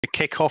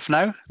Kick off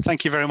now.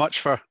 Thank you very much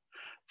for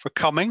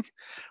coming.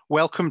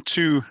 Welcome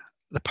to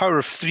the power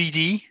of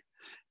 3D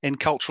in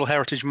cultural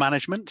heritage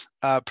management,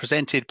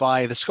 presented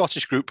by the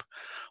Scottish group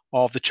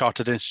of the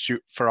Chartered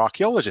Institute for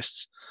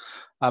Archaeologists.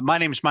 My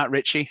name is Matt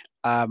Ritchie.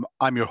 I'm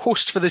your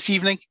host for this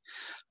evening,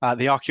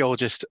 the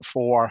archaeologist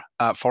for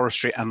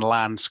Forestry and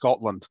Land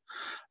Scotland.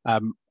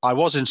 I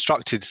was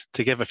instructed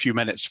to give a few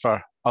minutes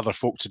for other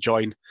folk to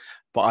join,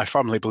 but I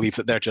firmly believe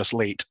that they're just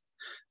late.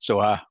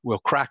 So we'll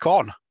crack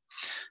on.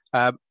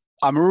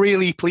 I'm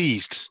really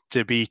pleased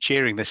to be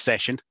chairing this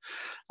session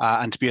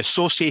and to be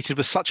associated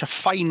with such a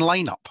fine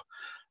lineup.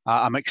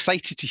 I'm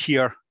excited to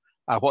hear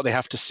what they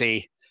have to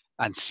say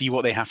and see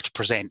what they have to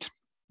present.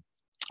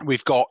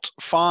 We've got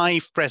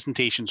 5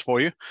 presentations for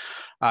you,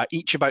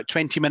 each about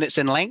 20 minutes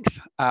in length,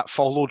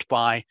 followed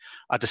by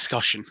a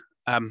discussion.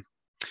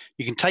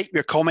 You can type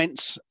your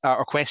comments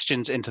or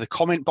questions into the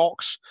comment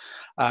box,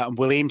 and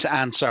we'll aim to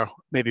answer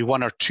maybe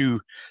 1 or 2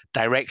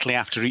 directly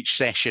after each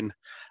session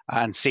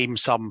and save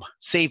some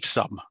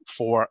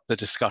for the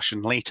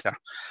discussion later.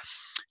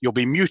 You'll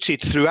be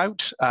muted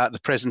throughout the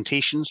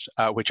presentations,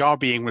 which are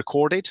being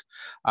recorded,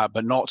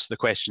 but not the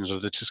questions or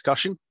the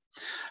discussion.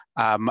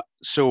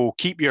 So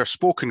keep your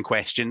spoken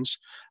questions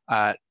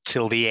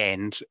till the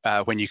end,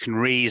 when you can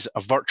raise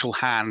a virtual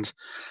hand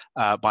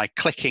by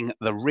clicking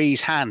the raise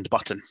hand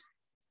button.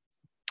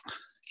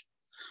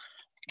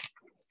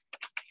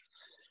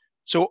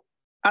 So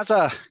as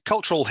a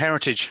cultural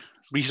heritage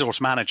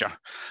resource manager,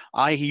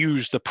 I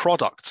use the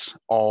products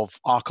of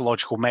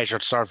archaeological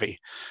measured survey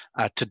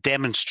to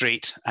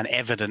demonstrate and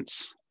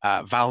evidence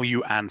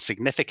value and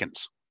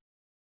significance.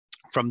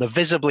 From the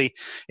visibly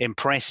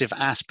impressive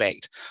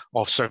aspect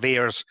of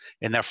surveyors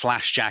in their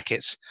flash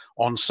jackets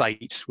on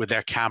site with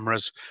their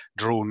cameras,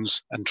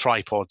 drones and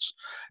tripods,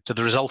 to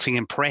the resulting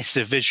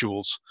impressive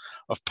visuals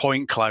of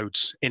point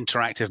clouds,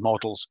 interactive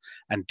models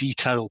and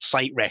detailed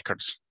site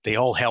records, they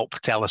all help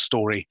tell a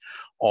story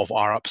of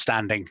our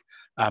upstanding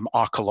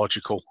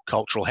archaeological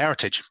cultural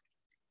heritage.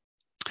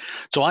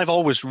 So I've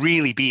always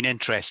really been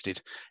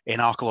interested in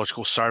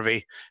archaeological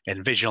survey,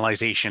 in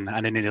visualization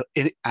and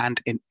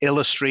in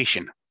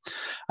illustration.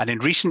 And in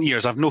recent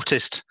years, I've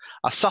noticed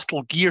a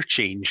subtle gear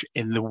change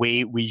in the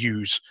way we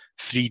use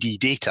 3D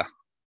data.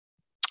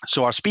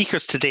 So our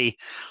speakers today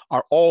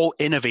are all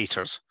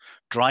innovators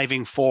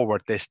driving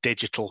forward this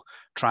digital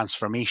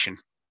transformation.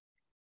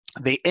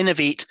 They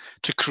innovate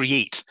to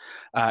create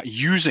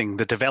using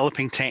the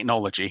developing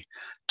technology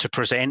to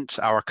present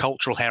our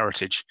cultural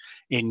heritage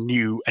in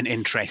new and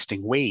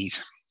interesting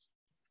ways.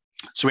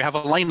 So we have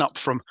a lineup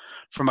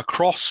from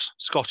across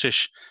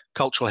Scottish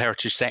cultural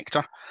heritage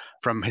sector,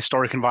 from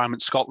Historic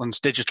Environment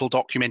Scotland's digital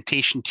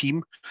documentation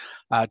team.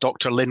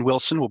 Dr. Lynn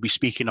Wilson will be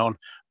speaking on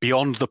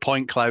Beyond the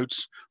Point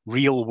Clouds,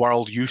 real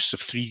world use of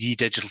 3D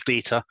digital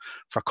data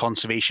for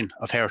conservation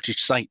of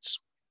heritage sites.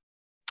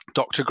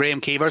 Dr.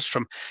 Graham Cavers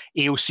from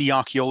AOC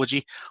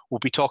Archaeology will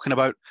be talking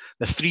about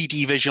the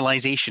 3D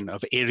visualization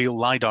of aerial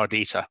LiDAR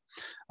data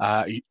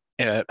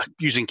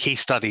using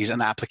case studies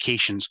and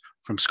applications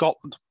from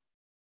Scotland.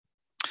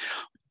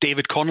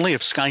 David Connolly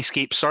of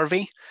Skyscape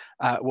Survey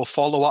will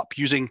follow up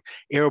using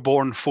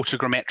airborne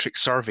photogrammetric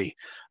survey,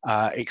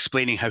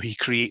 explaining how he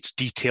creates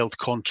detailed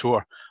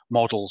contour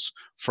models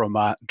from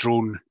a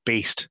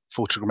drone-based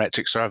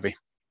photogrammetric survey.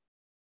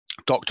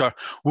 Dr.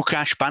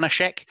 Łukasz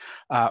Banaszek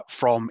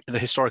from the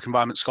Historic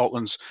Environment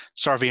Scotland's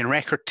Survey and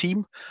Record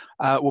team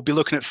will be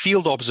looking at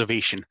field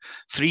observation,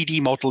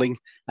 3D modelling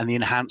and the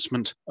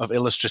enhancement of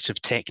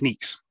illustrative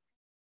techniques.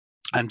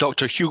 And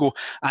Dr. Hugo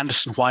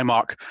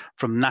Anderson-Wymark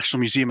from the National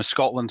Museum of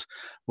Scotland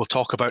will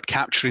talk about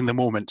capturing the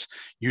moment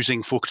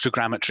using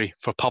photogrammetry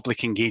for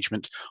public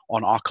engagement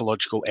on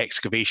archaeological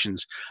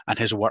excavations and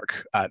his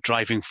work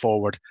driving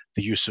forward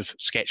the use of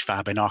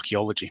sketchfab in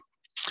archaeology.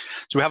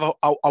 So we have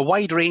a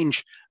wide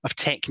range of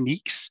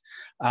techniques.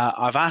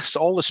 I've asked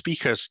all the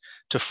speakers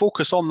to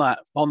focus on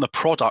the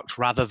product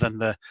rather than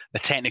the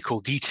technical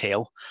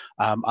detail,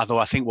 although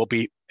I think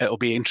it'll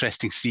be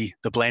interesting to see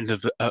the blend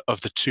of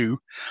the two.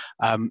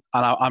 And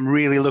I'm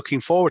really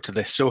looking forward to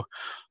this. So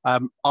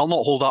I'll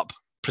not hold up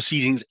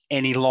proceedings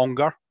any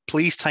longer.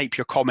 Please type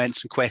your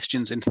comments and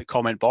questions into the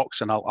comment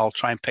box, and I'll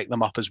try and pick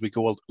them up as we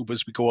go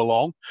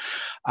along.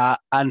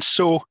 And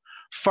so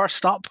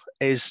first up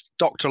is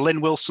Dr. Lynn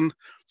Wilson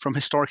from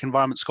Historic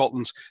Environment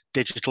Scotland's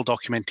digital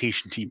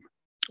documentation team.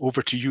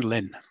 Over to you,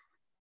 Lynn.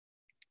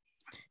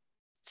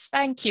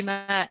 Thank you,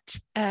 Matt.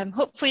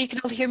 Hopefully you can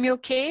all hear me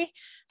okay.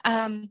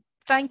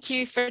 Thank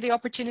you for the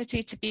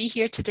opportunity to be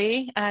here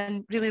today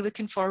and really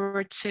looking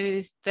forward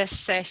to this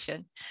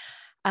session.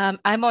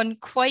 I'm on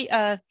quite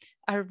a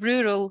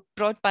rural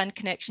broadband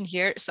connection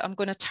here, so I'm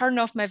going to turn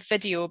off my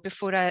video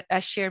before I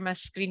share my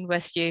screen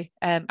with you,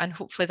 and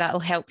hopefully that'll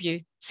help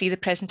you see the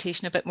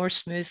presentation a bit more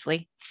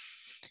smoothly.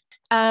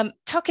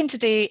 Talking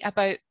today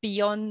about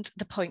Beyond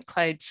the Point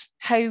Clouds,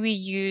 how we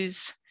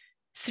use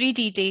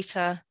 3D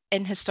data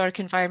in Historic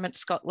Environment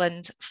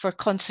Scotland for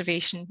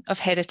conservation of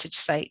heritage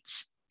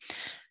sites.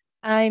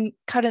 I'm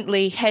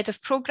currently Head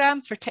of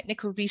Programme for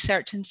Technical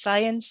Research and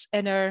Science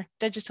in our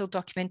Digital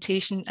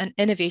Documentation and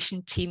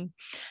Innovation team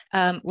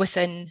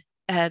within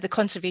the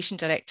Conservation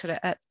Directorate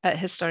at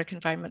Historic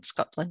Environment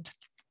Scotland.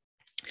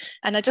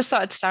 And I just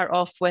thought I'd start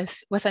off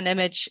with an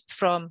image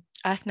from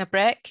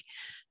Achnabrec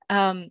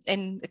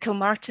in the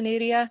Kilmartin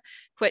area,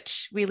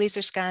 which we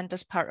laser scanned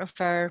as part of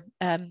our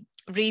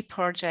RAY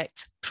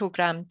project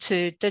programme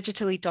to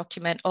digitally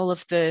document all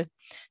of the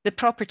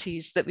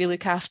properties that we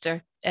look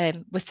after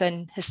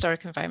within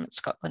Historic Environment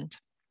Scotland.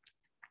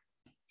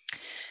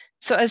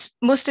 So as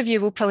most of you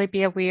will probably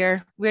be aware,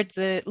 we're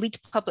the lead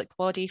public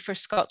body for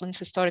Scotland's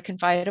historic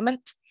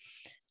environment.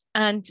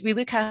 And we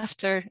look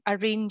after a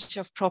range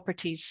of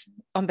properties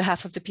on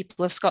behalf of the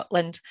people of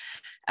Scotland,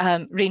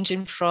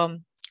 ranging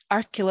from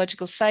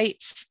archaeological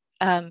sites,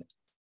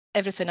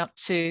 everything up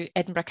to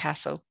Edinburgh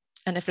Castle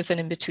and everything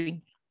in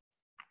between.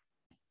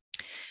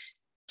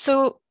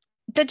 So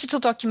digital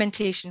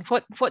documentation,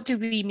 what do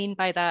we mean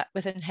by that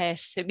within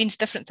HES? It means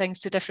different things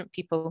to different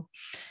people.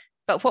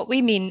 But what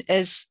we mean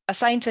is a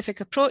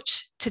scientific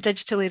approach to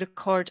digitally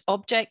record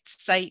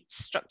objects, sites,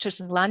 structures,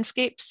 and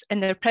landscapes in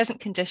their present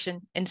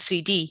condition in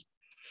 3D.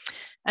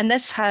 And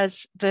this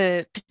has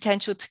the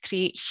potential to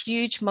create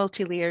huge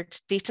multi-layered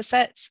data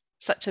sets,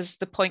 such as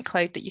the point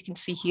cloud that you can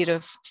see here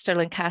of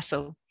Stirling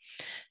Castle.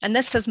 And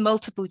this has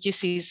multiple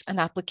uses and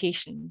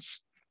applications.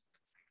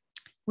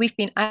 We've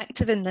been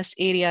active in this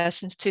area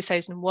since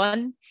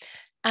 2001,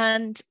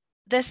 and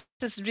this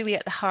is really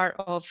at the heart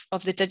of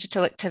the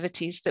digital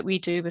activities that we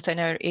do within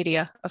our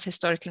area of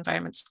Historic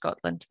Environment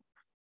Scotland.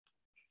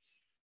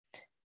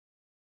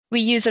 We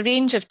use a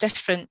range of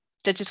different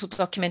digital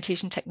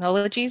documentation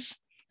technologies.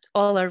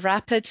 All are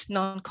rapid,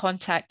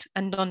 non-contact,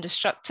 and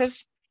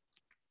non-destructive.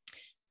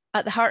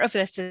 At the heart of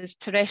this is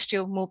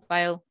terrestrial,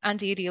 mobile,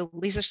 and aerial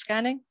laser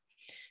scanning,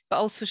 but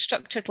also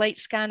structured light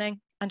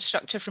scanning and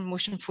structure from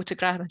motion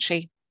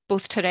photogrammetry,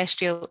 both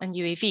terrestrial and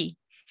UAV.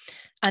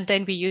 And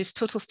then we use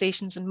total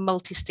stations and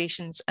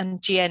multi-stations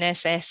and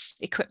GNSS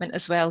equipment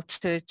as well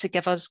to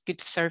give us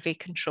good survey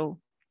control.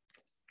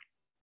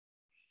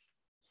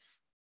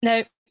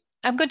 Now,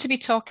 I'm going to be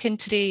talking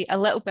today a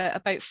little bit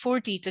about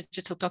 4D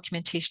digital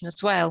documentation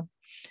as well.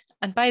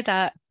 And by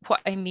that,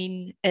 what I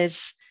mean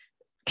is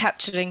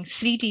capturing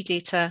 3D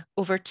data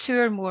over 2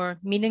 or more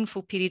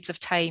meaningful periods of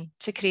time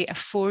to create a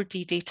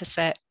 4D data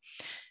set,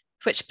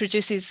 which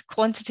produces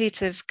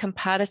quantitative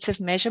comparative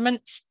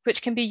measurements,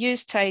 which can be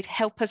used to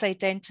help us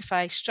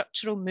identify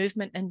structural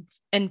movement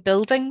in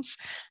buildings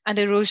and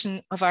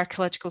erosion of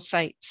archaeological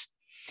sites.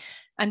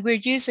 And we're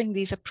using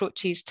these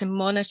approaches to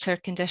monitor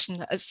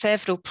condition at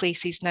several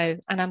places now.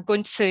 And I'm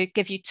going to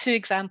give you 2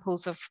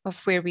 examples of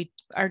where we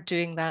are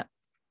doing that.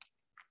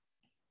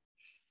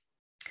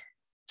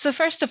 So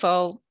first of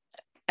all,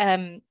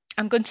 I'm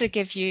going to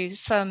give you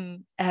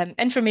some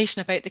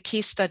information about the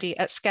case study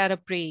at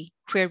Scarab Brae,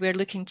 where we're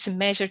looking to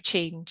measure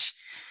change.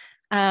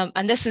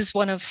 And this is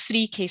one of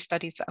 3 case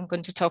studies that I'm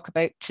going to talk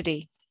about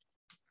today.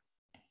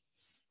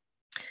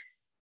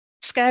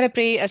 Scarab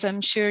Brae, as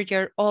I'm sure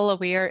you're all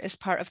aware, is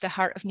part of the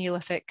Heart of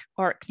Neolithic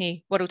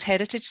Orkney World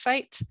Heritage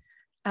Site,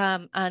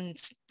 and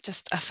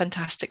just a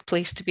fantastic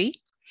place to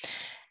be.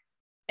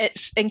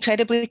 It's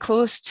incredibly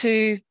close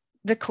to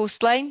the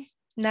coastline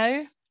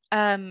now,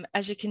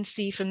 as you can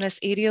see from this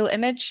aerial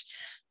image,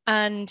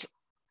 and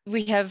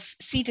we have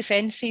sea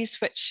defences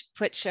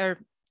which are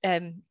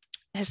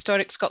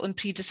historic Scotland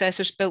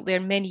predecessors built there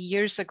many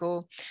years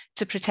ago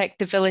to protect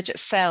the village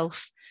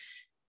itself.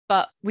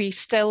 But we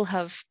still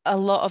have a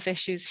lot of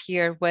issues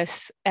here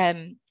with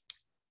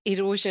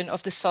erosion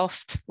of the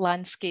soft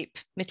landscape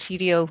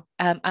material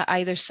at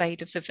either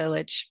side of the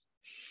village.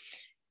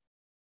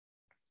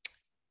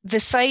 The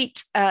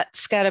site at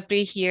Scarab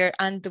Brae here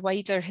and the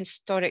wider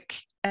historic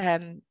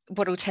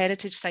World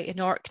Heritage Site in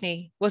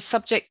Orkney was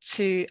subject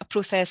to a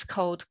process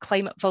called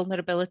Climate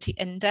Vulnerability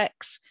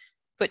Index,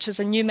 which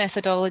was a new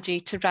methodology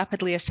to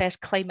rapidly assess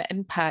climate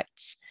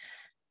impacts.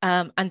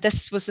 And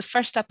this was the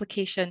first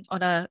application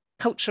on a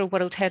cultural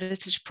World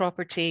Heritage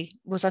property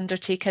was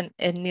undertaken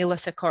in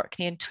Neolithic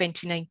Orkney in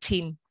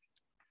 2019.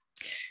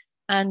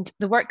 And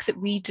the work that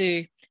we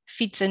do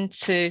feeds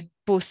into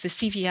both the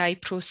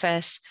CVI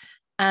process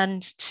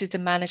and to the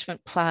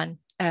management plan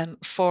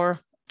for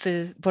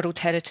the World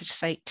Heritage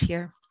Site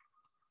here.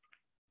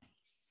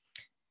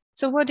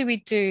 So what do we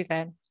do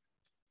then?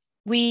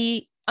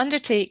 We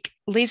undertake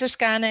laser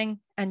scanning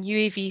and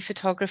UAV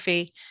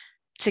photography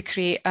to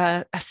create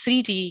a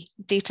 3D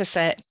data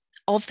set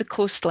of the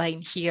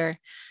coastline here,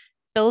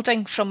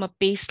 building from a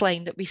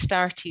baseline that we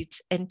started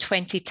in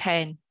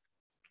 2010.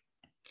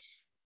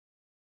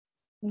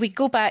 We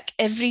go back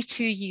every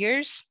 2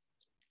 years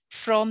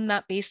from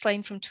that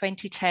baseline from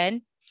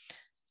 2010,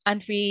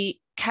 and we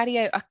carry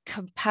out a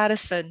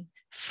comparison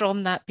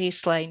from that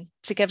baseline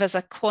to give us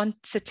a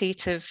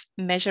quantitative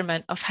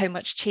measurement of how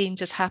much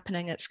change is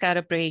happening at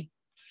Scarab Brae.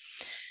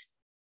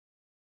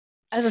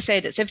 As I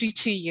said, it's every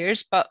 2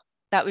 years, but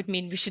that would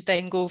mean we should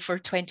then go for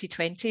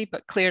 2020,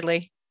 but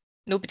clearly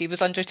nobody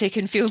was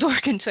undertaking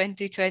fieldwork in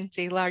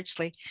 2020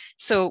 largely.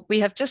 So we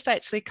have just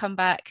actually come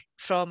back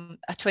from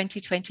a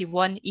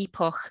 2021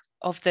 epoch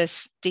of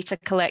this data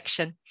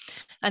collection.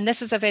 And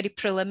this is a very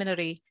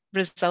preliminary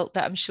result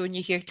that I'm showing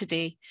you here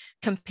today,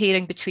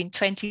 comparing between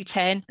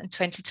 2010 and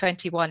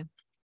 2021.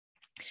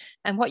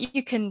 And what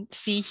you can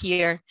see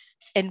here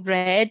in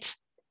red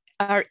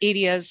are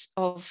areas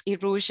of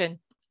erosion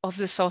of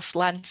the soft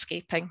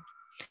landscaping.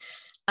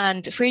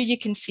 And where you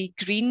can see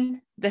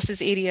green, this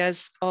is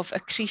areas of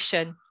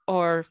accretion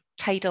or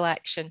tidal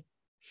action.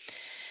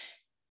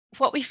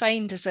 What we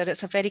find is that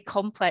it's a very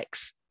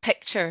complex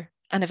picture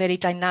and a very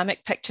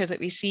dynamic picture that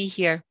we see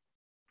here.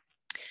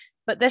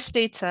 But this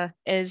data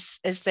is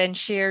then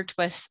shared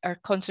with our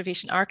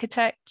conservation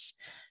architects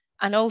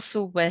and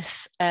also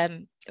with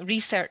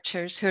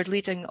researchers who are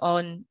leading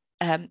on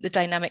the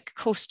Dynamic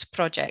Coast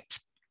project.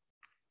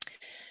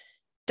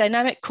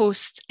 Dynamic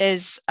Coast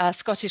is a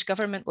Scottish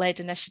Government-led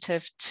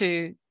initiative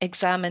to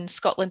examine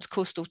Scotland's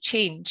coastal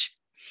change.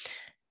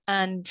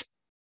 And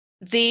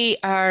they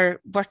are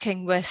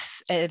working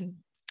with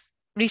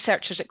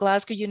researchers at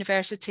Glasgow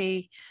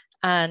University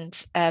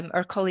and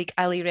our colleague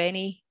Ali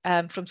Rennie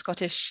from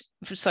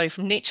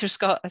Nature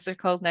Scot, as they're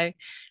called now,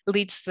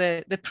 leads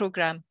the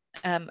programme,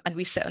 and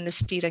we sit on the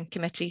steering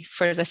committee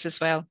for this as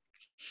well.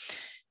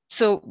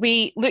 So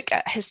we look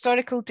at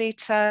historical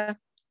data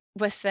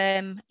with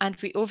them and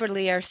we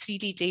overlay our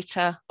 3D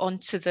data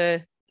onto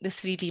the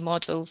 3D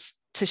models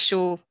to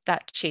show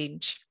that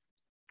change.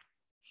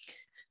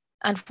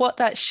 And what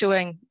that's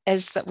showing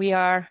is that we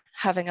are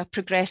having a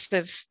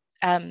progressive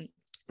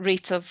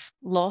rate of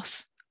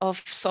loss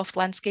of soft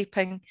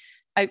landscaping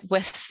out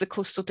with the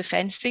coastal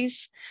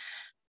defences.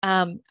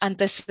 And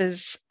this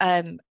is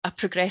a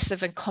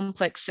progressive and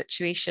complex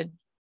situation.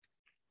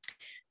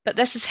 But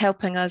this is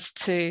helping us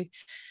to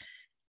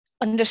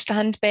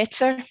understand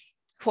better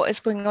what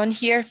is going on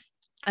here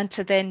and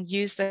to then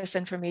use this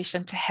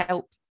information to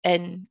help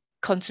in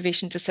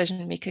conservation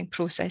decision-making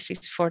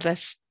processes for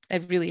this a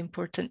really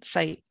important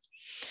site.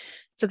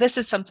 So this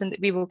is something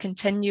that we will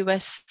continue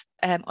with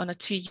on a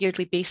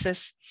 2-yearly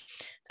basis,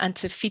 and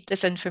to feed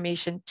this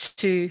information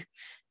to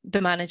the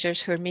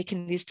managers who are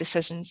making these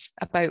decisions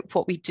about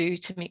what we do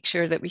to make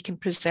sure that we can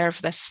preserve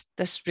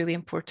this really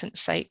important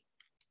site.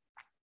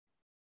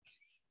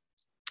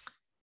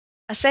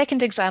 A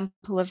second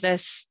example of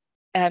this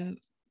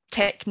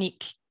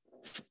technique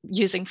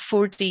using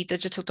 4D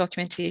digital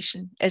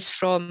documentation is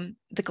from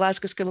the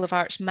Glasgow School of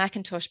Art's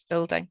Mackintosh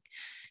building,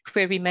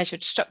 where we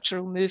measured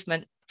structural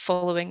movement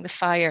following the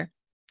fire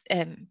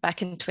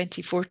back in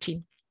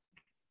 2014.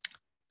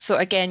 So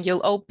again,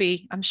 you'll all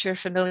be, I'm sure,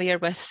 familiar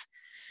with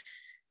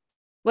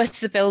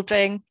the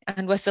building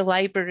and with the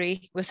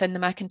library within the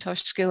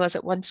Mackintosh School as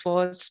it once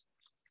was,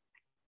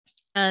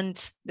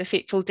 and the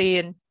fateful day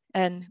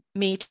in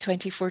May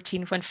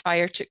 2014 when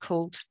fire took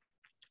hold.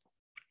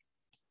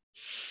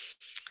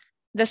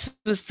 This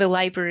was the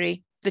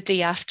library the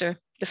day after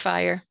the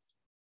fire.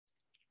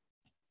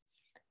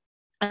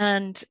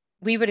 And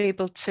we were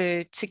able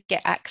to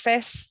get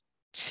access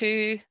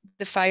to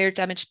the fire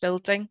damaged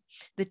building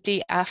the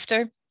day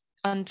after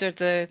under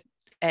the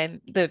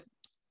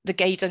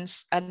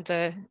guidance and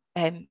the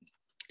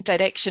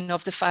direction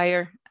of the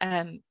fire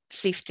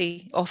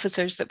safety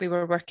officers that we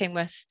were working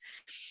with.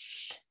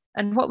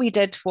 And what we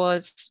did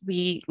was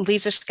we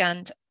laser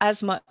scanned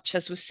as much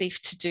as was safe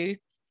to do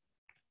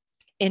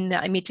in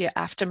the immediate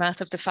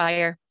aftermath of the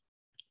fire.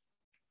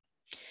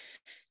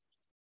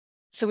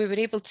 So we were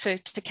able to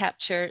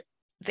capture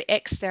the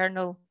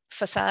external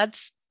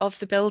facades of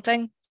the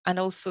building and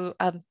also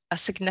a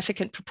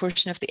significant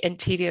proportion of the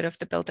interior of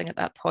the building at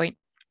that point.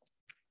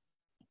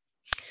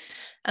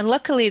 And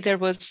luckily there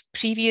was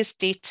previous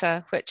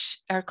data which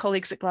our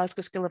colleagues at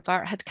Glasgow School of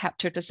Art had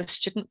captured as a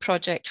student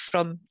project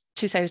from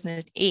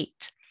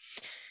 2008.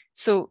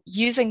 So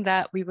using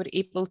that, we were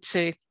able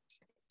to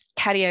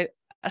carry out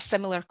a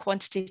similar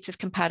quantitative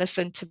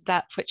comparison to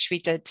that which we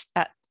did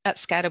at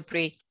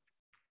Scarabray.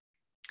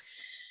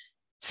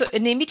 So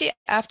in the immediate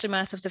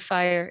aftermath of the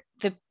fire,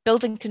 the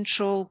building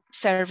control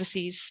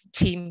services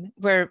team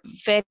were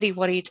very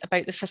worried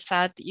about the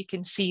facade that you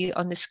can see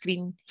on the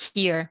screen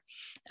here.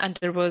 And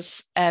there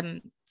was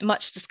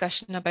much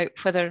discussion about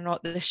whether or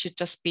not this should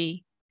just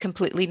be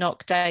completely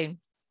knocked down.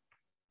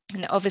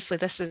 And obviously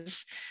this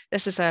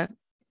is a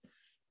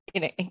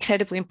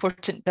incredibly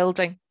important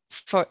building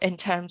in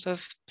terms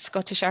of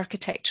Scottish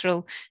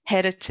architectural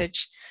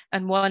heritage,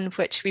 and one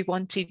which we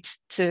wanted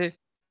to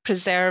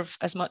preserve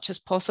as much as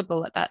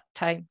possible at that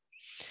time.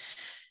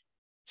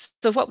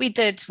 So what we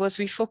did was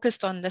we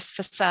focused on this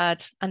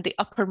facade and the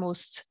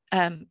uppermost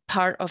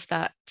part of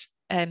that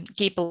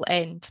gable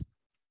end.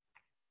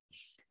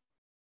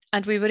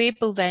 And we were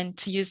able then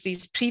to use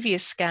these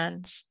previous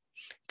scans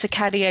to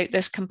carry out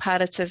this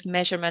comparative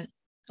measurement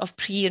of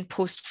pre and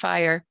post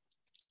fire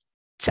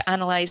to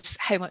analyse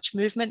how much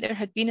movement there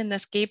had been in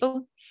this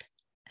gable.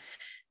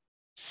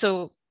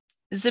 So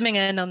zooming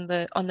in on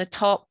the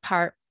top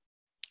part,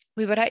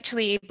 we were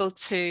actually able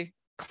to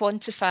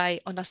quantify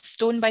on a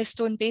stone by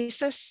stone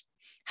basis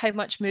how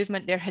much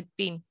movement there had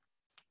been.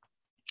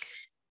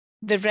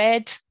 The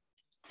red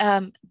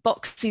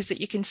boxes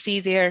that you can see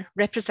there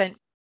represent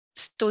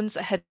stones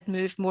that had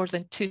moved more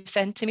than 2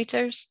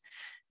 centimetres,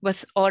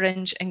 with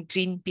orange and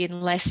green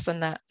being less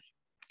than that.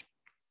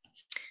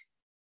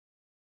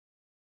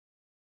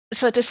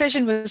 So a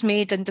decision was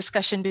made in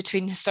discussion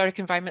between Historic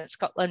Environment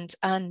Scotland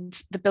and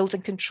the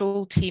building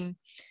control team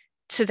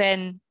to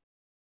then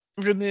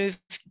remove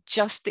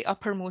just the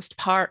uppermost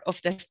part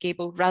of this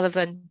gable rather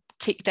than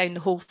take down the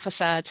whole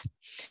facade.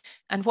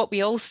 And what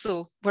we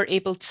also were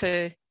able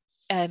to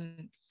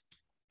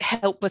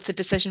help with the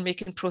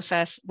decision-making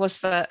process was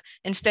that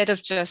instead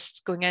of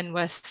just going in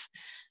with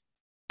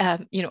a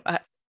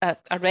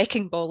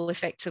wrecking ball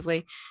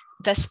effectively,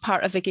 this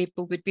part of the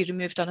gable would be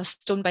removed on a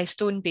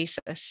stone-by-stone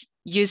basis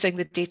using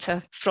the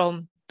data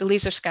from the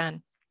laser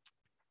scan.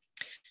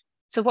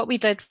 So what we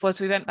did was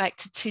we went back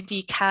to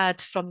 2D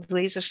CAD from the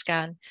laser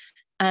scan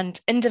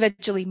and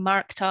individually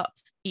marked up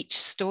each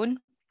stone.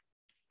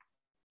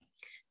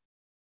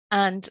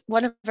 And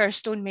one of our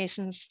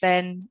stonemasons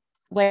then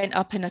went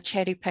up in a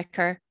cherry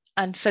picker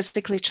and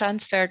physically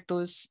transferred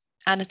those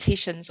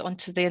annotations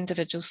onto the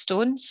individual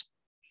stones.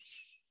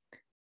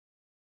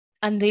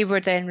 And they were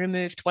then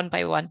removed one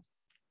by one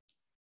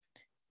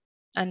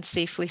and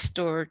safely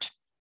stored.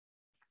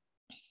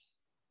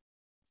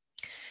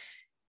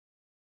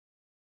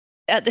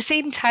 At the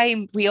same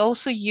time, we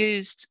also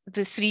used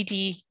the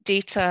 3D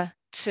data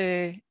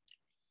to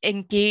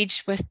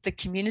engage with the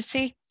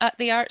community at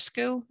the art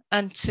school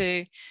and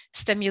to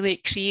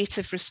stimulate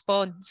creative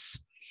response.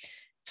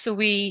 So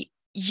we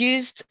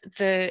used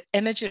the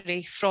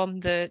imagery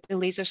from the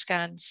laser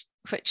scans,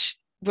 which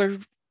were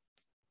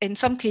in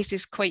some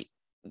cases quite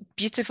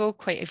beautiful,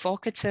 quite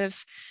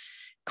evocative,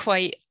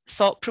 quite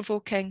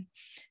thought-provoking,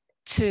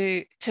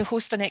 to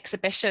host an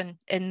exhibition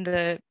in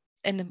the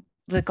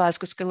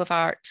Glasgow School of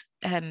Art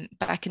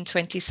back in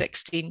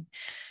 2016.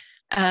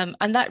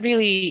 And that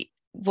really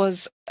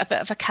was a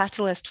bit of a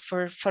catalyst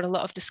for a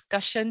lot of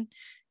discussion.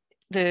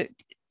 It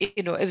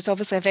was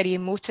obviously a very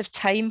emotive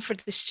time for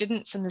the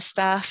students and the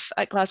staff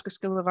at Glasgow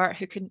School of Art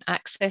who couldn't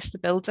access the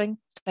building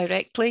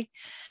directly.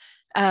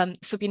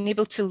 So being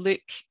able to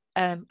look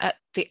at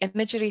the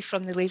imagery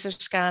from the laser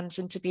scans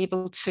and to be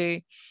able to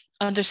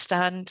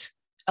understand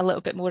a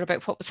little bit more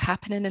about what was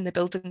happening in the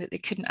building that they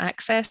couldn't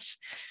access,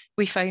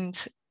 we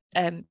found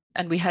and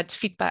we had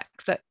feedback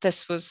that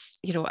this was,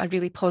 a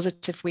really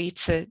positive way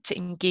to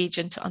engage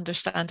and to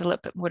understand a little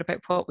bit more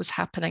about what was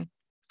happening.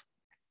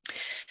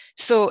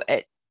 So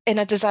in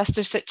a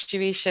disaster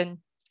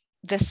situation,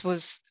 this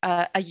was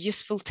a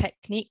useful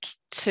technique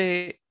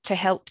to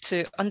help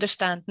to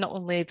understand not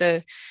only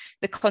the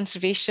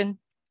conservation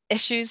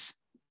issues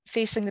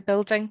facing the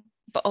building,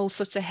 but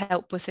also to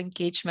help with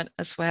engagement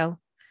as well.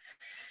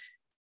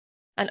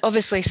 And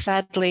obviously,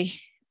 sadly,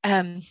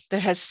 there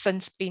has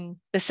since been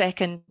the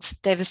second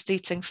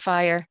devastating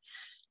fire,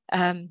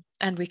 and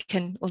we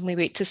can only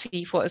wait to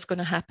see what is going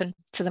to happen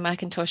to the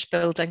Macintosh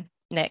building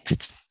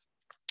next.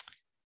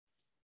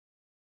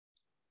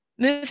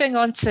 Moving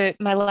on to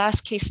my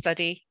last case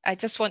study, I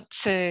just want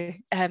to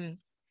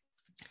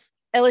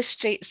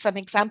illustrate some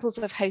examples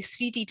of how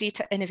 3D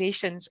data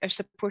innovations are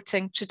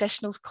supporting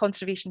traditional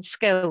conservation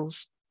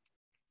skills.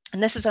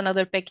 And this is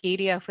another big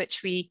area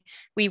which we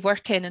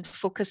work in and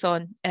focus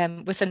on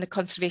within the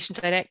Conservation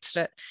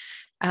Directorate.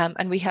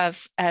 And we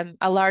have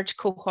a large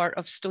cohort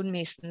of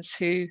stonemasons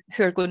who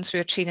are going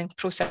through a training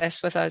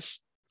process with us.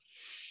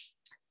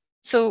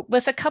 So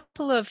with a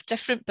couple of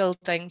different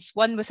buildings,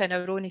 one within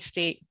our own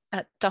estate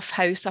at Duff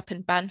House up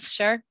in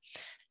Banffshire,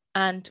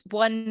 and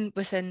one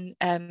within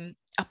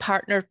a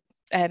partner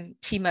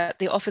team at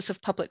the Office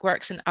of Public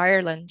Works in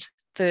Ireland,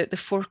 the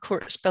Four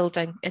Courts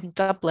building in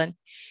Dublin.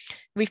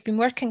 We've been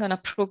working on a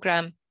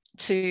programme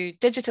to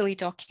digitally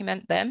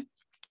document them,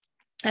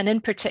 and in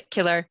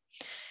particular,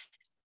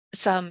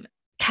 some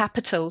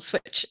capitals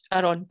which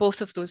are on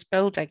both of those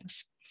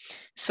buildings.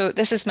 So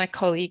this is my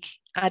colleague,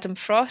 Adam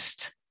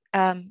Frost,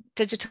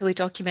 digitally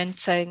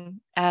documenting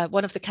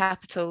one of the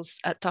capitals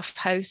at Duff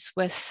House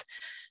with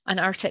an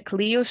Arctic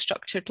Leo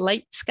structured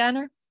light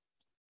scanner.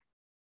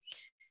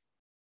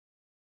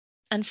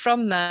 And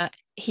from that,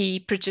 he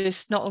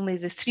produced not only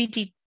the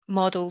 3D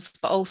models,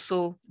 but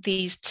also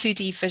these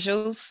 2D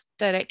visuals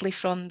directly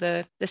from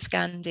the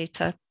scan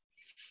data.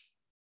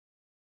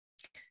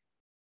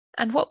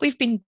 And what we've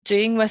been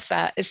doing with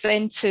that is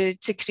then to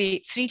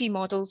create 3D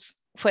models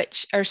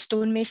which our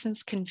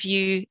stonemasons can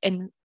view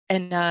in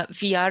a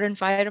VR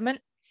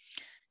environment.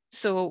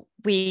 So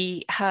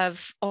we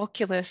have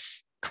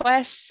Oculus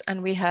Quests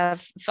and we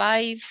have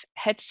Vive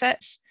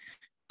headsets,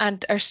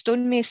 and our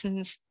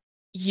stonemasons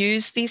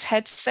use these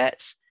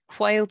headsets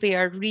while they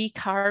are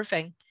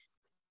recarving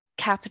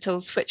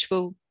capitals which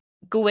will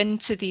go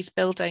into these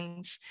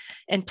buildings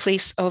in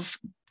place of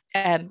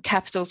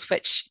capitals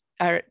which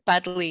are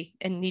badly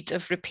in need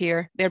of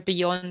repair. They're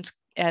beyond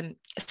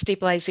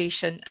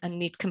stabilisation and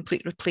need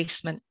complete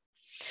replacement.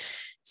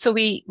 So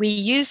we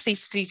use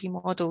these 3D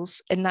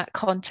models in that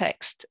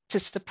context to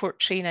support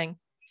training.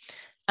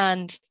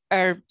 And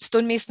our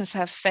stonemasons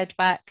have fed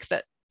back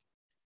that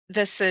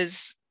this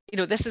is, you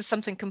know, this is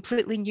something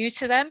completely new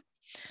to them,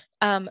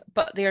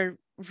 but they're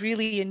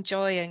really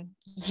enjoying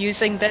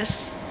using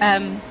this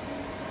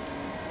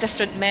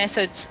different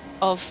method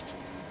of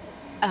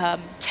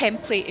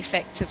template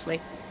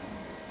effectively.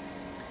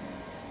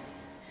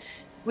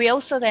 We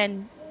also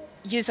then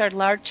use our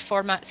large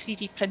format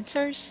 3D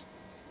printers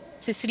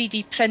to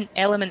 3D print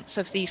elements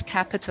of these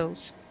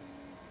capitals.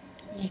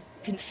 You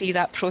can see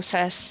that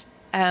process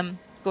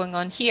going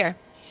on here.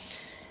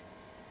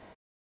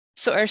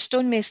 So our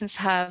stonemasons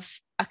have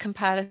a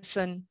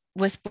comparison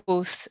with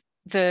both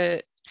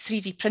the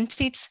 3D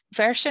printed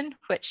version,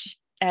 which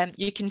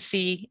you can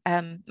see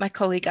my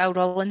colleague Al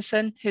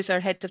Rollinson, who's our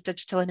head of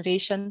digital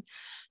innovation,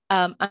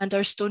 and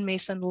our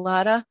stonemason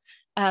Lara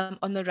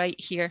on the right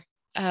here,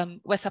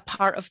 with a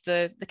part of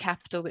the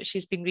capital that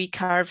she's been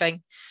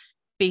recarving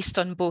based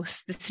on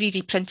both the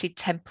 3D printed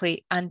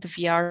template and the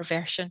VR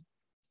version.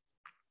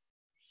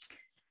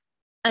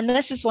 And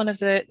this is one of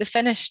the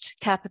finished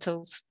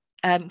capitals,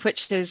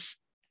 which is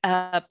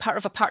part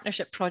of a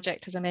partnership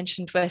project, as I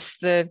mentioned, with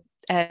the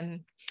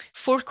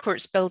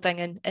forecourts building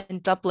in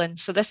Dublin.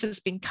 So this has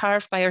been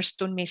carved by our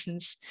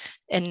stonemasons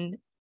in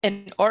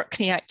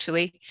Orkney,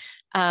 actually,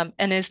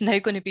 and is now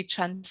going to be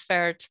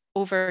transferred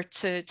over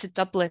to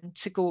Dublin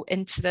to go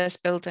into this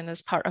building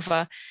as part of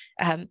a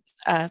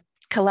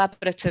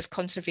collaborative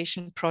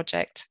conservation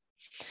project.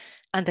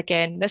 And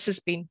again, this has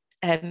been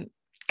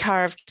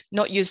carved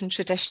not using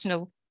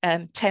traditional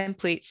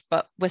templates,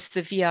 but with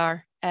the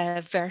VR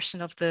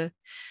version of the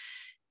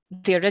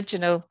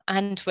original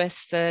and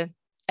with the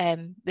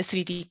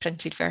 3D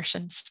printed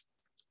versions.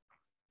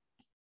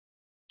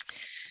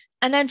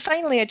 And then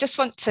finally, I just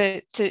want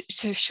to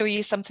show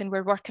you something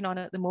we're working on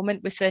at the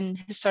moment within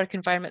Historic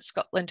Environment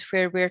Scotland,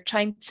 where we're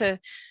trying to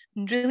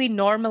really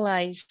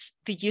normalise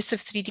the use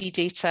of 3D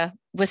data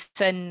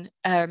within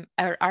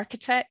our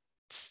architects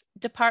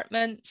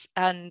departments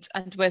and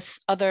with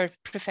other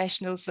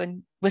professionals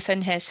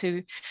within HES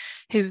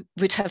who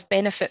would have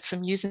benefit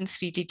from using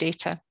 3D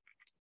data.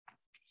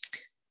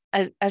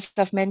 As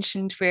I've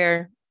mentioned,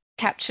 we're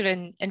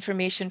capturing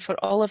information for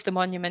all of the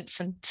monuments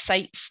and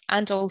sites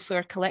and also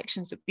our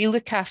collections that we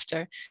look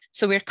after.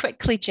 So we're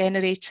quickly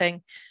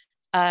generating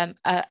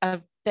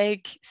a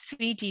big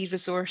 3D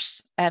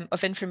resource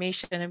of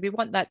information, and we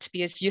want that to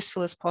be as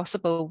useful as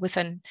possible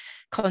within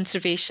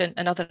conservation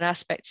and other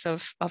aspects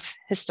of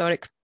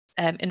historic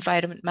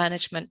environment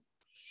management.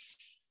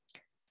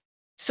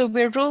 So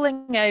we're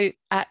rolling out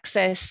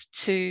access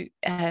to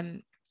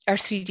our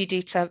 3D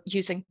data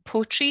using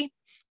Poetry,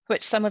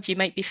 which some of you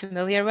might be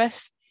familiar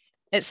with.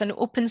 It's an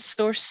open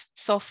source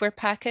software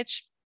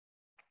package,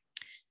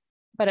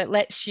 but it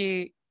lets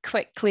you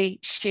quickly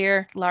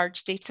share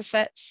large data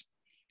sets,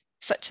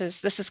 such as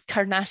this is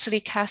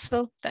Carnassery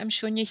Castle that I'm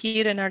showing you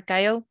here in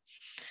Argyll.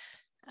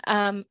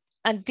 And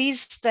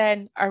these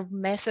then are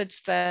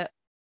methods that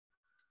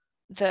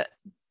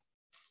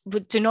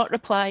do not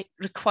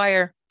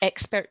require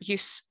expert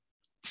use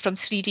from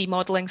 3D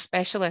modeling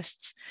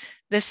specialists.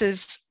 This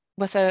is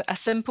with a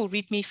simple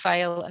README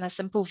file and a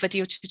simple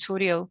video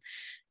tutorial.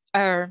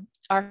 Our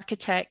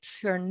architects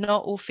who are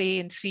not au fait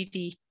in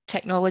 3D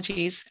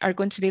technologies are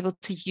going to be able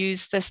to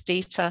use this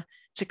data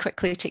to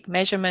quickly take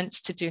measurements,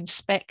 to do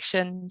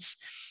inspections,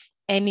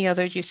 any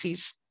other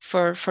uses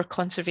for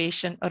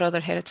conservation or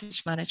other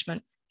heritage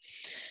management.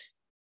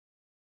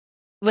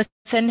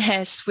 Within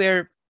HES,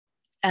 we're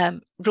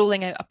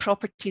rolling out a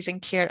properties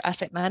and care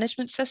asset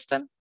management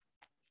system.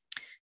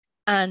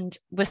 And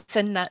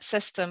within that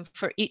system,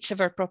 for each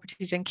of our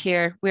properties and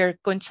care, we're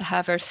going to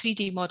have our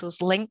 3D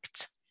models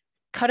linked.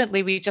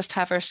 Currently, we just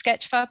have our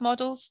Sketchfab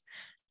models,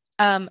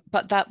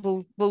 but that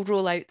will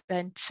roll out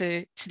then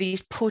to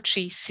these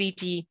Poetry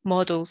 3D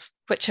models,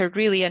 which are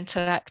really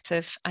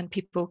interactive, and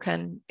people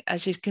can,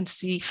 as you can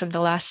see from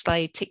the last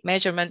slide, take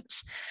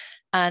measurements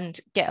and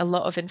get a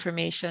lot of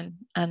information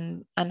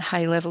and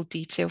high level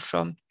detail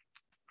from.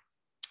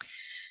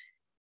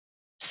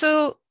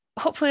 So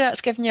hopefully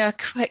that's given you a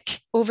quick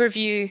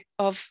overview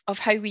of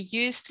how we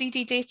use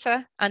 3D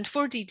data and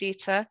 4D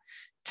data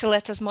to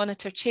let us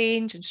monitor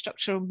change and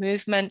structural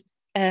movement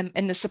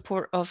in the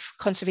support of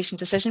conservation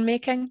decision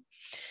making.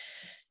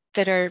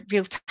 There are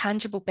real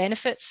tangible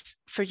benefits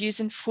for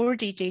using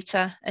 4D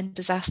data in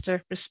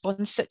disaster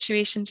response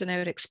situations in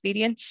our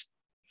experience.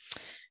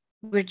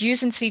 We're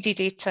using 3D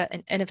data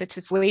in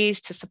innovative ways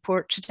to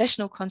support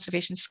traditional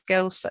conservation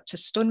skills such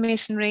as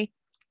stonemasonry.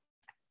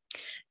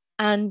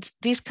 And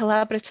these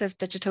collaborative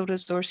digital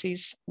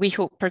resources, we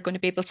hope, are going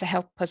to be able to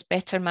help us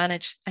better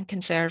manage and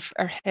conserve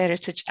our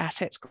heritage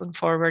assets going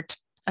forward,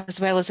 as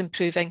well as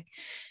improving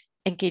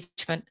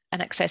engagement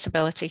and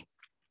accessibility.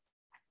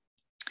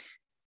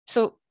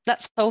 So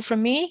that's all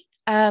from me.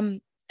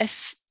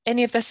 If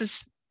any of this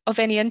is of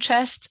any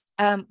interest,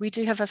 we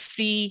do have a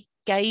free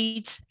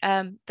guide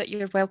that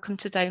you're welcome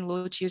to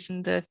download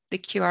using the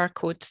QR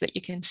code that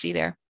you can see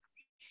there.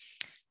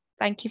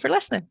 Thank you for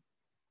listening.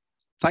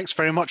 Thanks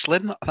very much,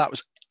 Lynn. That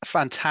was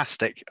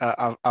fantastic.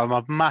 I'm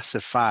a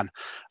massive fan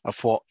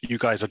of what you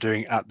guys are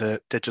doing at the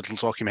Digital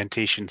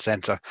Documentation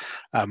Centre.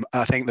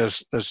 I think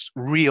there's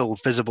real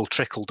visible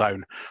trickle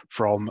down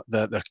from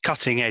the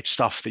cutting edge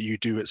stuff that you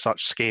do at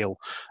such scale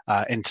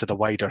into the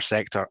wider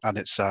sector, and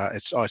it's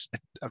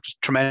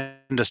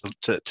tremendous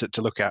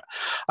to look at.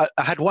 I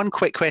had one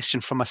quick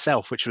question for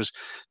myself, which was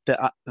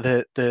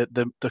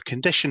the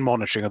condition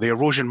monitoring or the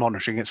erosion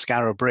monitoring at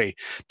Skara Brae.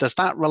 Does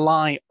that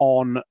rely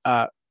on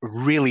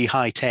really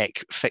high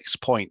tech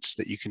fixed points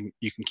that you can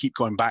keep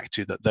going back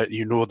to that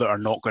you know that are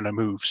not going to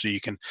move, so you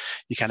kind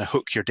of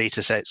hook your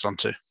data sets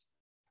onto?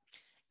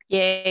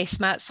 Yes,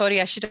 Matt,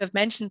 sorry, I should have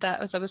mentioned that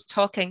as I was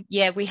talking.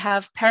 Yeah, we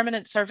have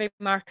permanent survey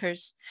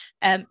markers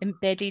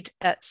embedded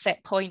at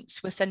set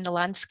points within the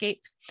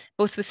landscape,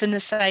 both within the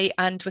site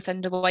and within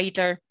the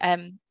wider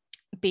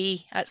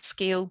bay at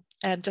scale,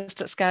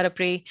 just at Skara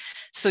Brae.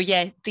 So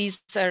yeah,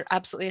 these are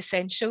absolutely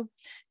essential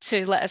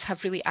to let us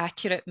have really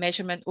accurate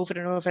measurement over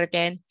and over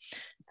again.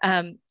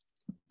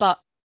 But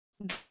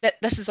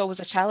this is always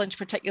a challenge,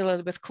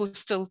 particularly with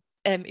coastal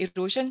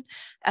erosion.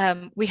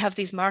 We have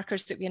these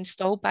markers that we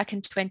installed back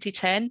in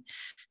 2010,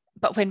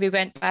 but when we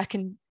went back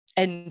in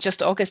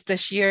just August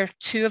this year,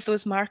 2 of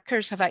those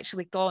markers have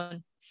actually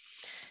gone.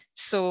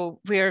 So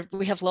we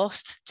have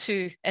lost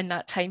 2 in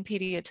that time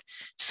period.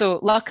 So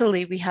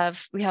luckily we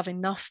have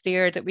enough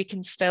there that we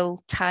can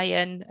still tie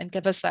in and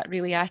give us that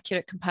really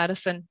accurate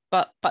comparison.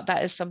 But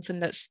that is something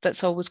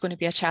that's always going to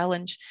be a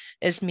challenge,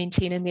 is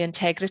maintaining the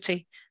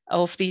integrity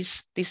of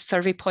these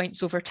survey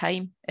points over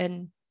time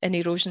in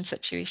erosion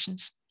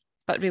situations.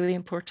 But really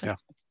important. Yeah.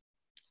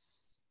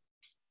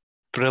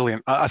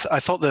 Brilliant. I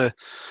thought the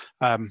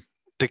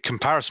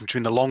comparison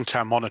between the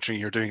long-term monitoring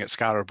you're doing at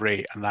Skara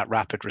Brae and that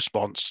rapid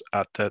response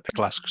at the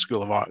Glasgow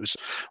School of Art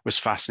was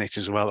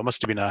fascinating as well. It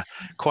must have been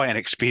quite an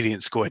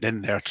experience going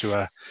in there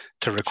to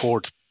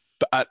record.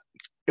 But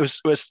it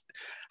was.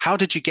 How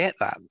did you get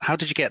that? How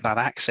did you get that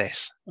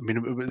access? I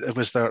mean,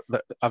 was there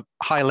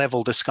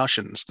high-level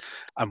discussions,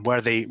 and were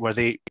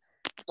they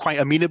quite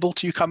amenable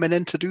to you coming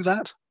in to do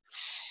that?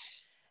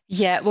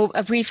 Yeah, well,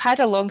 we've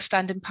had a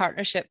long-standing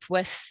partnership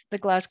with the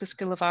Glasgow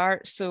School of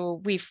Art,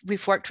 so we've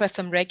worked with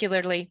them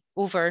regularly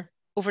over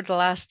the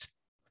last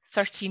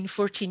 13,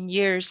 14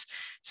 years.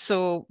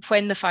 So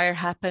when the fire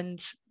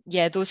happened,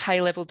 yeah, those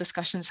high-level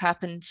discussions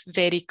happened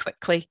very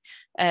quickly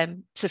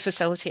to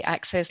facilitate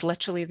access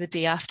literally the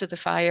day after the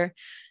fire,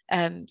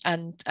 and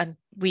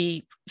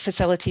we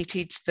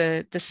facilitated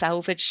the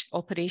salvage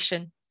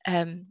operation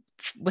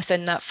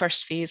within that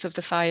first phase of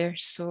the fire.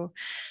 So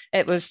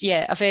it was,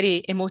 yeah, a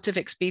very emotive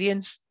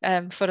experience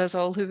for us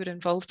all who were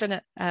involved in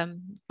it.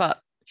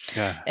 But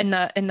yeah, in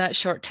that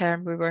short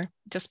term, we were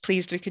just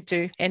pleased we could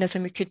do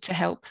anything we could to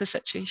help the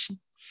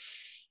situation.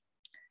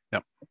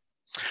 Yep.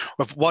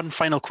 We have one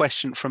final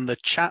question from the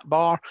chat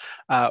bar,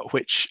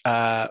 which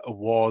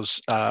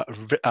was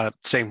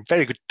saying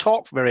very good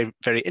talk, very,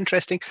 very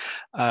interesting.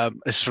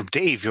 This is from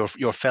Dave,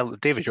 your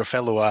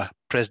fellow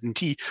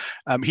presidentee.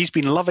 He's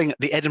been loving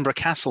the Edinburgh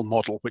Castle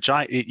model, which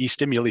he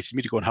stimulated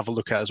me to go and have a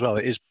look at as well.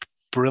 It is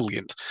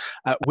brilliant.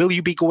 Will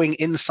you be going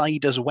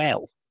inside as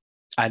well?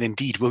 And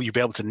indeed, will you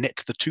be able to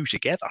knit the two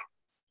together?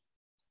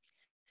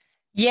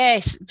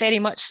 Yes, very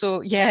much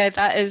so. Yeah,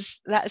 that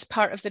is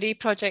part of the Ray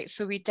project.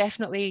 So we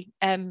definitely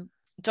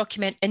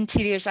document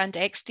interiors and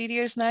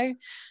exteriors now.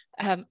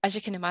 As you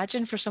can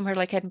imagine, for somewhere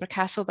like Edinburgh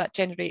Castle, that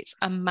generates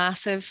a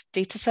massive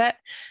data set.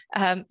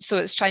 So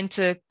it's trying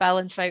to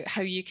balance out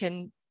how you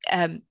can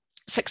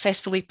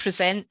successfully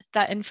present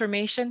that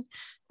information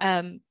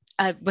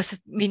with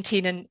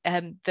maintaining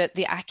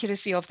the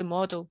accuracy of the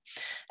model.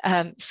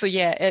 So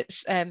yeah,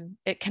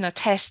 it kind of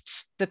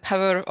tests the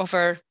power of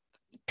our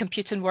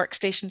computing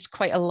workstations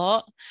quite a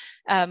lot.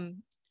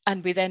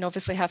 And we then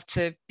obviously have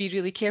to be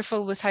really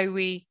careful with how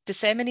we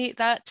disseminate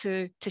that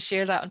to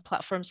share that on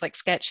platforms like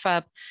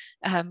Sketchfab.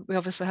 We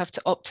obviously have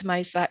to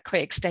optimize that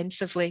quite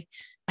extensively.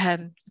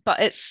 But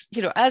it's,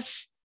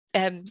 as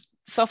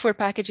software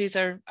packages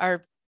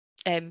are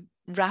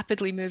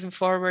rapidly moving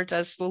forward,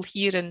 as we'll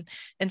hear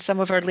in some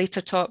of our later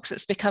talks,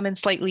 it's becoming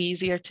slightly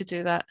easier to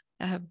do that,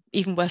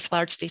 even with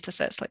large data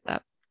sets like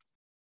that.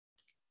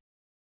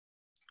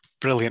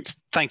 Brilliant.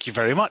 Thank you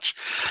very much.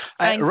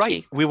 Thank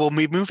you. We will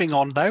be moving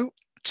on now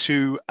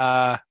to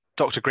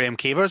Dr. Graham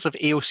Cavers of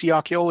AOC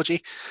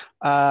Archaeology,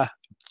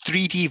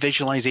 3D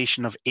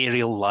visualization of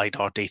aerial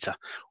LiDAR data.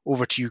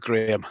 Over to you,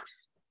 Graham.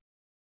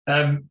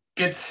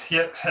 Good.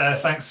 Yep.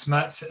 Thanks,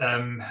 Matt.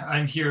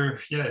 I'm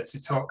here,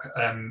 to talk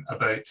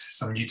about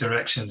some new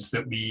directions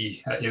that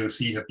we at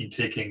AOC have been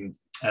taking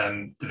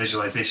the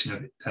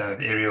visualization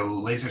of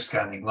aerial laser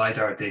scanning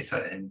LiDAR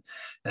data in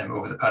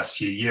over the past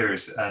few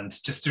years, and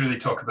just to really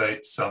talk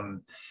about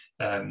some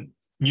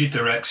new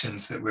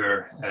directions that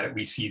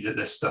we see that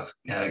this stuff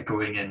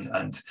going in,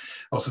 and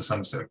also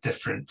some sort of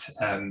different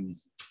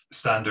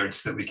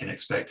standards that we can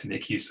expect to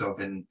make use of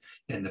in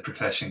the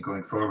profession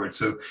going forward.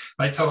 So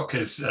my talk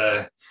is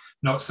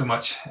not so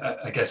much,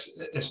 I guess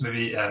it's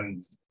maybe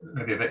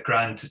maybe a bit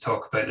grand to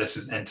talk about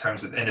this in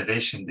terms of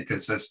innovation,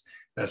 because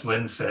as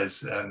Lynn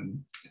says,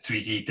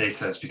 3D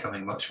data is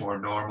becoming much more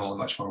normal and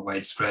much more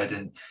widespread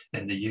in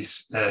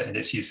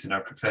its use in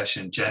our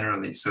profession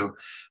generally. So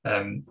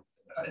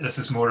this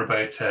is more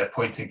about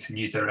pointing to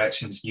new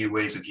directions, new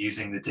ways of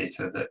using the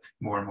data that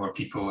more and more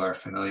people are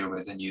familiar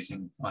with and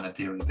using on a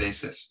daily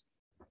basis.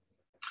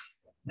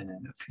 And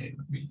then,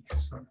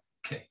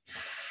 okay.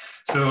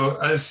 So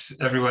as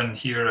everyone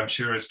here, I'm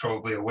sure, is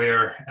probably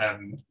aware,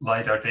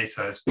 LiDAR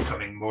data is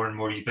becoming more and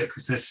more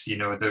ubiquitous. You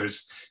know,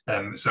 there's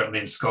certainly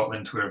in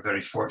Scotland, we're very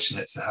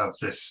fortunate to have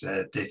this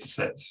data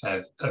set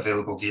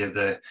available via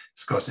the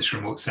Scottish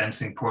Remote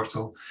Sensing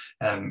Portal,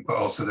 but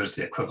also there's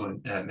the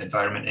equivalent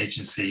Environment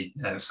Agency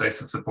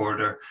south of the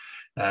border.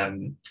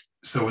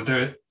 So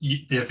the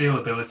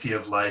availability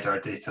of LiDAR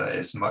data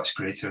is much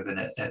greater than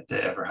it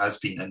ever has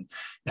been.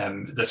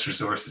 And this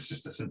resource is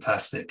just a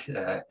fantastic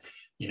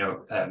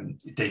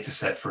data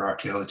set for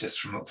archaeologists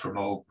from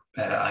all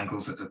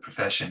angles of the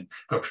profession,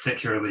 but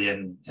particularly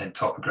in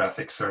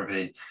topographic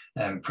survey,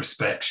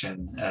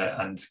 prospection,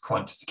 and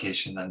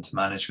quantification and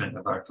management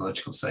of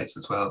archaeological sites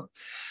as well.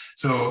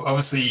 So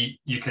obviously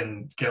you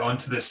can get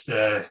onto this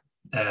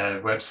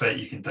website,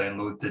 you can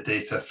download the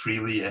data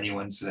freely.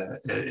 Anyone's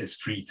is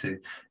free to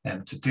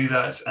do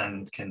that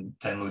and can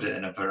download it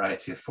in a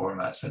variety of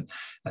formats.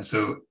 And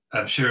so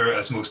I'm sure,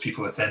 as most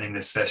people attending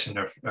this session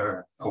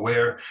are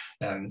aware,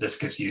 this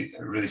gives you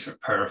a really sort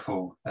of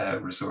powerful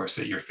resource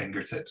at your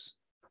fingertips.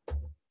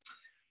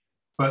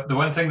 But the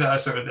one thing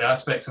that the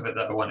aspect of it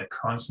that I want to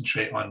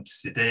concentrate on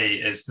today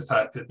is the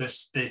fact that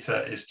this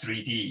data is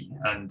 3D,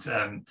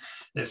 and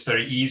it's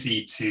very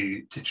easy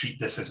to treat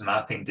this as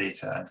mapping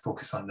data and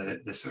focus on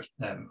the sort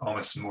of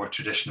almost more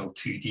traditional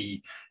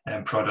 2D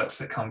products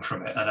that come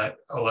from it. And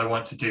all I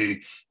want to do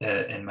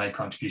in my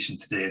contribution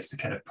today is to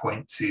kind of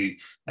point to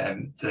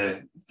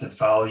the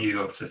value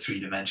of the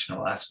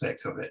three-dimensional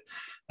aspect of it.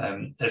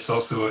 It's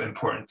also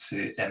important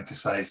to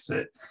emphasize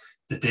that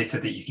the data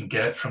that you can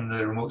get from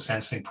the remote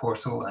sensing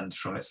portal and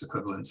from its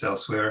equivalents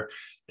elsewhere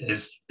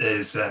is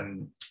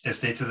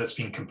data that's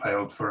been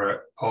compiled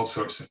for all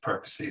sorts of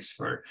purposes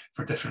for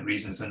different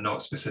reasons, and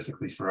not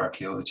specifically for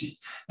archaeology.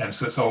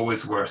 So it's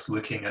always worth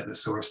looking at the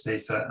source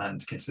data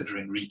and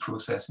considering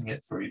reprocessing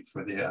it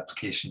for the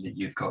application that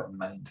you've got in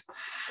mind.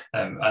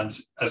 And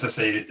as I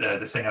say,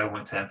 the thing I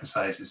want to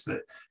emphasize is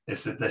that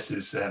this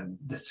is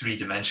the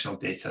three-dimensional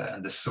data,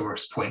 and the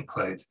source point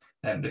cloud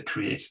that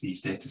creates these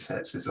data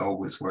sets is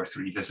always worth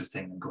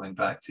revisiting and going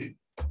back to.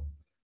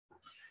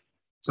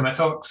 So my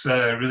talk's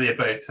really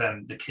about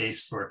the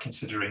case for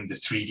considering the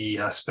 3D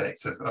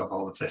aspect of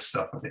all of this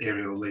stuff, of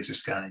aerial laser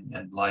scanning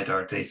and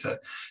LiDAR data.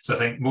 So I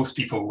think most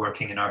people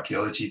working in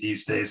archaeology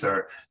these days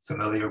are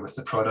familiar with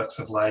the products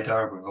of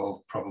LiDAR. We've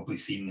all probably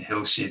seen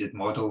hill-shaded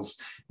models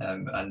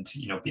and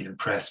been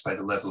impressed by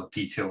the level of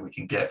detail we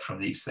can get from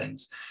these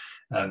things.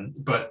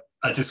 But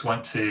I just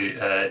want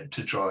to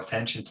draw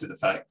attention to the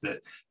fact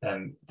that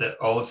that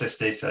all of this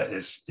data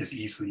is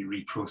easily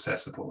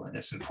reprocessable, and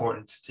it's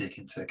important to take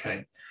into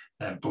account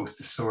both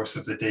the source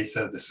of the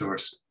data, the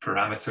source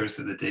parameters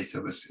that the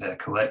data was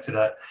collected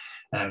at,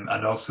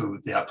 and also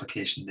the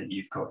application that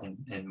you've got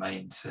in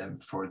mind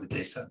for the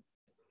data.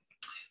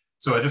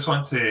 So I just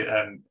want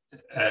to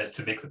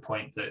make the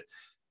point that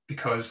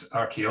because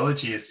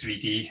archaeology is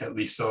 3D, at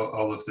least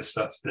all of the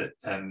stuff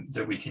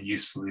that we can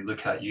usefully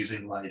look at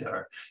using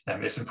LiDAR,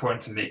 it's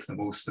important to make the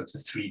most of the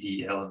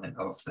 3D element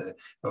of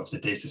the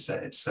data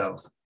set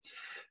itself.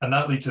 And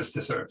that leads us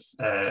to sort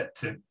of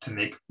to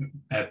make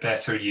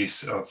better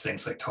use of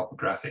things like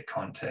topographic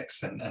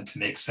context and to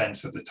make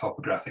sense of the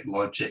topographic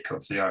logic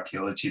of the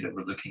archaeology that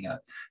we're looking at,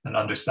 and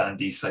understand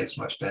these sites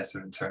much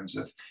better in terms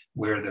of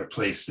where they're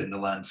placed in the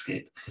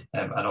landscape,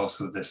 and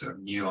also the sort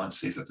of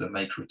nuances of the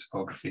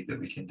microtopography that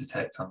we can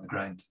detect on the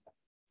ground.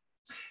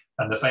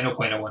 And the final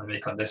point I want to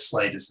make on this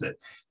slide is that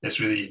it's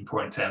really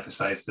important to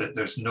emphasize that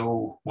there's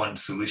no one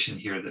solution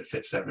here that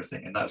fits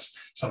everything. And that's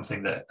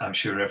something that I'm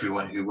sure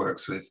everyone who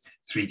works with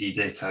 3D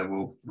data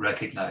will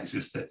recognize,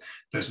 is that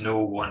there's no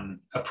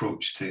one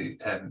approach to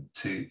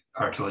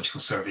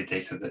archaeological survey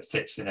data that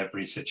fits in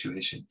every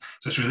situation.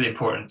 So it's really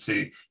important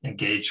to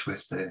engage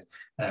with the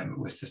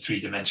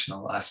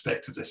three-dimensional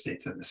aspect of this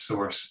data, the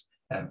source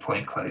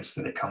point clouds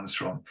that it comes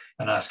from,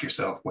 and ask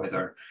yourself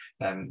whether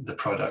the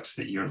products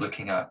that you're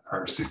looking at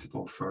are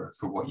suitable for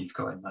what you've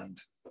got in mind.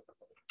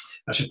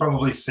 I should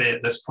probably say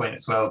at this point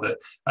as well that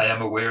I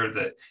am aware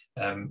that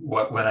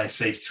when I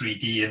say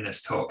 3D in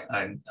this talk,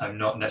 I'm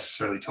not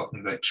necessarily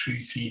talking about true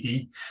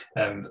 3D.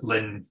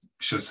 Lynn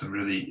showed some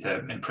really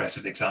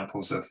impressive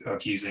examples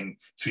of using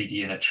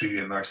 3D in a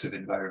true immersive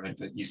environment,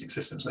 but using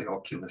systems like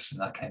Oculus and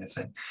that kind of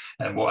thing.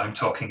 And what I'm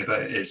talking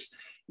about is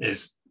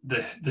the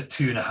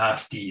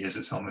 2.5D, as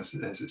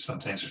it's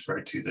sometimes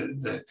referred to,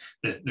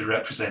 the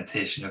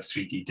representation of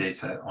 3D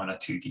data on a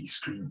 2D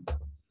screen.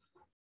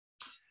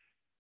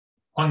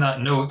 On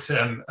that note,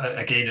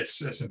 again,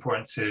 it's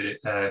important to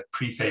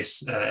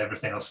preface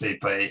everything I'll say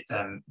by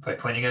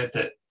pointing out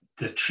that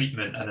the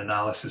treatment and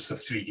analysis of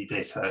 3D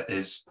data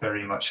is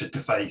very much a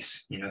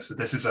device, you know, so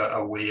this is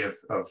a way of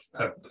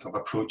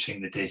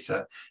approaching the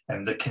data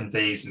that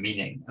conveys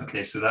meaning.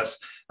 Okay, so that's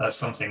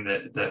something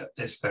that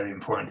is very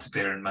important to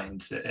bear in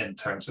mind in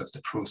terms of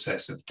the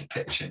process of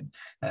depiction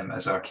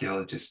as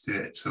archaeologists do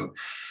it. So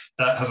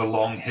that has a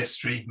long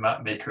history.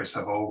 Map makers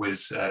have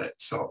always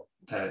sought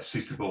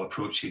suitable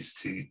approaches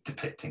to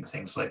depicting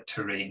things like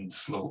terrain,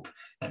 slope,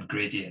 and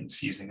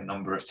gradients using a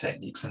number of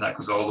techniques, and that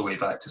goes all the way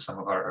back to some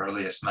of our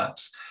earliest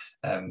maps.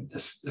 Some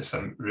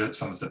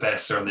of the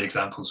best early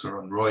examples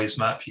were on Roy's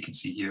map. You can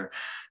see here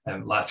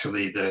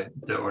laterally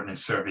the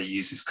Ordnance Survey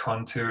uses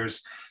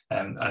contours,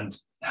 and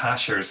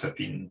hashers have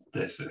been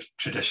the sort of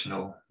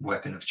traditional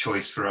weapon of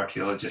choice for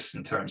archaeologists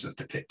in terms of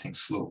depicting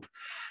slope.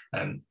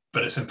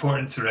 But it's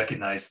important to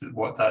recognize that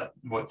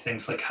what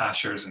things like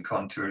hashers and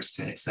contours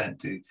to an extent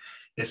do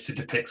is to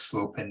depict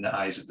slope in the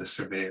eyes of the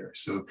surveyor.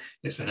 So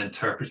it's an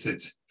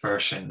interpreted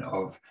version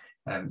of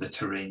the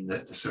terrain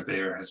that the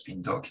surveyor has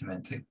been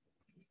documenting.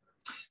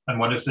 And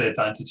one of the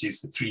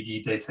advantages that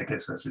 3D data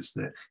gives us is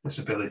this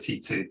ability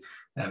to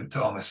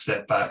almost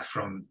step back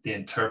from the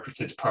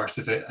interpreted part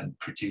of it and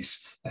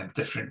produce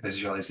different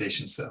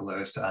visualizations that allow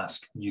us to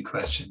ask new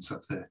questions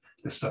of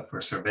the stuff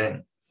we're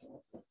surveying.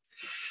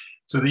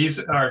 So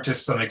these are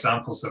just some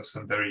examples of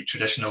some very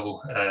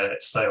traditional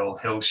style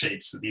hill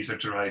shades. So these are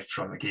derived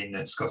from, again,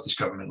 the Scottish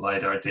Government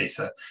LiDAR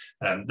data.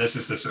 This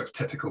is the sort of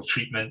typical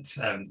treatment,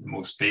 the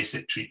most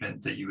basic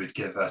treatment that you would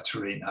give a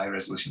terrain, high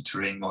resolution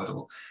terrain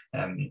model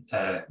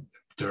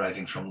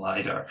deriving from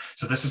LiDAR.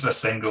 So this is a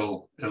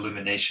single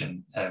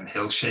illumination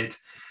hill shade,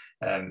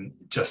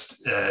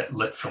 just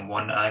lit from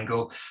one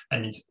angle.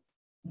 And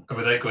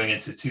without going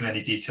into too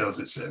many details,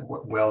 it's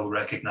well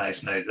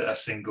recognized now that a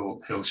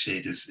single hill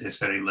shade is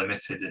very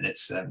limited in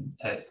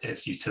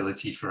its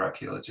utility for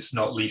archaeologists,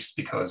 not least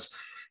because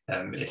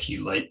if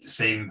you light the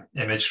same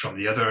image from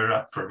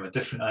a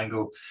different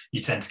angle,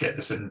 you tend to get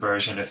this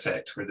inversion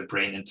effect where the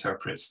brain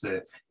interprets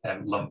the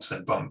lumps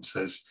and bumps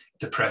as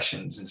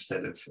depressions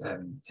instead of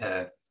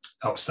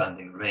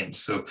upstanding remains.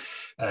 So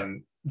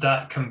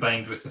that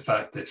combined with the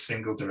fact that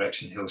single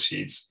direction hill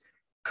shades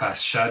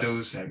cast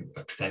shadows and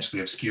potentially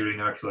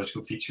obscuring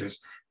archaeological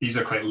features, these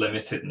are quite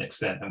limited in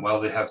extent. And while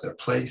they have their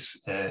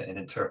place in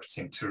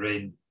interpreting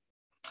terrain,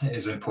 it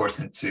is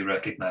important to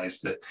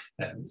recognize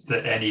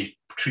that any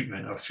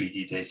treatment of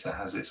 3D data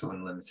has its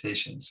own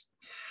limitations.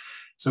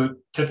 So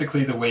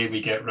typically the way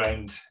we get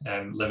around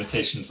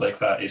limitations like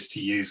that is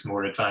to use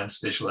more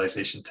advanced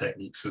visualization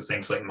techniques. So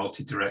things like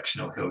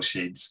multi-directional hill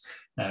shades,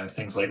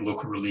 things like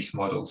local relief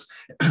models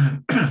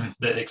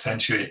that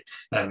accentuate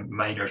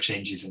minor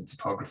changes in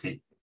topography.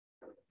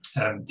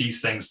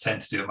 These things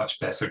tend to do a much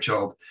better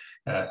job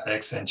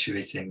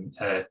accentuating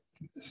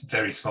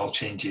very small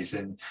changes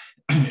in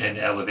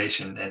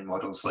elevation in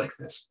models like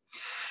this.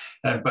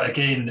 But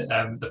again,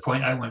 the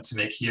point I want to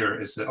make here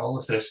is that all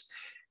of this,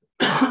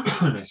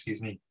 excuse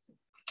me,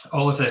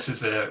 all of this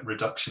is a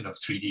reduction of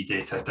 3D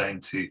data down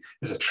to,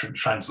 is a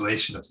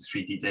translation of the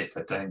 3D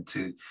data down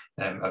to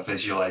a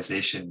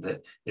visualization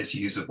that is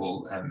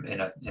usable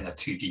in a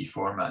 2D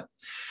format.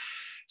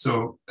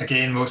 So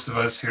again, most of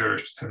us who are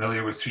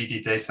familiar with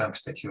 3D data, and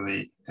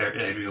particularly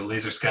aerial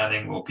laser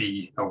scanning, will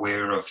be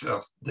aware of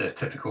the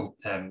typical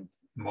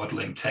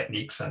modeling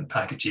techniques and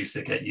packages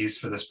that get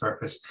used for this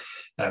purpose.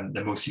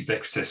 The most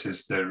ubiquitous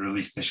is the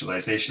relief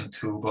visualization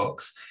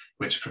toolbox,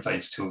 which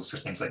provides tools for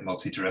things like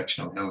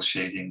multi-directional hill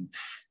shading,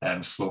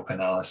 slope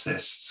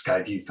analysis,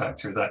 sky view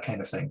factor, that kind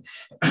of thing.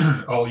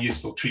 All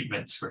useful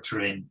treatments for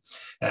terrain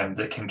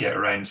that can get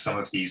around some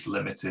of these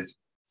limitations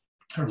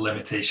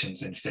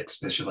in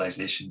fixed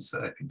visualizations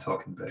that I've been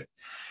talking about.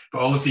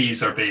 But all of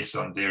these are based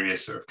on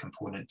various sort of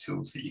component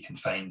tools that you can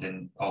find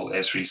in all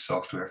Esri's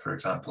software, for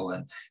example,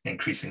 and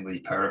increasingly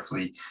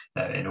powerfully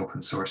in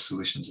open source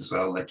solutions as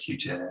well, like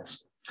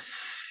QGIS.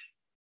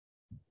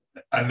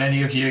 And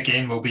many of you,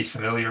 again, will be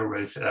familiar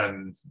with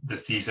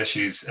these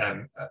issues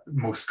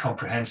most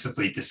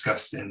comprehensively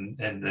discussed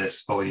in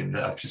this volume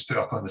that I've just put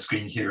up on the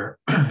screen here,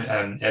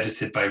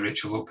 edited by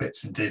Rachel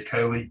Opitz and Dave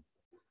Cowley,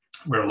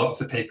 where a lot of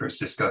the papers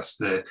discuss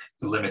the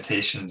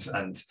limitations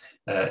and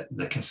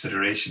the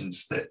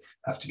considerations that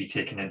have to be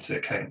taken into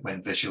account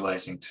when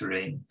visualizing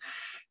terrain.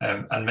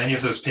 And many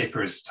of those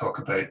papers talk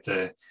about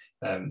the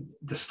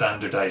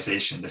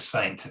standardization, the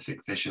scientific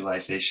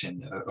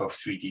visualization of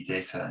 3D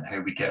data and how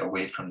we get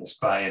away from this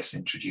bias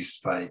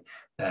introduced by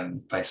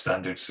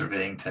standard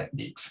surveying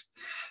techniques.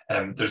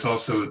 There's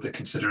also the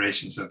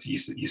considerations of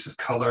use of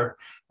color,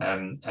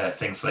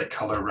 things like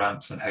color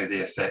ramps and how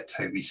they affect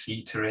how we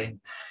see terrain.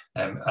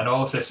 And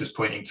all of this is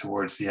pointing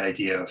towards the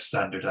idea of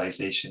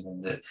standardization,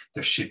 and that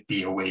there should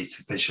be a way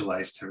to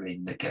visualize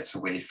terrain that gets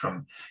away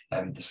from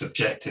the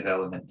subjective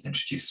element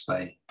introduced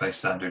by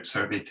standard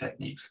survey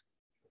techniques.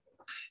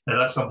 Now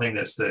that's something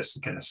that's this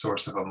kind of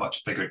source of a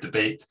much bigger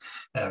debate,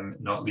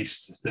 not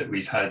least that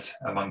we've had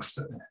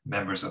amongst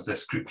members of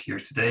this group here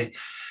today.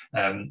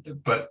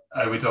 But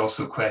I would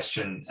also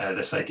question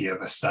this idea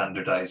of a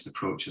standardized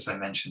approach. As I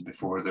mentioned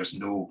before, there's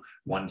no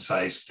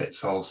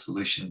one-size-fits-all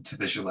solution to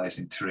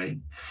visualizing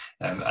terrain.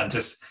 And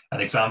just an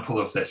example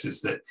of this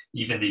is that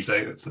even these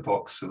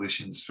out-of-the-box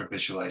solutions for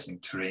visualizing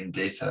terrain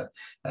data,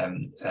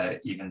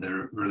 even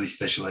the Relief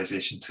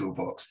Visualization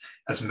Toolbox,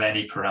 has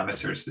many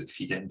parameters that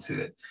feed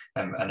into it.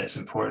 And it's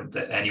important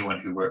that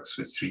anyone who works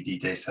with 3D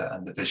data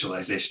and the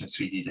visualization of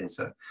 3D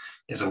data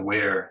is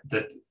aware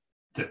that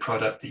the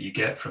product that you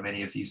get from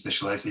any of these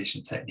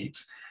visualization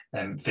techniques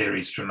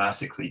varies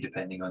dramatically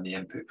depending on the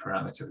input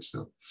parameters.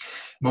 So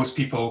most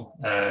people,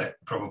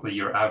 probably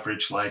your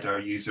average LiDAR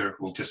user,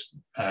 will just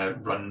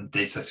run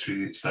data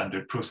through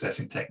standard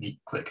processing technique,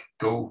 click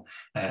go,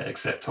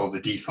 accept all the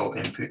default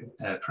input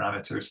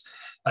parameters,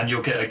 and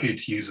you'll get a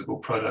good usable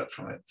product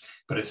from it.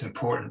 But it's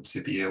important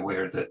to be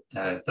aware that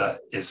that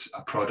is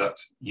a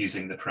product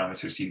using the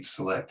parameters you've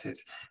selected,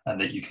 and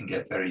that you can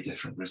get very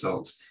different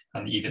results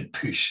and even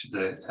push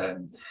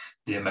the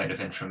amount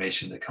of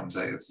information that comes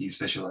out of these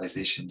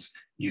visualizations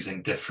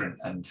using different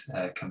and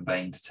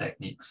combined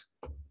techniques.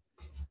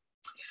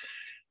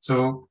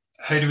 So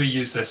how do we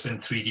use this in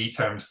 3D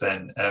terms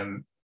then?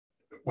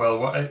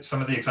 Well,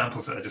 some of the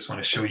examples that I just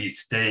want to show you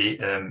today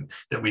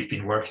that we've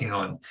been working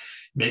on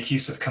make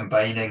use of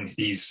combining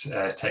these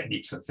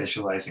techniques of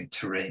visualizing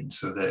terrain.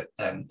 So that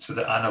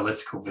the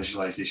analytical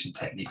visualization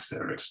techniques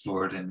that are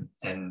explored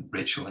in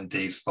Rachel and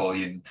Dave's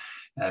volume,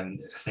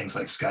 things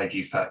like sky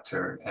view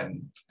factor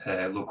and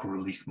local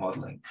relief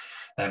modeling,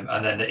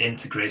 and then the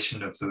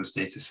integration of those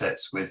data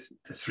sets with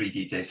the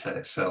 3D data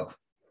itself.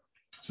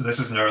 So this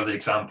is an early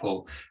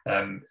example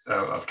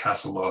of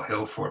Castle Law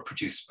Hill Fort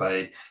produced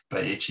by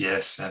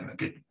HES a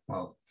good,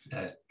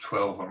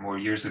 12 or more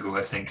years ago,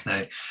 I think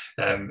now,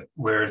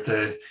 where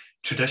the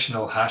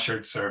traditional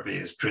Hashard survey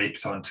is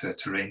draped onto a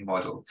terrain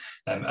model.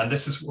 And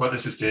this is what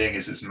this is doing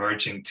is it's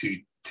merging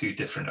two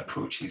different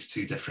approaches,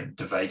 two different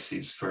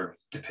devices for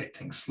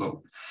depicting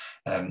slope.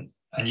 And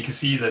you can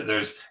see that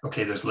there's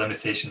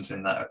limitations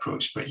in that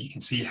approach, but you can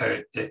see how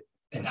it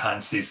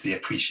enhances the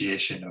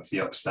appreciation of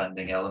the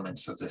upstanding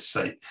elements of this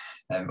site,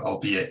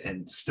 albeit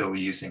in still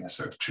using a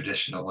sort of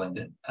traditional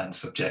and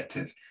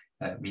subjective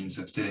means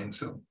of doing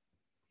so.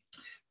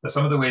 But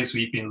some of the ways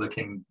we've been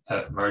looking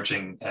at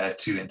merging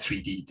 2 and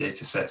 3D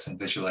data sets and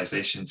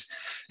visualizations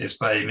is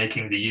by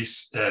making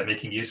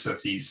use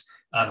of these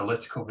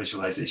analytical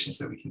visualizations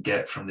that we can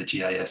get from the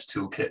GIS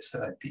toolkits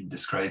that I've been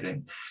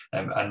describing,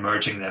 and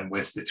merging them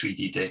with the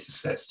 3D data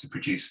sets to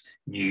produce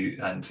new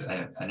and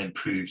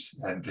improved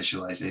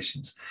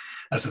visualizations.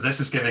 And so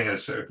this is giving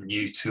us sort of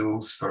new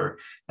tools for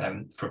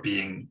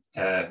being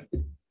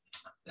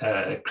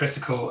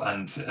critical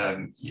and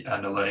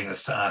allowing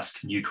us to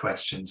ask new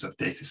questions of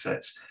data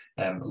sets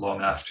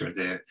long after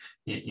the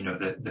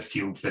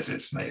field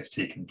visits might have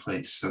taken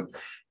place. So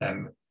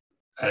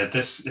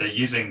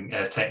using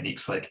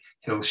techniques like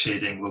hill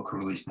shading, local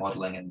relief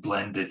modeling, and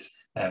blended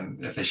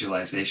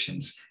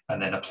visualizations,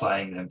 and then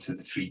applying them to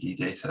the 3D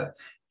data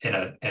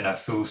in a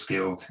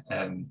full-scaled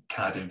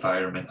CAD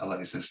environment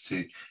allows us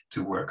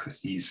to work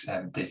with these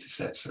data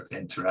sets sort of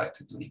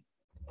interactively.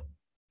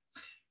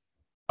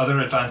 Other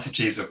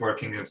advantages of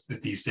working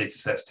with these data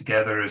sets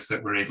together is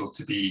that we're able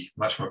to be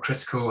much more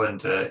critical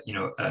and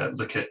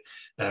look at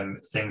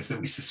things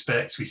that we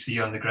suspect we see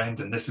on the ground.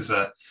 And this is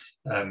a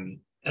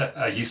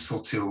useful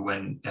tool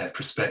when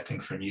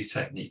prospecting for new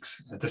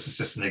techniques. This is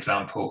just an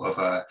example of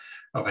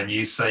a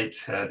new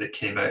site that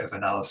came out of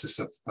analysis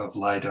of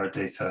LiDAR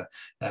data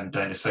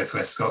down in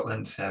southwest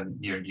Scotland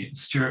near Newton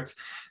Stewart,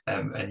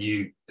 a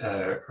new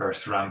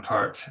earth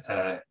rampart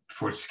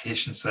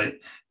fortification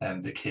site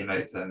that came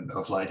out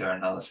of LiDAR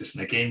analysis.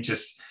 And again,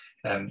 just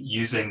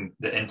using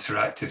the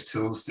interactive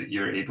tools that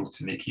you're able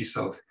to make use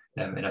of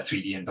in a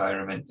 3D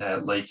environment,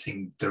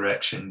 lighting,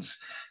 directions,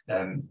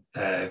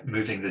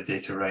 moving the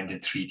data around in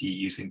 3D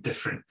using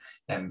different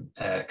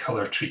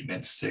color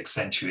treatments to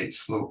accentuate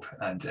slope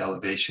and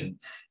elevation,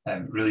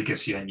 really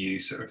gives you a new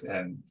sort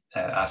of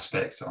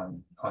aspect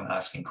on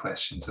asking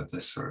questions of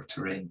this sort of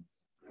terrain.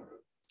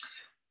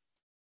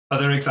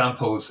 Other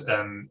examples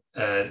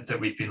that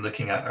we've been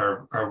looking at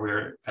are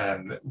where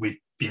we've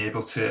been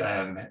able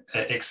to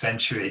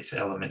accentuate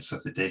elements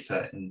of the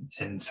data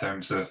in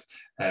terms of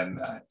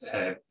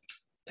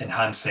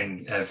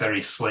enhancing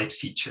very slight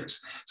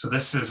features. So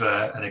this is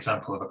an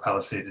example of a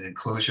palisaded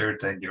enclosure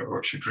down near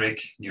Orchard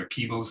Rig, near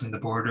Peebles in the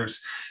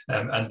Borders.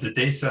 And the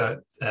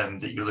data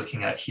that you're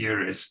looking at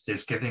here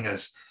is giving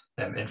us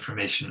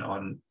information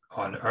on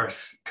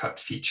earth cut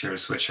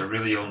features, which are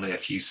really only a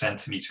few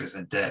centimeters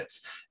in depth.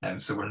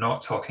 So we're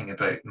not talking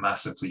about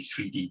massively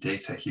 3D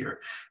data here.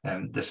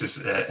 This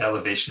is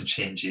elevation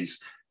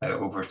changes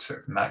over sort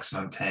of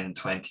maximum 10,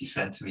 20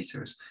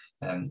 centimeters.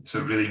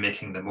 So really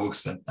making the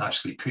most and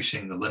actually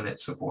pushing the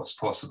limits of what's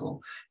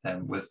possible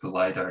with the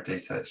LiDAR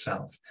data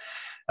itself.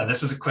 And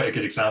this is quite a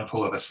good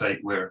example of a site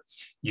where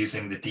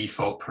using the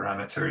default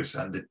parameters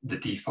and the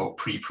default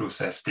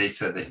pre-processed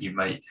data that you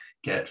might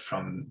get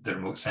from the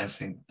remote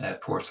sensing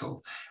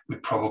portal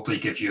would probably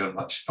give you a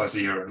much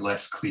fuzzier and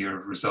less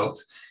clear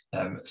result.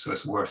 So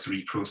it's worth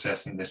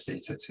reprocessing this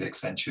data to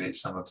accentuate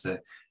some of the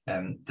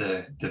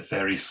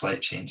very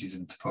slight changes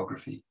in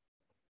topography.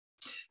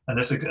 And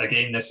this,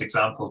 again, this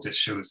example just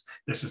shows,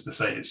 this is the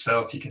site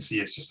itself. You can see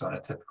it's just on a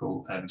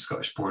typical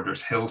Scottish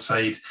Borders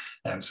hillside,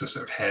 so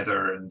sort of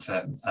heather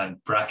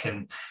and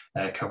bracken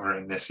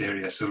covering this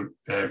area. So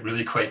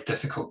really quite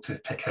difficult to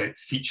pick out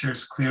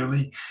features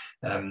clearly.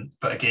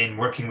 But again,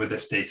 working with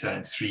this data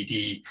in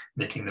 3D,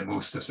 making the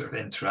most of sort of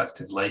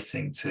interactive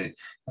lighting to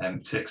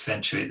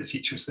accentuate the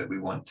features that we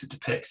want to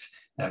depict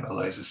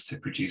allows us to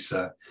produce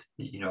a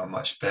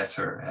much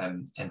better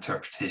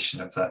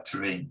interpretation of that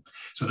terrain.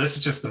 So this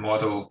is just the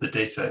model. The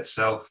data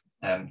itself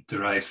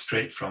derives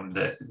straight from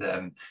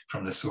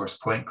the source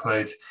point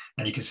cloud,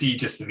 and you can see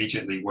just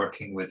immediately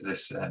working with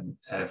this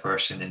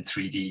version in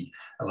 3D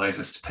allows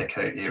us to pick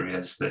out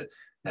areas that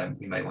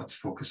we might want to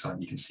focus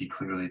on. You can see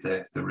clearly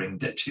the ring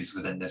ditches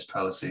within this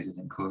palisaded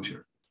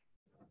enclosure.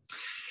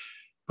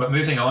 But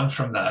moving on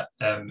from that,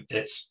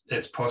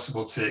 it's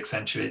possible to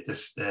accentuate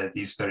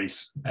these very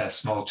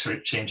small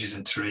changes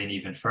in terrain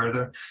even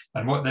further.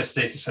 And what this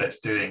data set is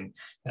doing,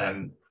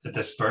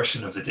 this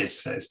version of the data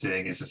set is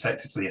doing, is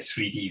effectively a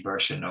 3D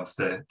version of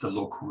the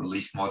local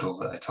relief model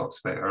that I talked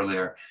about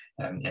earlier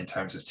in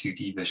terms of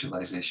 2D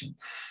visualization.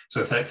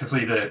 So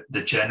effectively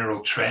the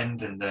general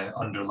trend in the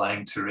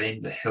underlying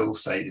terrain, the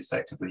hillside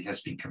effectively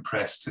has been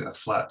compressed to a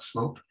flat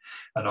slope.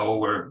 And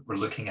all we're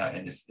looking at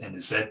in the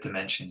Z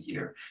dimension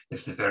here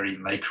is the very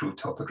micro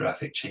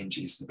topographic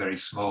changes, the very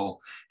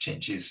small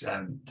changes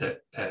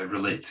that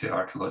relate to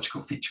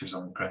archaeological features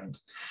on the ground.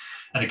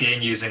 And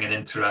again, using an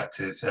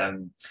interactive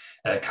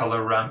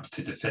color ramp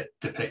to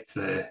depict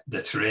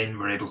the terrain,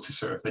 we're able to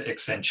sort of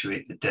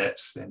accentuate the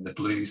depths in the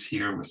blues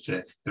here with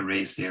the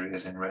raised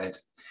areas in red.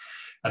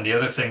 And the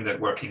other thing that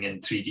working in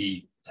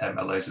 3D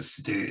allows us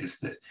to do is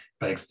that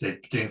by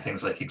doing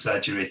things like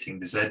exaggerating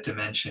the Z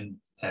dimension,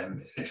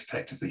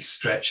 effectively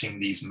stretching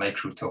these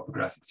micro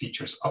topographic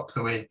features up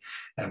the way,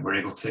 and we're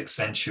able to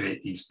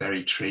accentuate these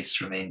very trace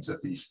remains of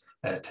these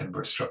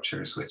timber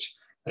structures, which,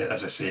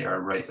 as I say,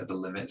 are right at the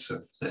limits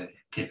of the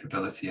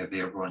capability of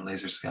airborne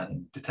laser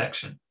scanning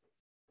detection.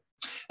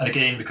 And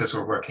again, because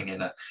we're working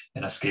in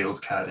a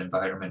scaled CAD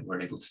environment,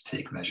 we're able to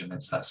take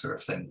measurements, that sort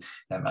of thing,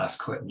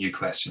 ask new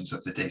questions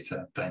of the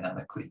data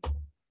dynamically.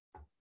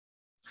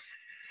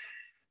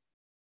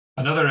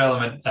 Another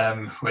element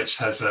which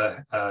has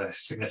a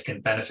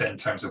significant benefit in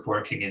terms of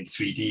working in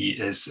 3D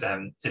is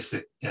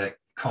the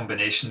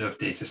combination of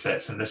data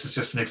sets. And this is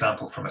just an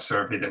example from a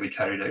survey that we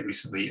carried out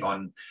recently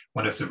on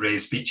one of the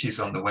raised beaches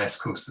on the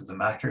west coast of the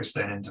Machars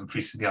down in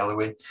Dumfries and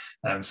Galloway.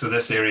 So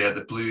this area,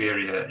 the blue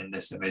area in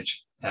this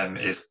image,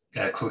 is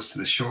close to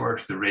the shore.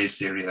 The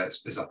raised area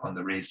is up on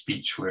the raised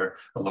beach where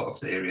a lot of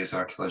the area's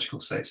archaeological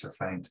sites are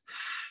found.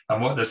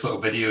 And what this little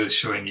video is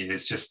showing you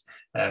is just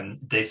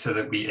data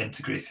that we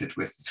integrated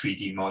with the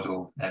 3D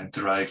model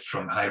derived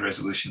from high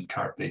resolution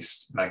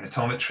cart-based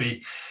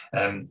magnetometry.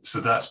 So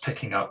that's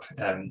picking up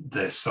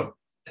the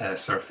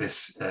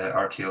subsurface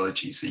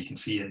archaeology. So you can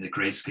see in the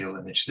grayscale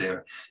image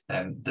there,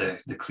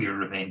 the clear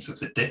remains of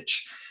the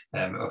ditch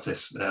of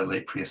this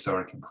late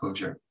prehistoric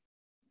enclosure.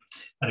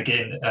 And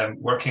again,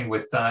 working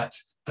with that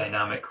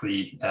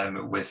dynamically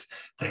with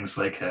things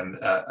like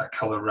a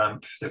color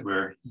ramp that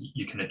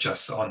you can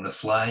adjust on the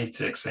fly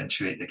to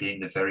accentuate, again,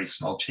 the very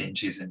small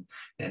changes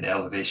in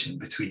elevation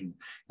between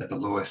the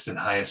lowest and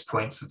highest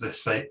points of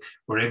this site,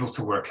 we're able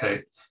to work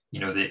out,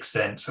 the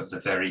extents of the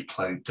very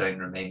ploughed down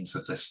remains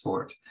of this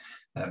fort.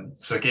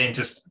 So again,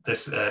 just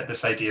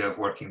this idea of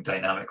working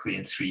dynamically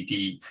in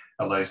 3D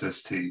allows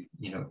us to,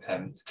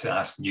 to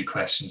ask new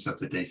questions of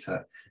the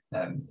data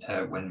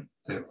when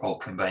they're all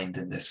combined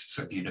in this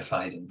sort of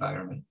unified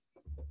environment.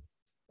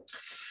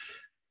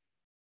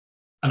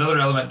 Another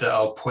element that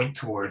I'll point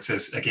towards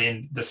is,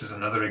 again, this is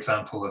another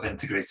example of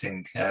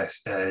integrating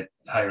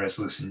high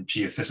resolution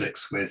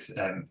geophysics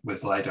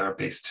with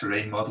LiDAR-based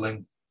terrain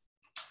modeling.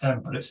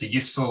 But it's a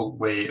useful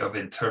way of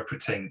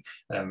interpreting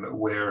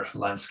where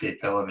landscape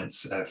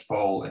elements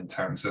fall in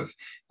terms of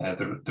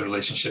the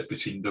relationship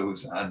between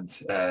those and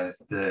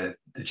the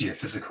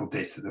geophysical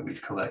data that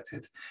we've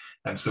collected.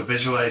 So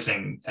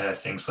visualizing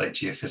things like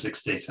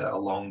geophysics data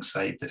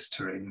alongside this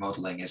terrain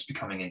modeling is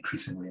becoming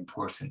increasingly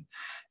important.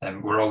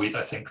 We're all,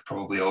 I think,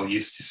 probably all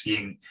used to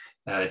seeing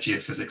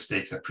geophysics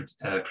data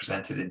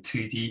presented in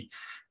 2D.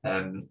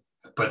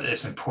 But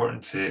it's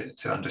important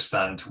to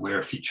understand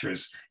where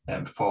features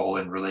fall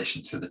in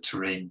relation to the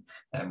terrain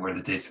where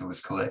the data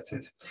was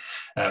collected.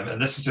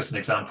 And this is just an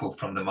example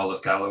from the Mull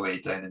of Galloway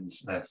down in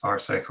the far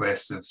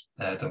southwest of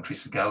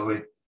Dumfries and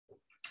Galloway.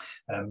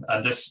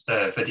 And this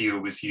video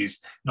was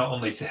used not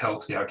only to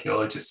help the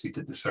archaeologists who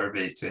did the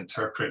survey to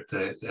interpret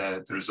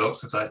the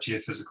results of that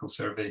geophysical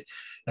survey,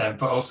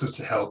 but also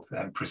to help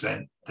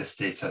present this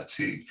data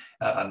to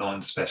a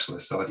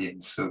non-specialist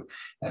audience. So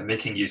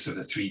making use of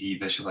the 3D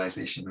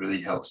visualization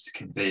really helps to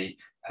convey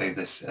how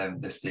this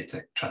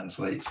data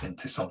translates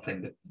into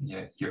something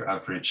that your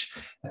average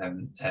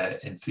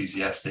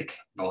enthusiastic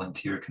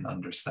volunteer can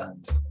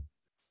understand.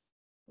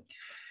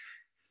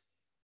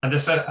 And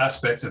this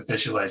aspect of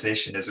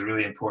visualization is a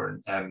really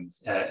important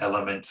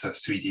element of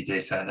 3D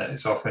data, and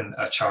it's often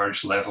a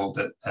charge level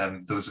that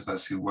those of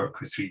us who work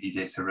with 3D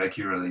data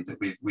regularly, that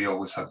we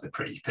always have the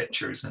pretty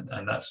pictures,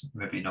 and that's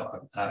maybe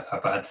not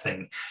a bad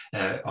thing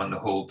on the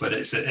whole, but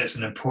it's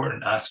an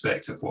important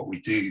aspect of what we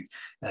do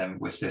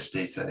with this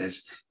data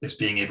is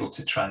being able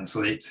to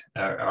translate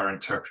our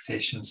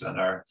interpretations and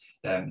our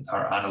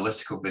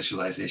analytical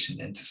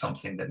visualization into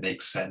something that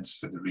makes sense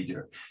for the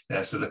reader.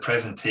 So the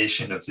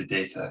presentation of the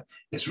data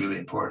is really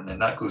important,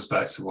 and that goes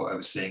back to what I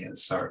was saying at the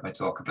start of my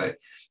talk about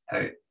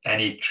how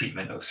any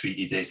treatment of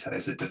 3D data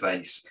is a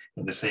device,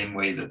 in the same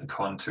way that the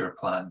contour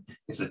plan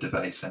is a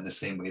device, and the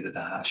same way that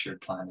the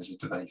Hashard plan is a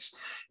device.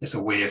 It's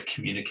a way of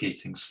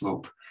communicating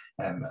slope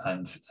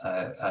and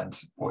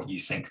what you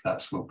think that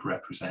slope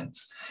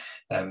represents.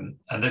 And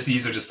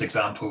these are just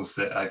examples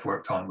that I've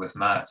worked on with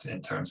Matt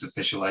in terms of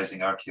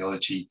visualizing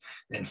archaeology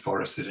in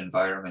forested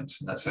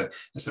environments. And that's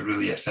a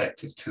really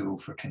effective tool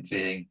for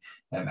conveying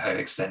how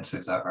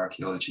extensive that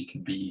archaeology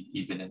can be,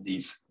 even in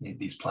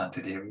these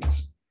planted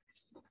areas.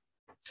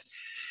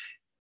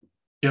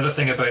 The other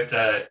thing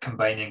about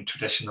combining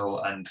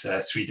traditional and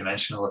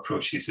three-dimensional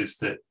approaches is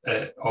that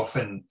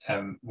often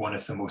one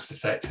of the most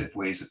effective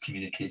ways of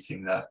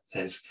communicating that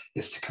is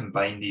to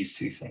combine these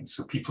two things.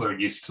 So people are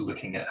used to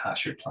looking at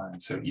Hashard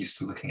plans, they're used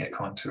to looking at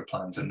contour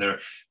plans, and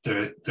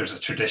there's a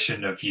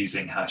tradition of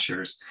using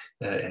hashers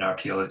in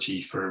archaeology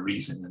for a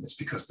reason, and it's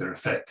because they're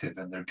effective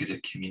and they're good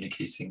at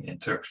communicating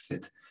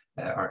interpreted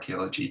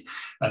archaeology.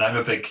 And I'm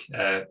a big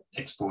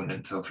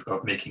exponent of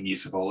making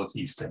use of all of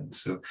these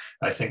things. So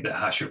I think that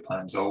Hashard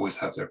plans always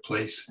have their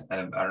place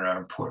and are an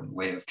important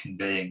way of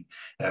conveying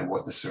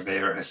what the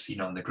surveyor has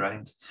seen on the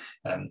ground.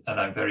 And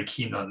I'm very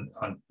keen on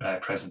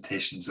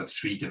presentations of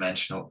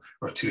three-dimensional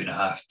or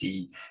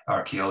 2.5D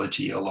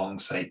archaeology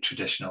alongside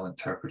traditional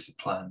interpreted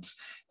plans,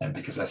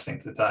 because I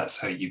think that that's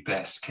how you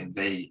best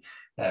convey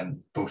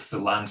both the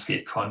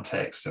landscape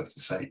context of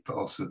the site, but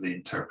also the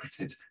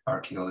interpreted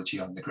archaeology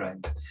on the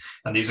ground.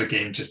 And these are,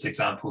 again, just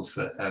examples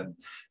that,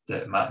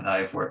 that Matt and I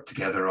have worked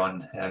together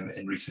on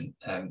in recent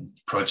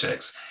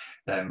projects,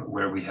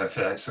 where we have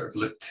sort of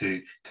looked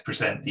to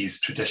present these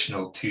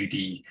traditional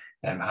 2D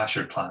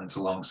Hashard plans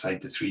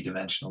alongside the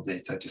three-dimensional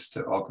data, just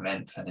to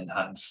augment and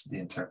enhance the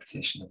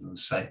interpretation of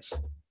those sites.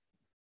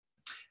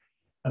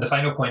 And the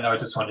final point I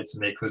just wanted to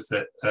make was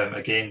that,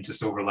 again,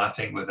 just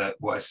overlapping with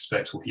what I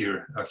suspect we'll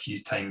hear a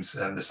few times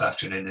this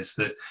afternoon, is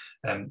that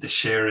the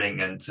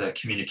sharing and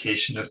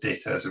communication of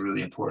data is a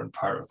really important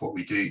part of what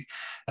we do.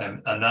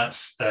 And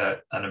that's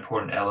an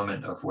important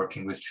element of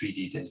working with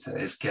 3D data,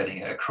 is getting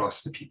it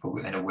across to people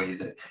in a way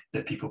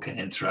that people can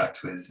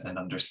interact with and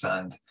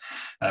understand.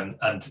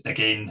 And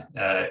again,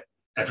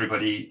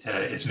 everybody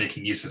is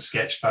making use of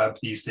Sketchfab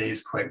these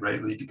days, quite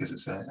rightly, because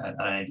it's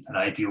an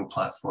ideal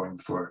platform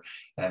for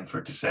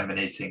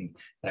disseminating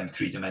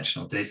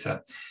three-dimensional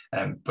data.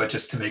 But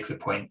just to make the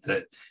point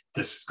that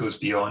this goes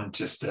beyond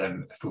just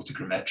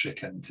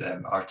photogrammetric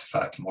and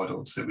artifact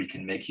models, that we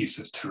can make use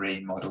of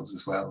terrain models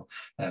as well,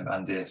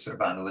 and the sort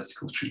of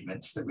analytical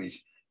treatments that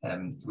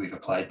we've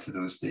applied to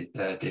those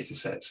data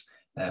sets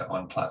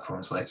on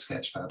platforms like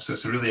Sketchfab. So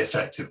it's a really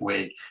effective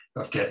way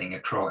of getting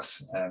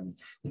across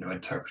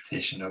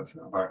interpretation of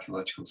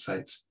archaeological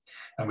sites.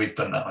 And we've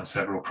done that on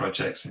several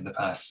projects in the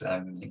past,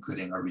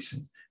 including our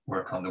recent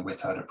work on the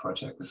Whitadder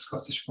project with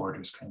Scottish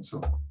Borders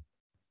Council.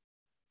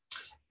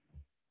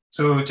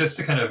 So just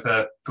to kind of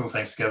pull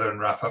things together and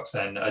wrap up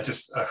then, I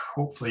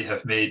hopefully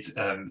have made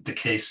the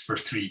case for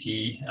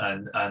 3D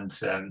and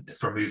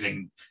for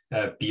moving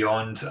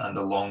beyond and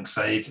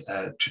alongside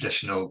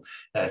traditional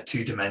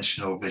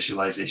two-dimensional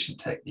visualization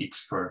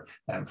techniques for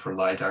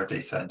LiDAR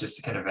data, and just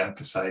to kind of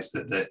emphasize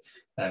that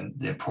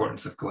the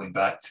importance of going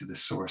back to the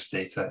source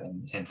data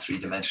in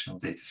three-dimensional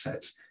data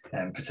sets,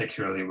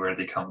 particularly where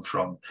they come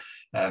from,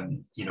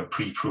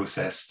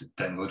 pre-processed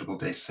downloadable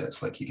data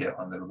sets like you get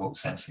on the remote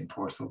sensing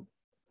portal.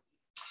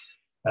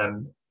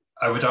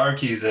 I would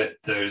argue that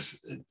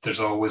there's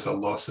always a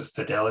loss of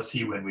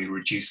fidelity when we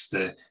reduce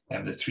the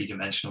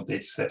three-dimensional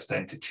data sets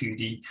down to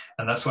 2D,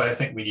 and that's why I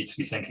think we need to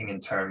be thinking in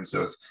terms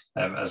of,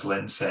 as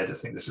Lynn said, I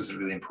think this is a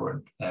really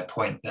important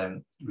point.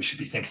 We should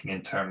be thinking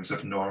in terms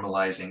of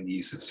normalizing the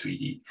use of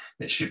 3D.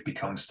 It should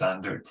become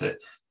standard that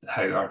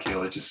how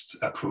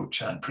archaeologists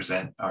approach and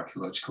present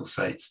archaeological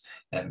sites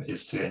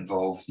is to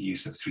involve the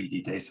use of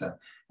 3D data,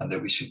 and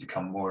that we should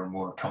become more and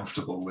more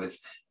comfortable with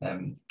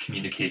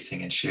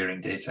communicating and sharing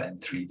data in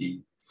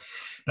 3D.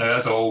 Now,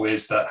 as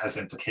always, that has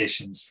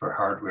implications for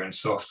hardware and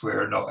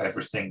software. Not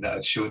everything that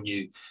I've shown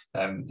you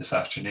this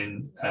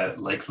afternoon,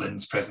 like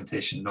Lynn's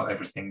presentation, not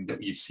everything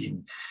that you've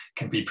seen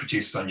can be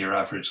produced on your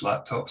average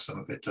laptop. Some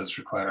of it does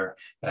require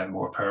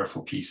more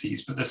powerful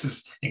PCs, but this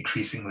is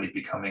increasingly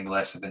becoming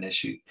less of an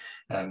issue.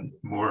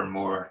 More and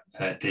more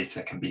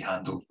data can be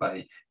handled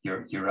by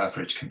your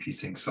average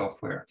computing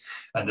software,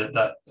 and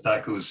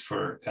that goes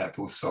for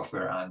both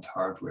software and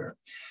hardware.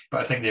 But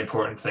I think the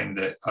important thing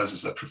that us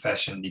as a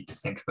profession need to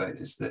think about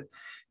is that,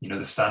 you know,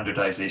 the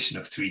standardization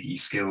of 3D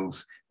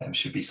skills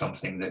should be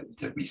something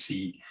that we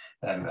see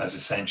as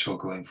essential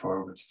going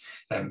forward.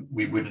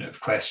 We wouldn't have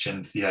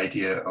questioned the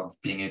idea of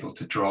being able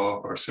to draw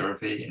or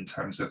survey in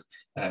terms of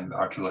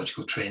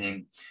archaeological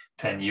training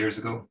 10 years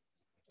ago.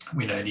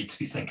 We now need to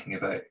be thinking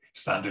about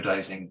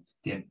standardizing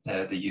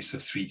the use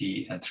of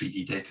 3D and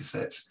 3D data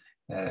sets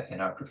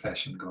in our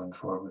profession going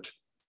forward.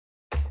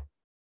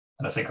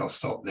 And I think I'll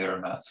stop there,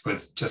 Matt,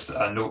 with just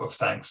a note of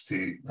thanks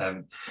to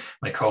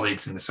my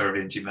colleagues in the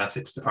Survey and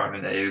Geomatics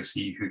department at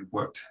AOC who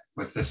worked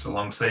with this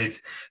alongside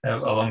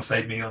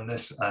me on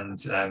this, and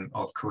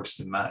of course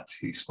to Matt,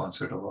 who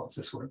sponsored a lot of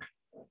this work.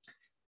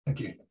 Thank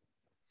you.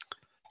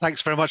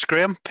 Thanks very much,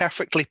 Graham.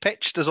 Perfectly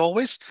pitched as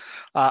always.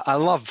 I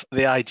love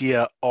the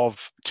idea of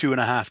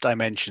 2.5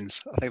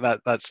 dimensions. I think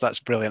that's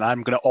brilliant.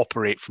 I'm going to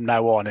operate from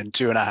now on in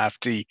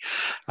 2.5D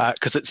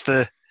because it's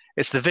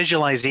the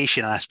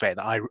visualization aspect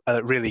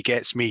that really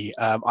gets me.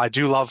 I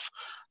do love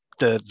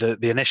the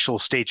initial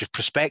stage of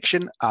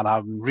prospection, and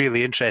I'm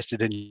really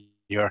interested in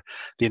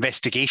the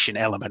investigation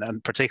element,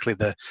 and particularly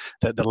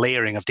the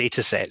layering of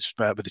data sets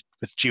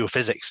with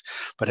geophysics.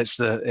 But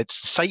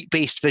it's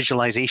site-based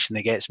visualization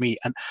that gets me.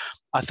 And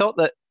I thought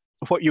that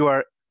what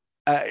you're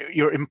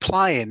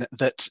implying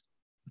that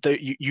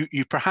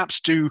you perhaps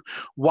do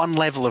one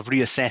level of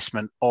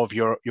reassessment of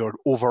your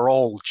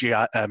overall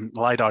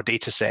LiDAR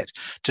data set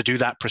to do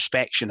that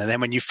prospection, and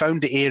then when you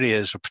found the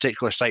areas or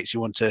particular sites you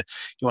want to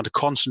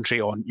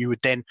concentrate on, you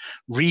would then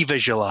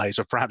revisualize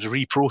or perhaps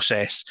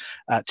reprocess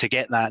to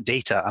get that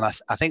data. And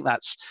I think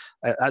that's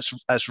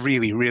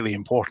really, really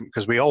important,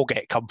 because we all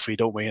get comfy,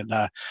 don't we? And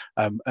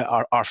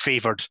our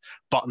favored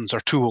buttons or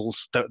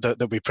tools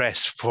that we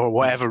press for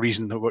whatever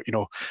reason that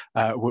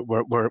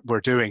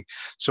we're doing.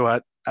 So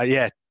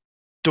yeah,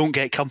 don't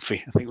get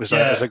comfy. I think was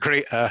a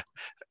great.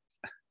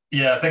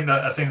 Yeah, I think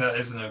that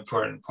is an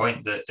important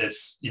point. That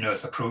it's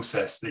a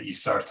process that you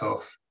start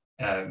off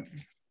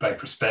by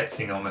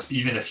prospecting almost,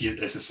 even if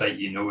it's a site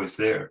is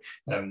there.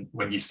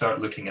 When you start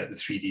looking at the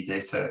 3D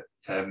data,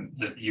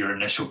 your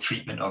initial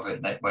treatment of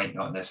it might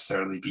not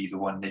necessarily be the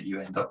one that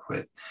you end up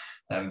with.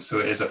 So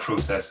it is a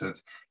process of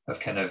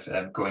kind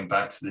of going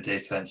back to the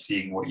data and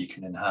seeing what you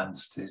can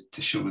enhance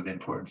to show the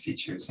important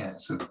features. Yeah,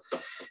 so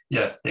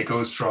yeah, it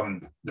goes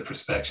from the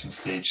prospection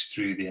stage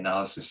through the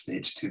analysis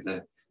stage to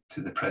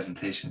the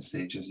presentation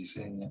stage, as you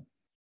say. Yeah.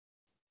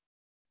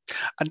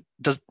 And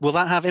will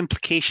that have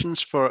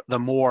implications for the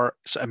more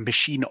sort of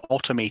machine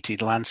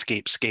automated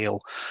landscape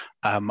scale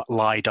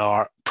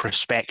LiDAR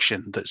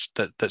prospection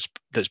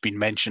that's been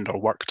mentioned or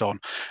worked on?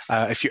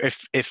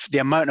 If the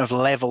amount of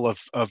level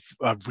of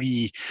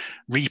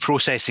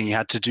reprocessing you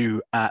had to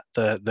do at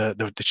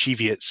the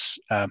Cheviot's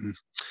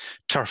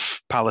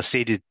turf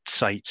palisaded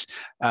site,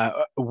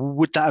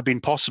 would that have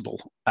been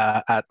possible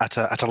at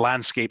a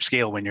landscape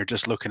scale when you're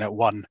just looking at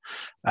one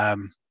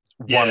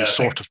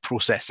sort of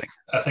processing?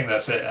 I think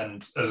that's it.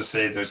 And as I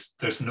say,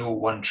 there's no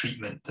one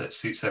treatment that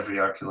suits every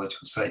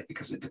archaeological site,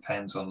 because it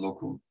depends on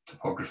local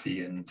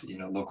topography and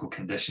local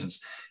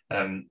conditions.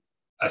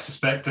 I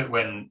suspect that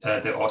when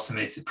the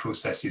automated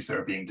processes that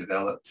are being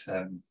developed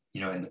in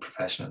the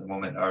profession at the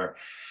moment are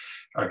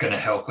going to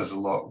help us a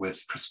lot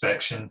with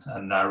prospection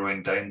and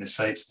narrowing down the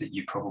sites that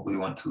you probably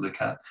want to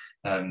look at.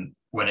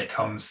 When it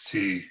comes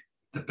to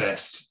the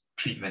best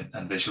treatment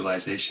and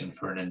visualization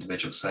for an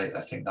individual site, I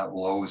think that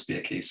will always be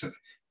a case of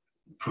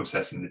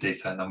processing the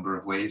data a number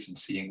of ways and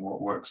seeing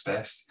what works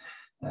best.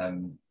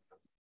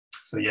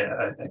 So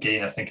yeah,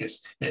 again, I think it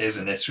is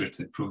an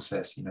iterative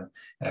process.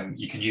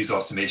 You can use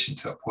automation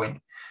to a point,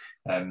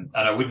 and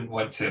I wouldn't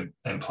want to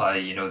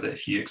imply that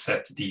if you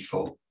accept the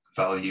default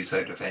values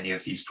out of any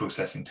of these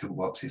processing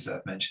toolboxes that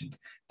I've mentioned,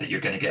 that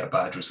you're going to get a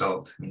bad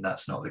result. I mean,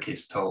 that's not the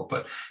case at all.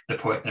 But the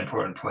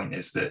important point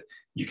is that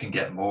you can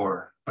get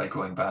more by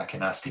going back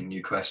and asking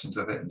new questions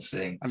of it and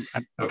saying,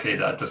 okay,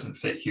 that doesn't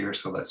fit here,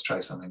 so let's try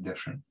something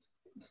different.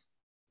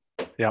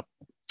 Yeah,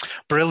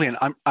 brilliant.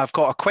 I've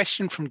got a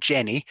question from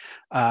Jenny,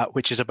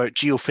 which is about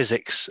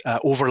geophysics,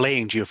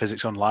 overlaying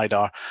geophysics on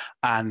LiDAR.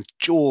 And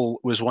Joel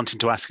was wanting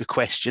to ask a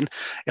question.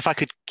 If I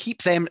could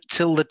keep them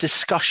till the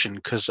discussion,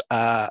 because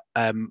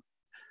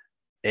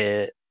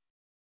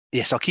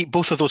yes, I'll keep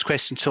both of those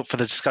questions up for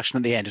the discussion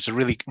at the end. It's a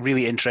really,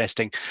 really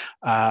interesting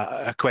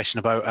question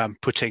about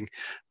putting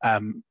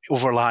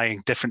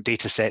overlying different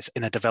data sets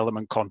in a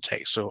development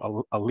context.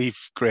 So I'll leave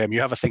Graham,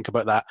 you have a think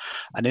about that.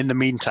 And in the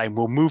meantime,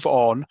 we'll move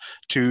on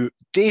to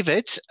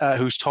David,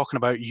 who's talking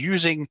about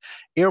using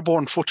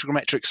airborne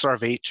photogrammetric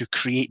survey to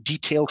create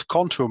detailed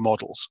contour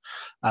models.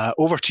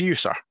 Over to you,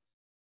 sir.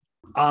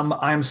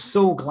 I'm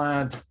so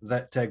glad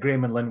that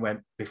Graham and Lynn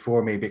went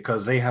before me,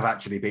 because they have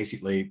actually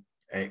basically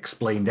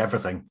explained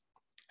everything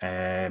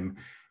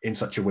in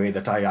such a way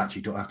that I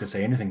actually don't have to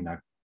say anything now.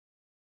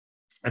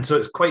 And so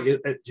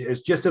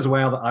it's just as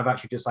well that I've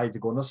actually decided to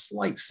go on a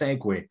slight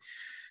segue.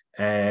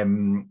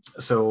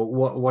 So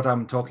what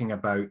I'm talking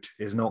about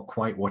is not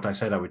quite what I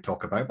said I would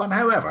talk about, but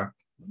however,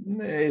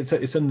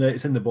 it's in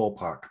the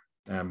ballpark.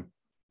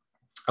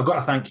 I've got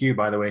to thank you,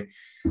 by the way,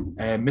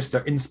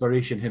 Mr.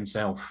 Inspiration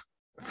himself,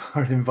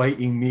 for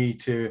inviting me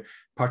to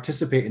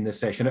participate in this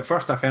session. At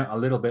first, I felt a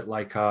little bit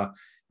like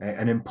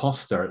an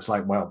imposter. It's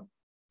like, well,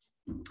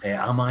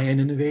 am I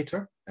an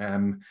innovator?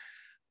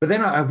 But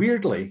then I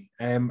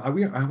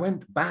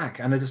went back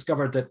and I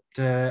discovered that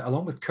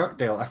along with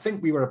Kirkdale, I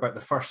think we were about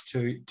the first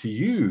to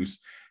use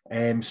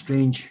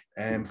strange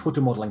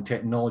photo modeling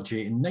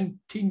technology in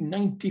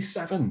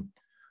 1997.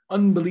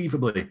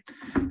 Unbelievably,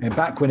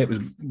 back when it was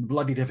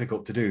bloody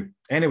difficult to do.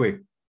 Anyway,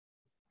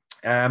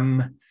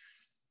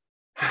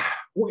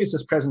 what is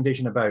this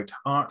presentation about?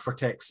 Art for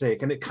tech's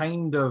sake. And it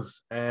kind of,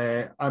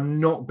 I'm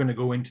not going to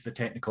go into the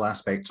technical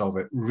aspects of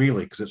it,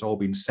 really, because it's all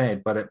been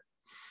said, but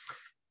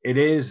it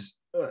is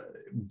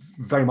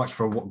very much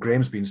for what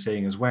Graham's been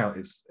saying as well.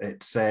 It's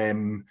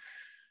the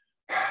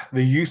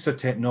use of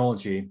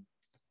technology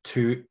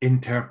to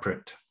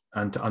interpret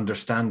and to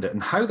understand it,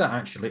 and how that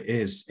actually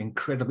is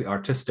incredibly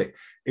artistic.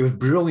 It was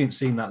brilliant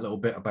seeing that little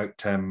bit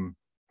about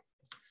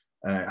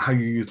how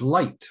you use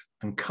light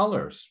and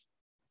colors.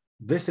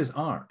 This is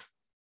art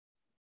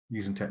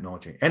using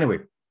technology. Anyway,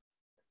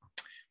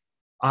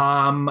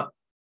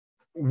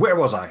 where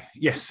was I?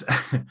 Yes,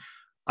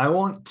 I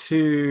want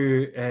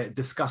to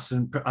discuss,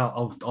 and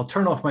I'll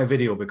turn off my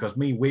video because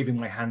me waving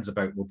my hands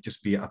about will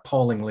just be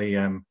appallingly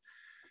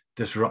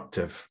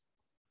disruptive.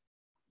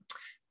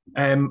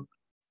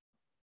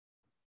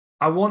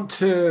 I want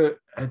to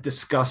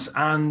discuss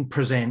and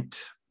present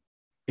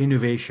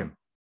innovation.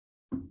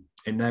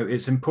 And now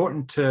it's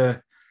important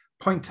to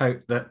point out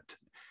that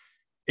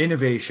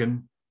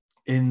innovation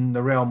in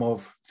the realm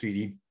of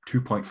 3D,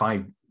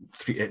 2.5,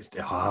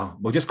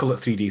 we'll just call it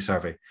 3D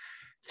survey.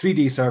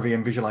 3D survey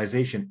and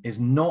visualization is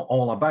not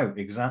all about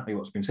exactly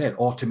what's been said: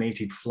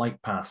 automated flight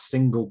paths,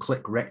 single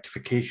click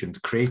rectifications,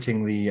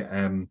 creating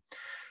the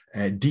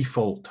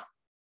default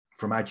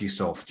from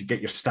Agisoft. You get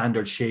your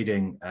standard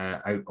shading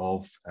out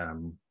of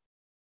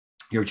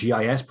your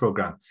GIS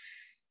program.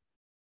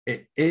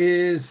 It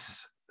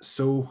is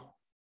so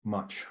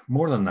much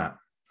more than that.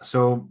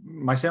 So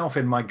myself,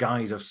 in my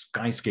guise of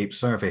Skyscape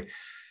survey,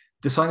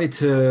 decided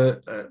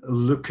to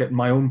look at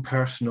my own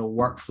personal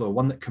workflow,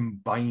 one that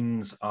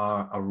combines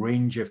a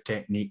range of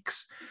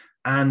techniques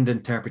and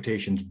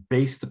interpretations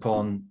based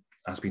upon,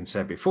 as been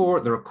said before,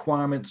 the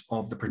requirements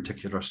of the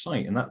particular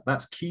site. And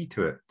that's key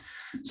to it.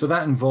 So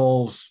that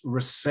involves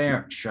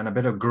research and a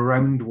bit of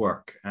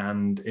groundwork.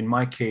 And in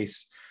my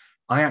case,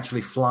 I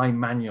actually fly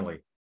manually.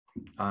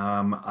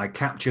 I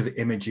capture the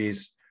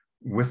images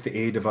with the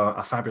aid of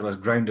a fabulous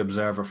ground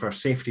observer for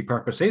safety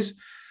purposes.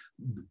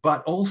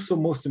 But also,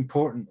 most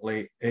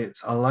importantly, it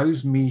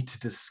allows me to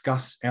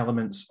discuss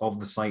elements of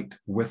the site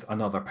with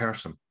another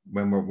person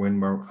when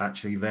we're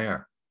actually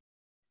there.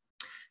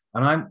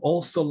 And I'm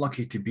also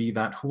lucky to be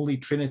that holy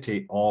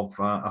trinity of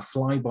a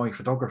flyboy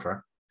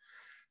photographer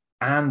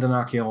and an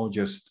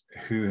archaeologist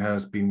who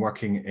has been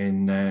working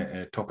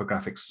in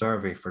topographic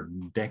survey for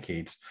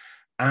decades.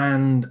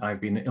 And I've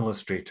been an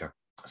illustrator.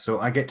 So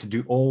I get to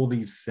do all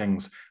these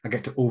things. I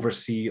get to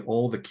oversee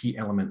all the key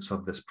elements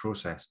of this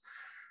process.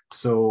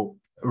 So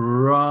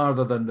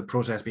rather than the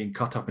process being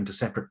cut up into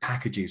separate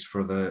packages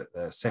for the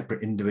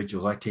separate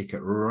individuals, I take it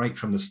right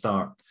from the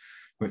start,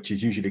 which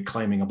is usually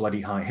climbing a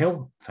bloody high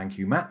hill. Thank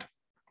you, Matt.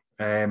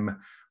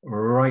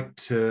 Right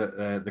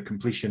to the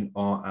completion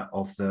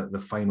of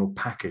the final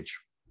package.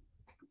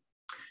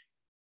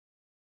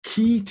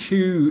 Key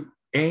to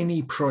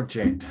any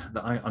project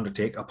that I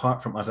undertake,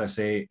 apart from, as I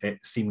say, it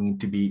seeming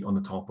to be on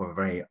the top of a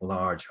very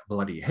large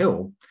bloody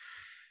hill,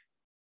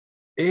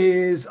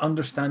 is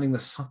understanding the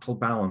subtle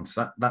balance,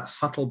 that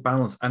subtle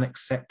balance and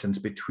acceptance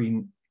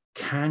between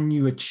can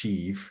you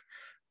achieve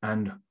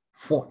and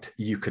what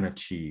you can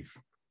achieve.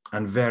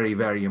 And very,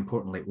 very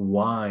importantly,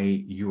 why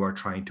you are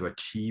trying to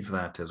achieve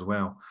that as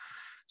well.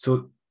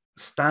 So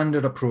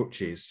standard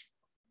approaches,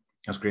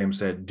 as Graham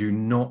said, do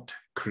not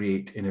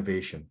create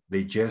innovation.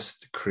 They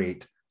just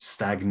create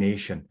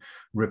stagnation,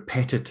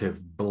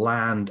 repetitive,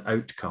 bland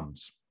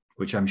outcomes,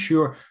 which I'm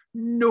sure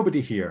nobody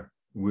here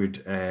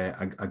would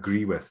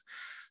agree with.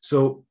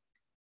 So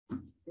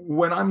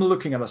when I'm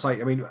looking at a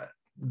site, I mean,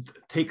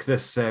 take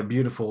this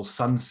beautiful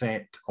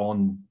sunset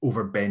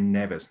over Ben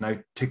Nevis. Now,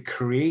 to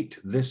create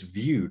this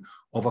view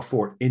of a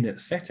fort in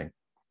its setting,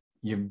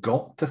 you've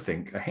got to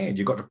think ahead.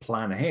 You've got to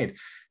plan ahead.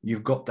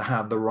 You've got to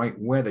have the right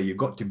weather. You've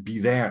got to be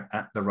there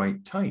at the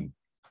right time.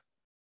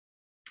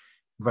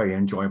 Very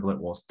enjoyable it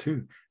was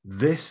too.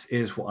 This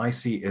is what I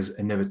see as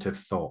innovative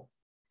thought.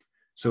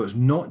 So it's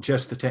not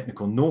just the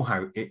technical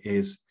know-how, it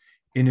is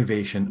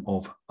innovation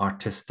of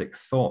artistic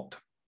thought.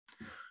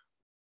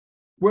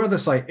 Where the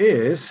site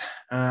is,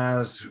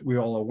 as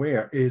we're all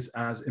aware, is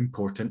as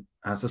important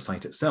as the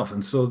site itself.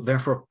 And so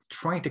therefore,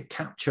 trying to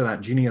capture that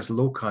genius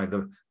loci,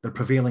 the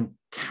prevailing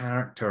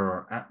character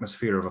or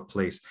atmosphere of a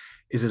place,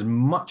 is as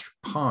much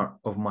part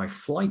of my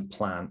flight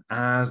plan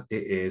as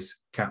it is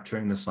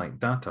capturing the site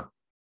data.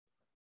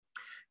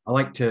 I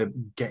like to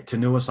get to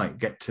know a site,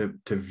 get to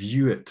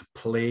view it, to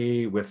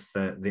play with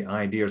the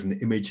ideas and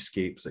the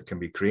image-scapes that can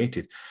be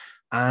created.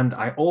 And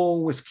I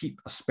always keep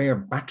a spare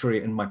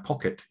battery in my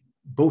pocket,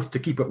 both to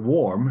keep it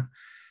warm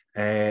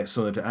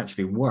so that it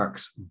actually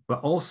works,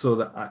 but also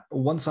that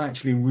once I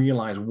actually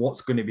realize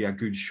what's going to be a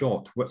good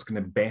shot, what's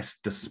going to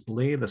best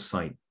display the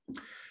site,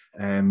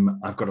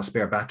 I've got a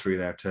spare battery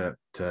there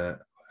to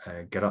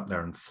get up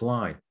there and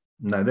fly.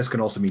 Now, this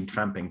can also mean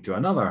tramping to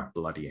another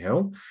bloody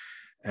hill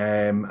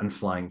and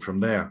flying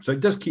from there. So it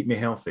does keep me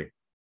healthy.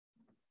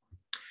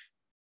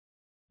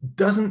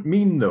 Doesn't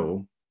mean,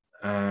 though,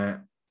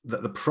 that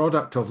the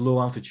product of low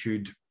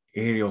altitude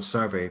aerial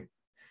survey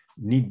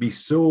need be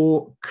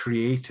so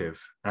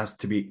creative as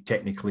to be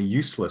technically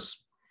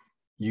useless.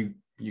 You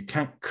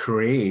can't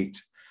create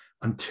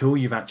until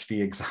you've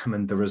actually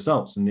examined the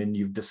results, and then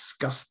you've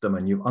discussed them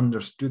and you've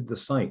understood the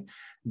site.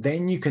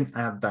 Then you can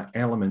add that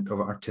element of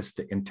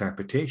artistic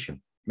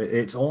interpretation.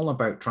 It's all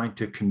about trying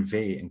to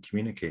convey and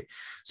communicate.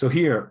 So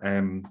here,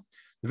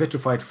 the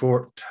vitrified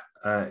fort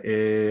at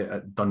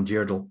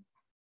Dunderdle,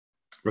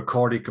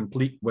 recorded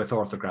complete with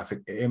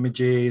orthographic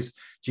images,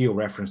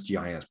 georeferenced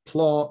GIS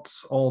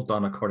plots, all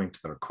done according to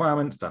the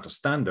requirements, data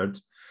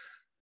standards.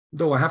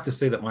 Though I have to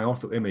say that my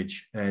ortho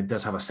image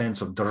does have a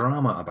sense of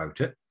drama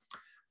about it.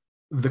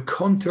 The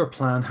contour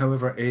plan,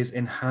 however, is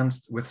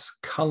enhanced with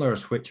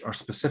colors which are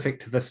specific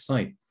to this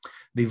site.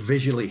 They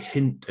visually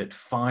hint at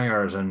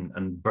fires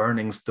and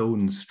burning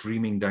stones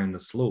streaming down the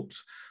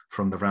slopes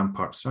from the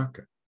rampart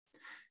circuit.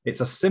 It's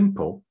a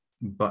simple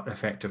but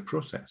effective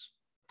process.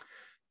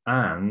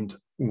 And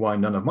why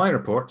none of my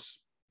reports,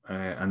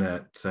 and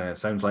it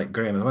sounds like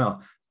Graham as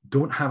well,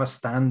 don't have a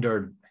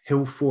standard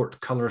hill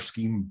fort colour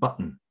scheme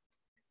button.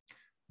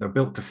 They're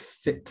built to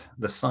fit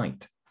the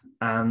site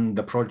and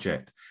the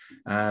project.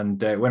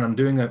 And when I'm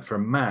doing it for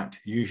Matt,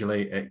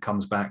 usually it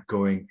comes back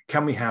going,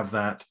 can we have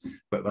that,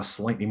 but a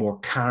slightly more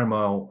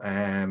caramel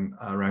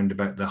around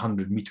about the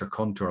 100-metre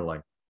contour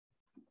line,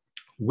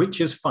 which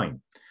is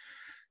fine.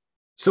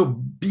 So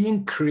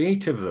being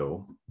creative,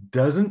 though,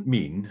 doesn't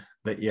mean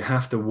that you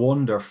have to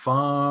wander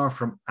far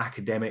from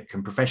academic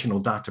and professional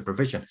data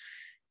provision.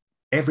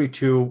 Every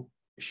tool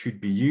should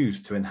be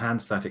used to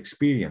enhance that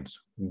experience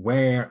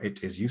where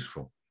it is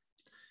useful.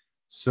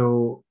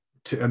 So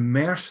to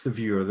immerse the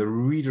viewer, the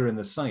reader in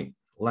the site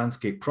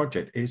landscape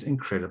project is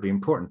incredibly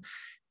important.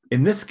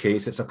 In this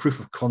case, it's a proof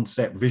of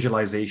concept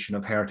visualization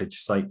of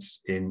heritage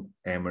sites in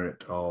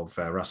Emirate of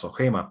Ras Al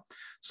Khaimah.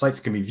 Sites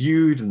can be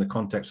viewed in the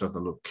context of the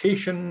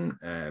location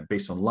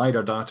based on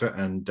LiDAR data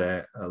and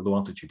a low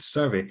altitude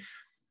survey,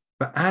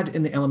 but add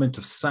in the element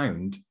of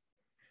sound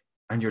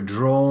and you're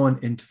drawn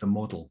into the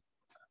model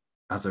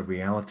as a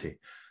reality.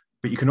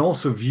 But you can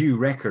also view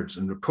records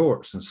and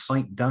reports and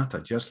site data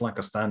just like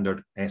a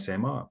standard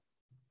SMR.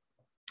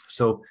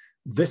 So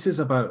this is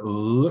about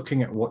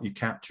looking at what you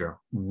capture,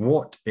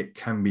 what it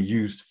can be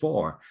used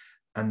for,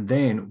 and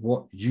then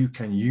what you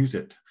can use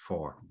it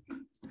for.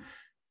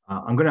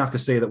 I'm going to have to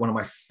say that one of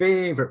my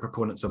favorite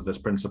proponents of this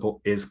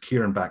principle is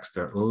Kieran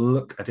Baxter.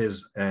 Look at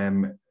his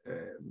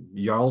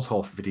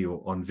Jarlshof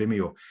video on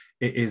Vimeo.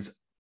 It is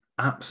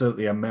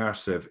absolutely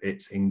immersive.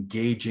 It's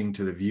engaging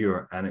to the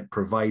viewer, and it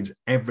provides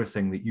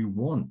everything that you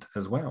want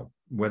as well,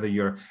 whether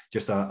you're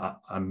just a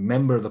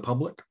member of the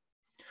public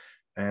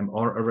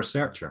or a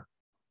researcher.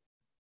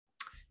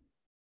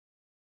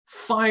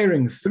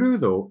 Firing through,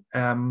 though,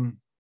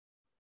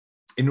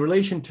 in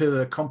relation to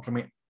the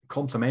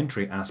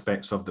complementary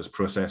aspects of this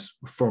process,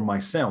 for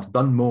myself,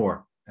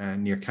 Dunmore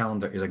near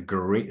Calendar is a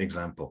great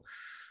example.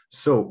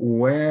 So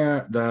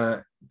where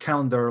the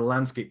Calendar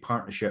Landscape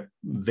Partnership,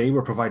 they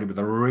were provided with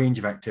a range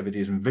of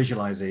activities and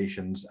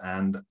visualizations,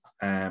 and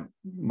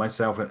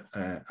myself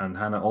and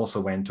Hannah also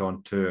went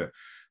on to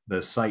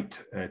the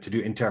site to do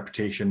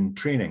interpretation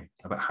training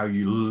about how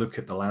you look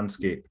at the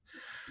landscape.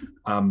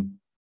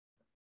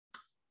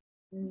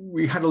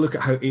 We had a look at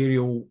how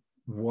aerial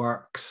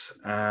works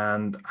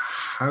and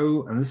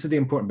how, and this is the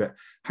important bit,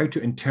 how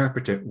to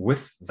interpret it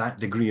with that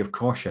degree of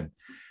caution.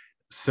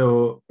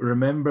 So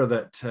remember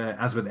that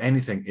as with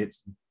anything,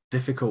 it's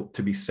difficult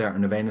to be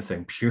certain of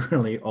anything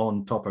purely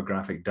on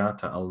topographic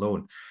data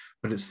alone,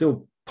 but it's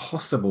still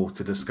possible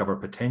to discover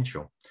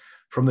potential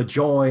from the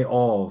joy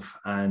of,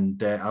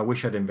 and I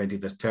wish I'd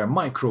invented this term,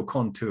 micro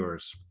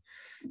contours.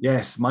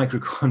 Yes,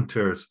 micro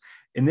contours.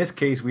 In this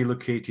case, we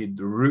located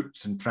the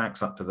routes and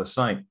tracks up to the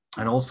site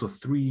and also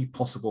 3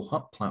 possible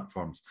hut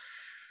platforms.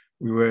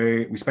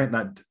 We spent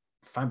that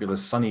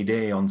fabulous sunny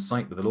day on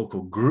site with the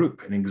local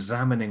group and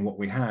examining what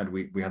we had.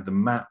 We had the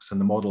maps and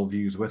the model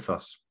views with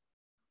us.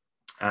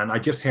 And I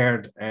just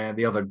heard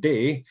the other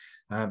day,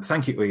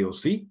 thank you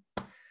AOC,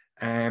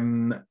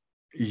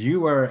 you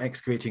were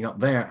excavating up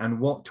there, and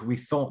what we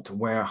thought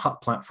were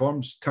hut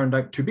platforms turned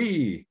out to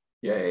be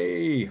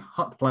Yay,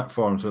 hut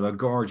platforms with a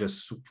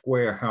gorgeous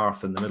square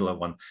hearth in the middle of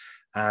one,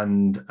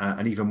 and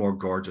an even more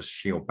gorgeous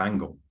shale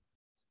bangle.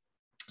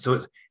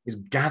 So it's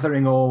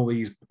gathering all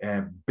these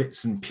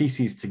bits and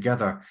pieces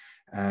together,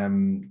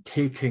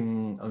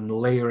 taking and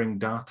layering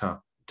data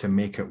to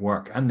make it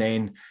work. And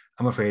then,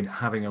 I'm afraid,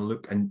 having a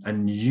look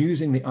and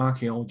using the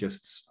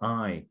archaeologist's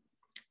eye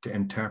to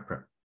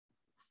interpret.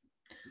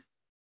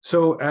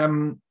 So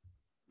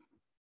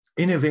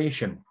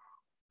innovation.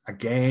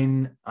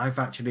 Again,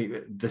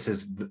 this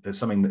is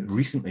something that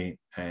recently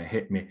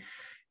hit me.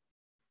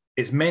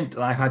 It's meant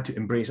that I've had to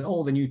embrace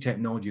all the new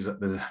technologies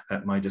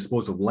at my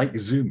disposal, like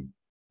Zoom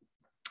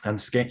and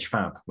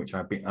Sketchfab, which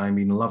I've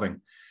been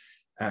loving.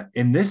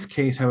 In this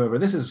case, however,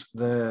 this is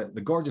the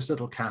gorgeous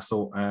little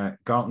castle,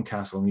 Garleton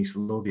Castle in East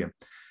Lothian.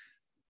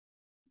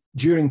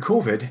 During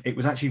COVID, it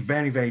was actually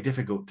very, very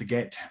difficult to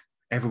get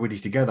everybody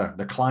together.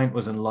 The client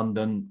was in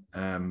London,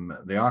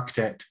 the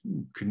architect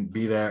couldn't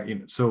be there.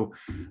 So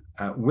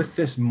with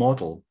this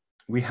model,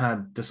 we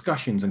had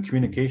discussions and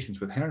communications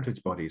with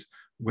heritage bodies,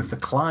 with the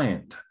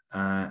client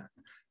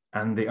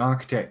and the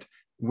architect,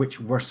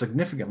 which were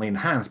significantly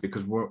enhanced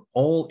because we're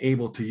all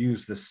able to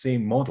use the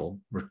same model,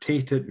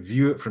 rotate it,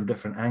 view it from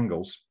different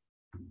angles.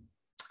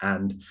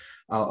 And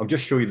I'll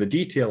just show you the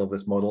detail of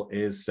this model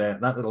is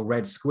that little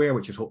red square,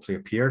 which has hopefully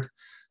appeared.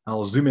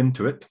 I'll zoom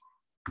into it.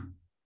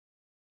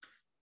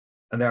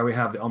 And there we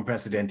have the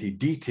unprecedented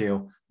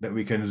detail that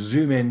we can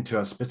zoom into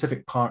a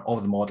specific part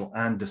of the model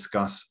and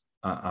discuss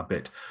a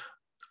bit.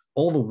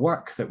 All the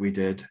work that we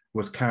did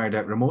was carried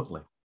out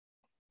remotely.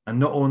 And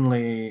not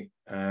only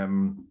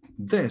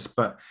this,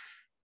 but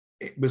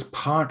it was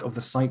part of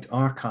the site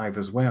archive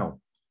as well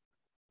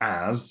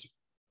as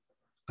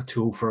a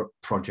tool for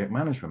project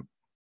management.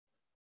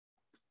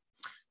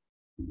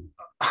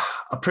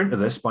 A print of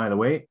this, by the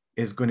way,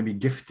 is going to be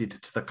gifted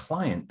to the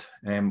client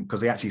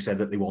because they actually said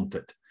that they want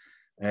it.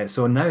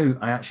 So now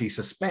I actually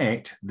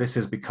suspect this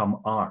has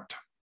become art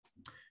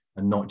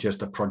and not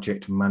just a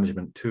project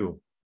management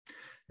tool.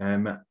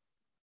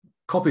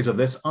 Copies of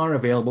this are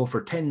available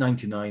for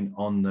 £10.99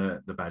 on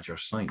the Badger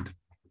site.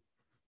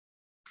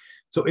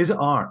 So is it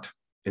art?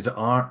 Is it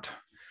art?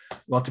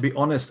 Well, to be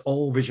honest,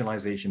 all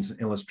visualizations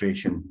and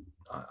illustration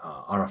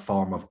are a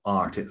form of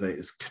art.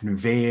 It's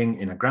conveying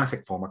in a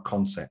graphic form a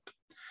concept.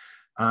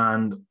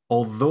 And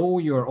although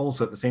you're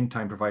also at the same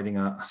time providing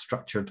a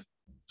structured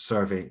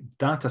survey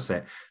data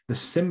set, the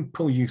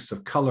simple use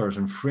of colors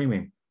and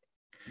framing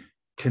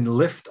can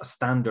lift a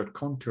standard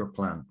contour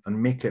plan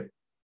and make it,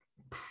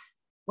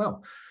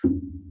 well,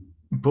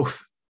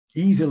 both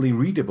easily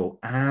readable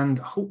and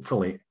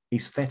hopefully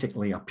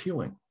aesthetically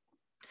appealing.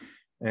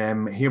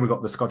 Here we've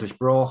got the Scottish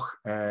Broch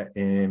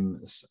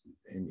in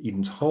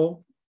Eden's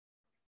Hall.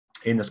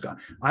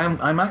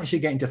 I'm actually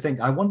getting to think,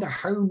 I wonder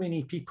how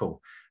many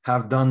people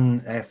have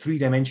done a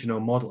 3-dimensional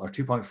model or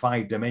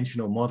 2.5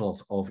 dimensional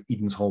models of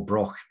Eden's Hall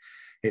Broch.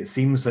 It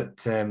seems that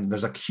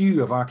there's a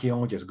queue of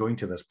archaeologists going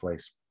to this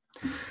place.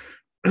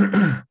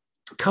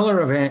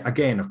 Color,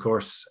 again, of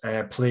course,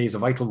 plays a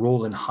vital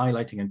role in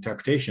highlighting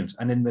interpretations.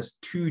 And in this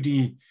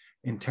 2D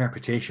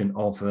interpretation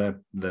of the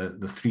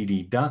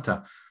 3D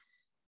data,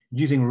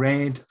 using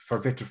red for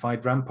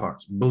vitrified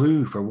ramparts,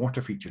 blue for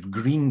water features,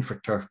 green for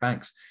turf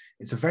banks.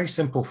 It's a very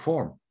simple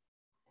form.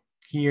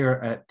 Here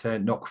at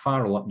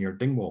Knockfarrell up near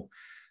Dingwall.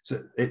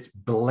 So it's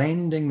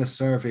blending the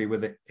survey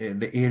with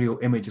the aerial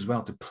image as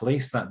well to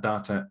place that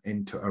data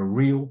into a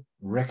real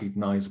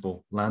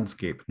recognizable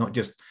landscape, not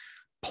just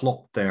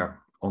plopped there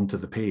onto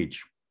the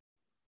page.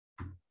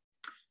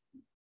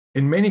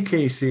 In many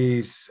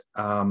cases,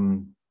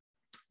 the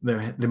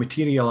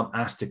material I'm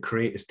asked to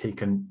create is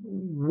taken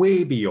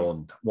way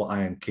beyond what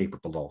I am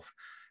capable of.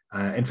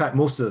 In fact,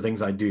 most of the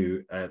things I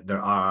do,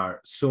 there are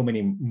so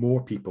many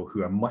more people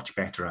who are much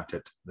better at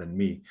it than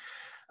me.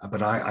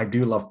 But I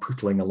do love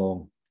pootling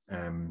along,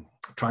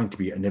 trying to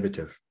be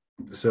innovative.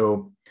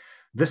 So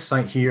this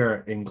site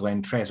here in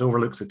Glentress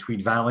overlooks the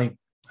Tweed Valley.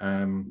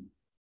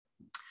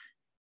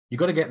 You've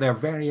got to get there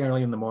very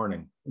early in the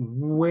morning,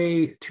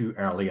 way too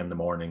early in the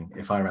morning,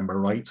 if I remember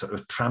right. Sort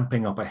of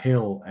tramping up a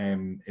hill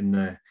in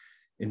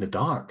the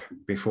dark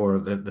before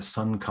the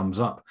sun comes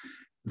up.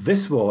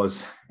 This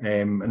was,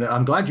 and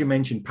I'm glad you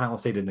mentioned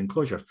palisaded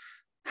enclosures,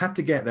 had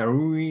to get there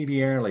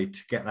really early to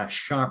get that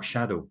sharp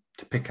shadow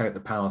to pick out the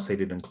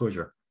palisaded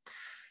enclosure.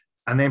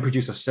 And then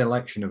produce a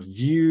selection of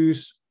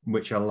views,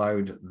 which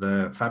allowed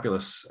the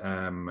fabulous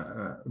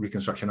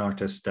reconstruction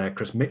artist,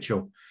 Chris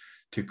Mitchell,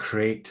 to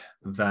create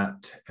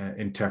that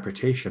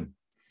interpretation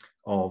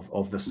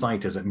of the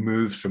site as it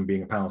moves from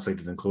being a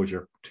palisaded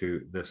enclosure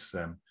to this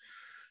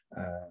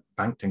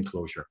banked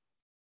enclosure.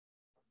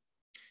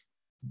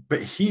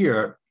 But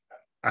here,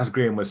 as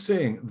Graham was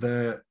saying,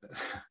 the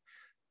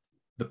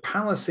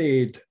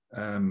palisade,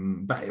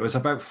 it was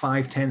about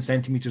 5-10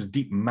 centimeters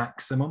deep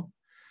maximum.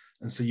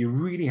 And so you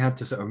really had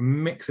to sort of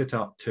mix it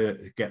up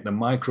to get the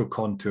micro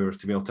contours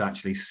to be able to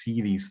actually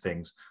see these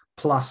things,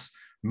 plus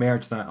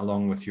merge that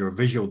along with your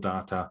visual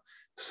data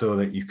so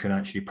that you can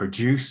actually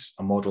produce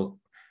a model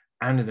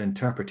and an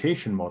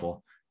interpretation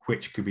model,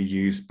 which could be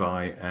used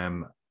by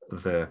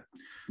the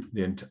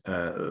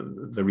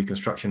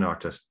reconstruction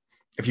artist.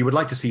 If you would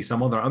like to see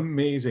some other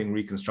amazing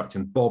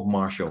reconstruction, Bob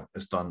Marshall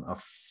has done a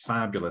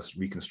fabulous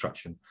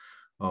reconstruction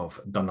of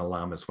Dunna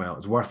Lamb as well.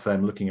 It's worth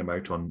looking him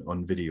out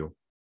on video.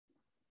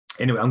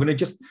 Anyway, I'm going to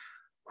just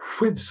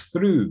whiz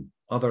through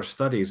other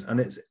studies, and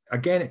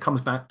it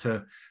comes back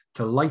to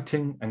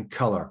lighting and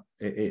color.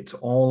 It's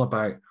all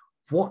about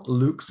what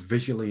looks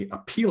visually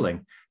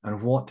appealing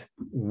and what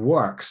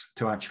works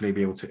to actually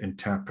be able to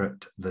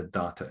interpret the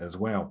data as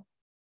well.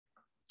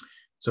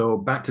 So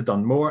back to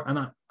Dunmore,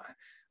 and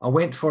I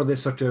went for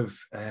this sort of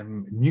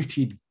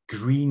muted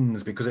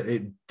greens because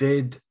it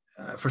did,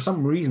 for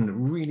some reason, it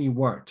really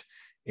worked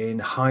in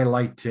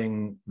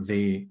highlighting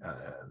the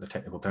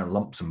technical term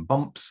lumps and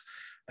bumps,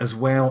 as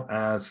well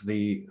as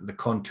the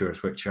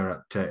contours, which are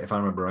at, if I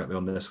remember rightly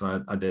on this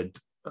one, I did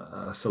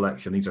a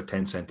selection. These are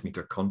 10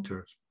 centimeter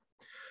contours.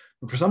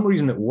 But for some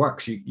reason it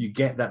works. You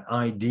get that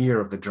idea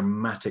of the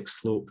dramatic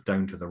slope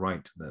down to the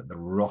right, the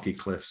rocky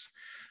cliffs,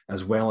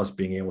 as well as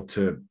being able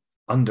to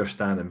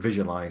understand and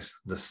visualize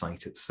the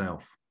site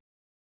itself.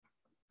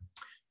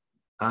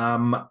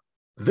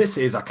 This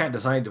is, I can't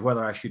decide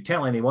whether I should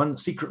tell anyone,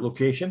 secret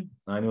location.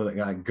 I know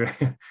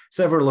that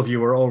several of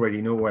you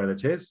already know where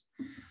it is.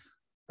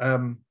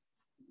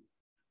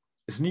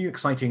 It's a new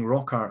exciting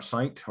rock art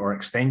site, or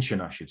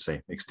extension, I should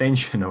say,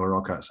 extension of a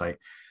rock art site.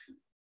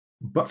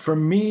 But for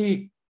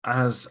me,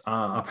 as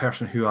a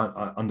person who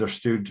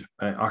understood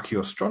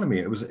archaeoastronomy,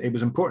 it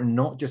was important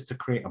not just to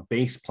create a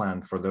base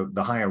plan for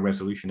the higher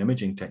resolution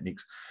imaging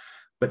techniques,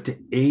 but to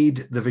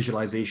aid the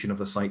visualization of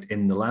the site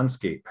in the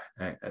landscape.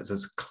 As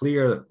it's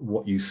clear that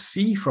what you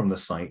see from the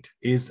site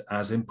is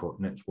as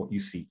important as what you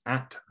see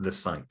at the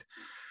site.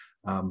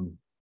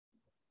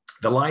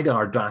 The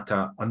LiDAR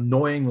data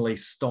annoyingly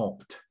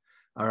stopped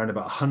around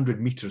about 100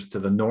 meters to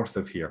the north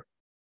of here.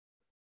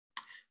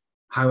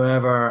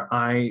 However,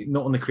 I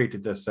not only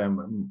created this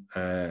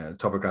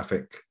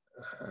topographic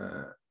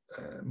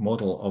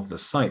model of the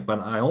site, but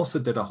I also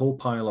did a whole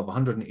pile of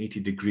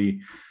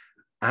 180-degree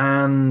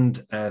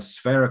and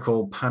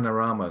spherical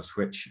panoramas,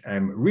 which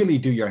really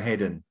do your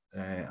head in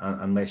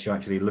unless you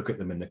actually look at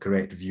them in the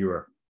correct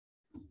viewer.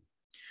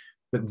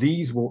 But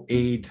these will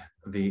aid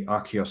the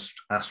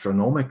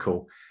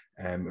archaeoastronomical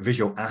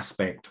visual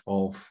aspect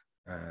of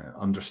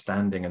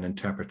understanding and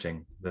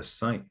interpreting this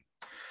site.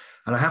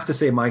 And I have to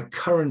say, my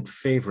current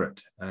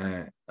favorite,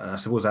 and I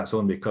suppose that's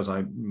only because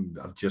I've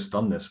just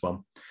done this one,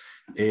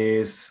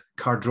 is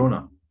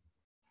Cardrona.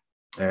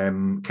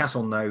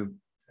 Castle Now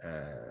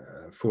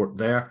fort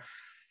there,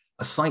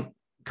 a site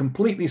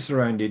completely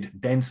surrounded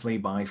densely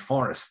by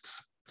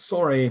forests.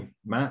 Sorry,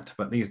 Matt,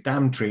 but these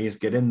damn trees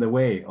get in the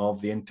way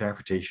of the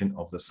interpretation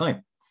of the site.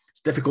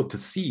 It's difficult to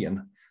see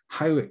and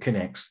how it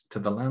connects to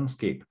the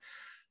landscape.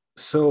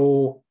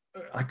 So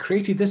I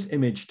created this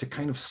image to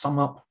kind of sum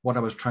up what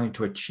I was trying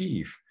to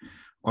achieve,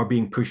 or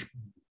being pushed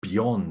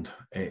beyond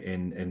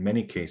in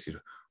many cases,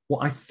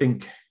 what I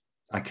think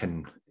I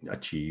can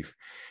achieve.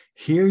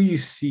 Here you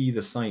see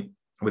the site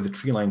with the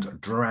tree lines are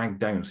dragged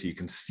down so you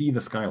can see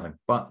the skyline.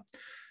 But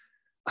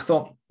I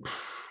thought,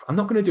 I'm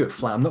not going to do it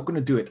flat. I'm not going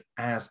to do it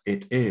as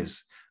it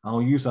is.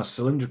 I'll use a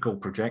cylindrical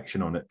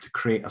projection on it to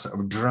create a sort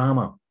of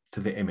drama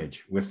to the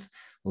image with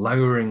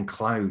lowering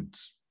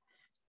clouds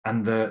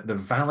and the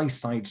valley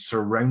side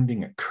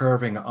surrounding it,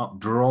 curving it up,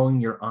 drawing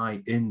your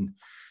eye in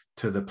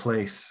to the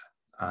place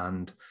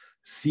and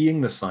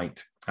seeing the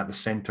site at the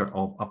center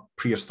of a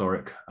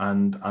prehistoric,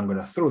 and I'm going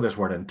to throw this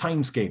word in,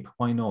 timescape,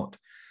 why not?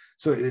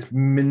 So it's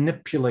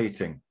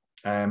manipulating.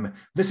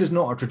 This is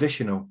not a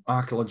traditional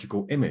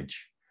archaeological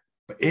image,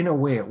 but in a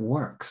way it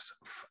works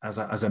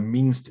as a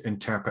means to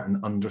interpret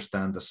and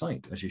understand the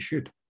site, as you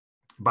should.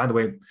 By the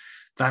way,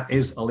 that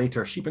is a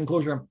later sheep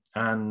enclosure.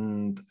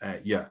 And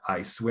yeah,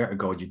 I swear to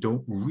God, you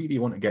don't really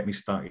want to get me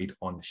started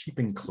on sheep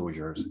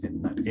enclosures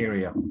in that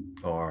area,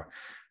 or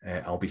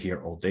I'll be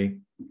here all day.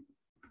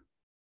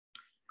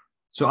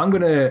 So I'm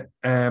going to,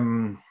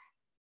 I'm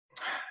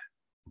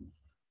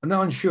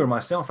not unsure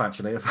myself,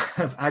 actually, if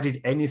I've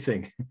added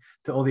anything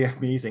to all the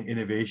amazing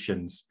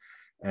innovations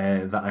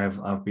that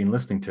I've been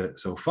listening to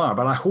so far,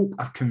 but I hope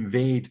I've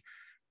conveyed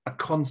a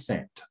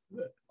concept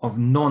of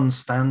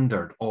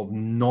non-standard, of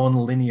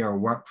non-linear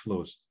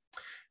workflows,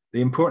 the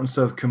importance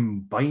of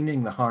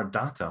combining the hard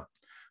data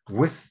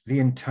with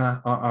the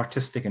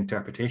artistic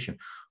interpretation,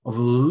 of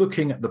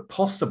looking at the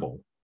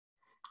possible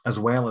as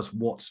well as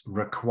what's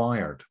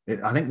required.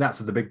 I think that's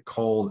the big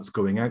call that's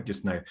going out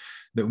just now,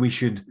 that we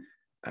should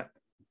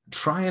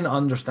try and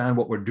understand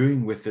what we're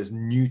doing with these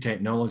new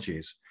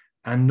technologies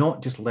and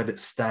not just let it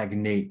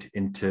stagnate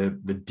into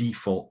the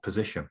default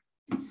position.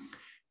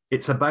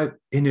 It's about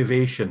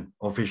innovation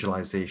of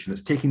visualization.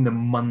 It's taking the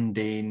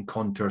mundane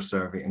contour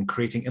survey and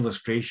creating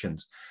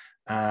illustrations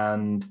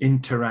and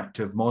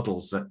interactive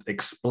models that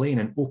explain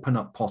and open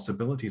up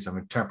possibilities of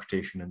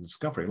interpretation and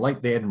discovery,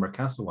 like the Edinburgh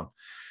Castle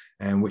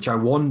one, which I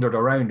wandered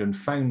around and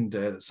found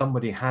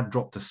somebody had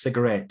dropped a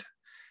cigarette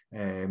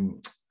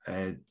on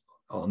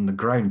the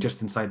ground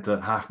just inside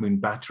the Half Moon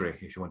Battery,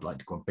 if you would like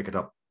to go and pick it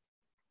up.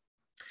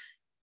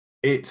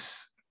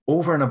 It's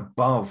over and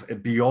above,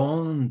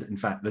 beyond, in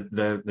fact,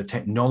 the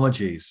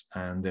technologies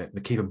and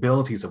the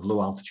capabilities of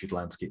low altitude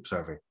landscape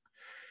survey,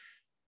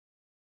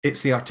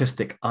 it's the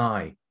artistic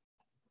eye.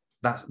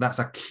 That's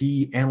a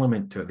key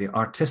element to it, the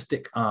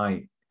artistic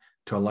eye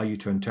to allow you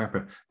to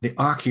interpret, the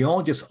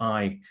archaeologist's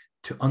eye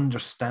to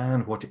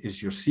understand what it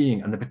is you're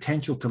seeing, and the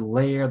potential to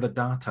layer the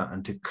data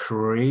and to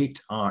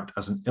create art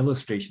as an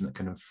illustration that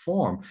can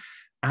inform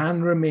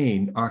and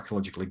remain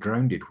archaeologically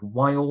grounded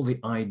while the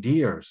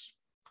ideas,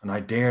 and I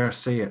dare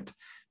say it,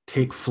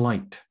 take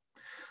flight.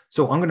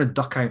 So I'm going to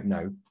duck out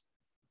now.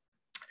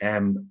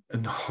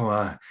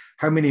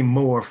 How many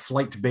more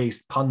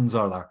flight-based puns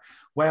are there?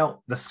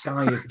 Well, the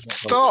sky is...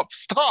 Stop.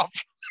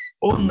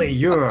 Only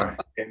your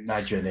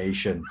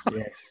imagination.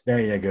 Yes,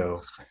 there you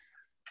go.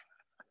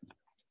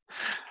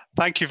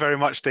 Thank you very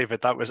much,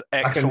 David. That was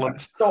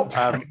excellent.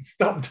 I can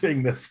stop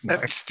doing this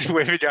now.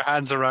 Waving your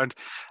hands around.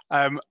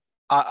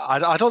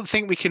 I don't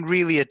think we can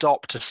really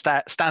adopt a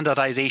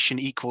standardization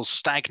equals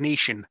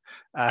stagnation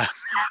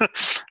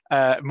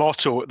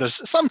motto.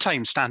 There's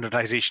sometimes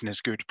standardization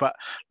is good, but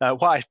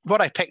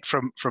what I picked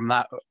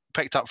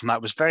up from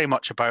that was very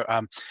much about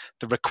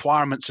the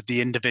requirements of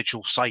the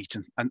individual site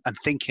and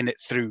thinking it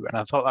through. And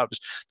I thought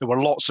there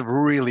were lots of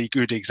really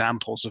good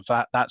examples of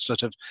that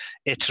sort of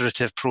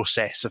iterative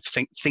process of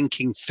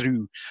thinking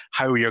through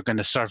how you're going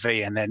to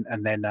survey and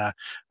then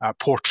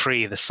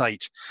portray the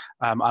site.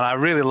 And I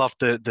really loved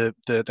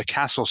the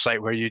castle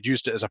site where you'd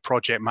used it as a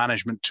project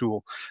management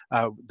tool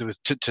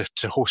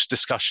to host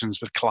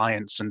discussions with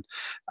clients and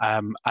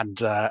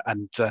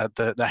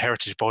the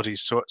heritage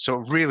bodies. So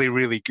really,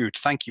 really good.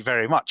 Thank you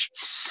very much.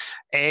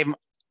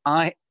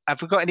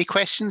 Have we got any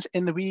questions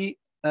in the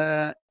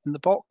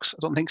box? I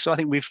don't think so. I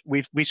think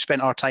we've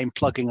spent our time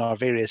plugging our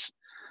various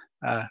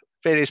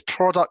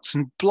products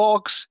and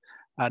blogs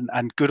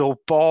and good old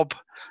Bob.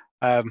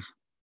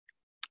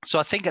 So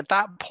I think at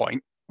that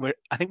point we're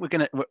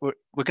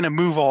gonna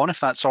move on, if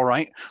that's all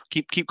right.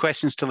 Keep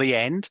questions till the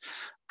end.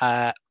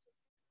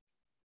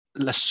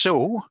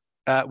 So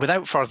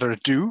without further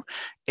ado,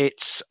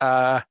 it's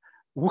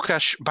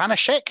Łukasz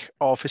Banaszek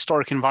of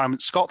Historic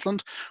Environment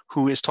Scotland,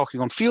 who is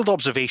talking on field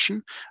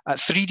observation,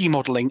 3D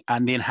modelling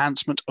and the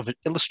enhancement of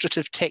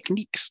illustrative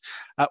techniques.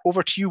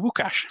 Over to you,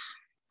 Łukasz.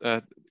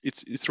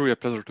 It's really a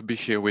pleasure to be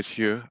here with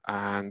you,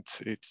 and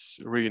it's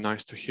really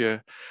nice to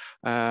hear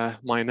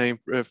my name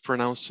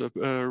pronounced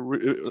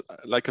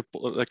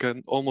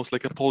almost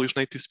like a Polish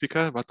native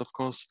speaker. But of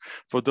course,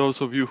 for those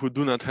of you who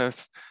do not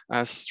have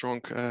as strong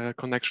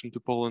connection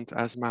to Poland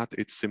as Matt,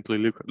 it's simply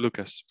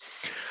Łukasz.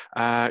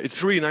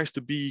 It's really nice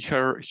to be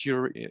here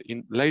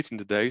late in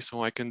the day,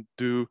 so I can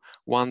do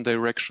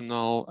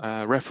one-directional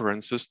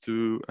references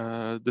to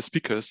the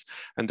speakers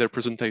and their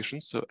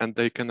presentations, and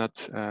they cannot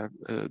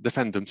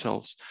defend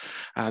themselves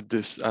at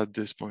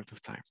this point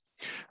of time.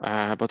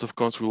 But of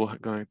course, we will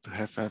going to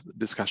have a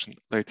discussion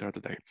later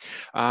today.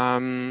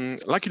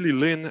 Luckily,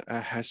 Lynn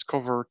has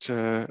covered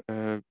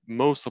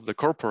most of the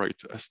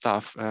corporate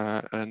stuff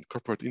and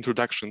corporate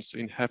introductions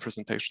in her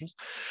presentations.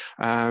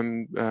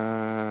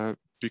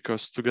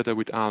 Because together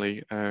with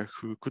Ali,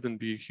 who couldn't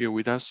be here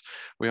with us,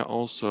 we are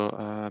also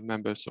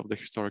members of the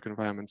Historic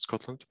Environment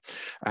Scotland,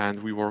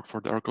 and we work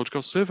for the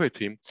Archaeological Survey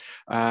team.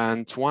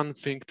 And one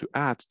thing to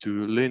add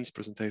to Lynn's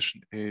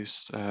presentation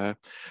is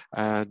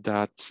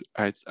that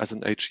as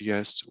an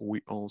HES,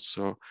 we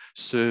also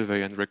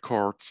survey and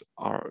record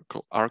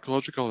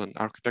archaeological and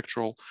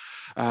architectural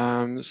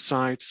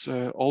sites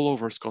all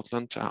over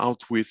Scotland,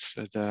 out with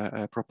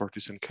the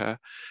properties in care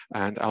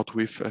and out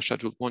with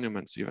scheduled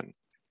monuments even.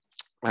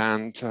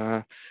 And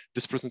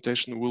this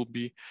presentation will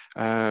be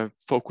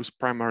focused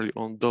primarily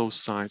on those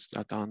sites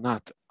that are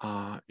not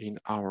in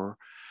our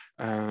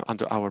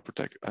under our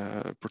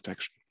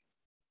protection.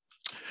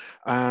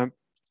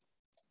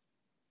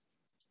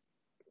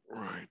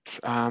 Right.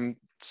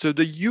 So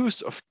the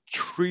use of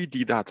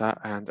 3D data,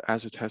 and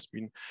as it has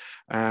been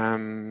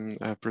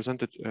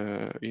presented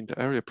in the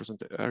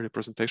earlier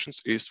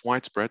presentations, is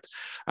widespread.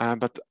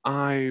 But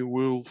I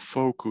will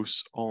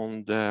focus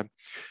on the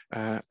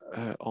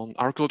on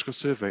archaeological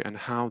survey and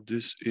how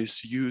this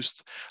is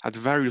used at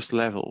various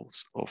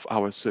levels of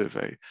our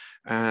survey.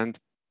 And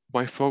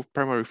my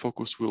primary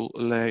focus will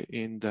lay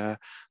in the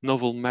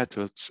novel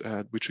methods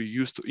which we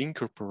use to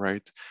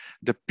incorporate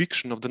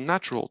depiction of the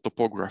natural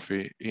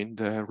topography in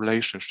the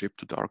relationship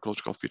to the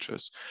archaeological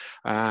features.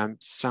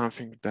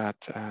 Something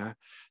that,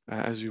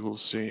 as you will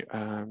see,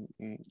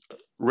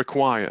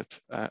 required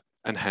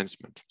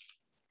enhancement.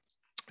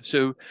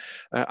 So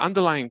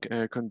underlying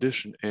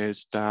condition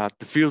is that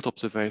the field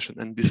observation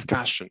and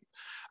discussion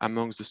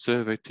amongst the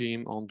survey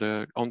team on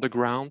the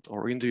ground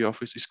or in the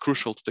office is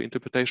crucial to the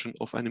interpretation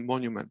of any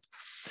monument.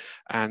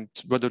 And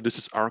whether this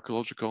is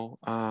archaeological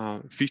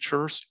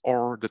features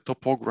or the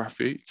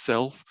topography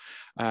itself,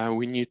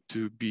 we need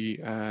to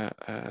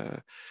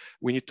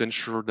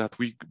ensure that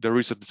there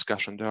is a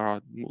discussion. There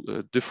are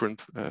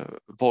different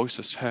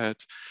voices heard,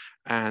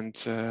 and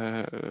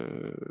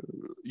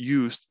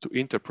used to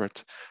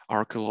interpret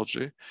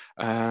archaeology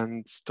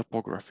and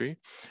topography.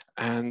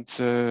 And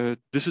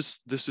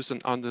this is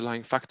an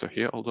underlying factor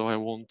here, although I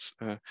won't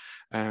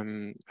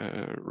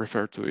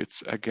refer to it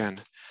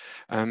again.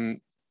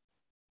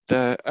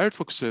 The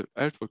earthwork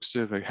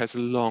survey has a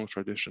long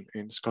tradition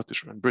in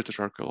Scottish and British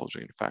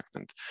archaeology, in fact,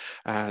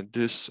 and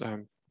this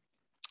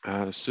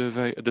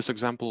survey, this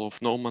example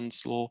of No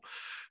Man's Law,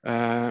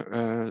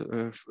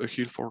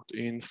 Hilford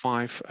in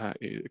Fife,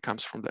 it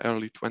comes from the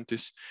early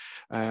 20s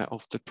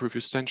of the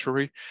previous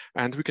century,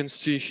 and we can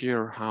see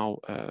here how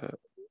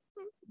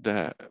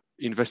the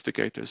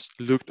investigators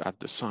looked at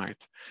the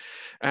site.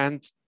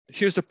 And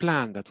here's a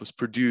plan that was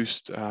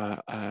produced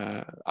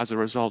as a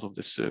result of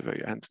the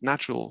survey, and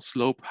natural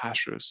slope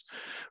hashes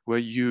were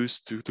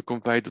used to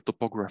convey the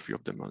topography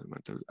of the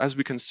monument. As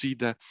we can see,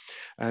 the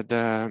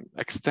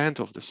extent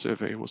of the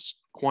survey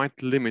was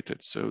quite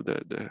limited, so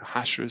the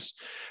hashes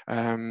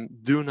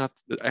do not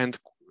end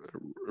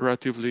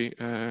relatively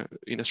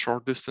in a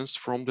short distance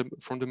from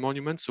the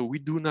monument, so we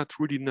do not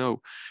really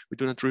know, we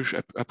do not really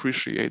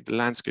appreciate the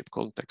landscape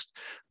context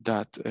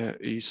that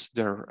is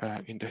there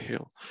in the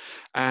hill.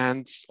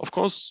 And of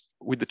course,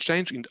 with the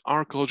change in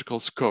archaeological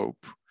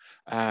scope,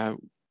 and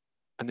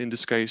in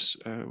this case,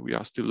 we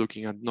are still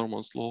looking at No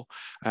Man's Law,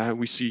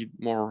 we see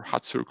more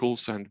hut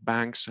circles and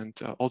banks and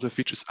other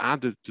features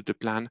added to the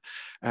plan.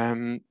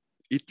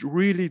 It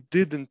really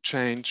didn't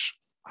change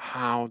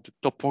how the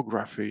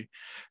topography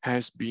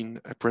has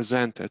been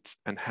presented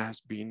and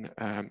has been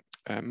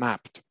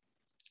mapped.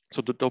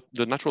 So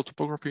the natural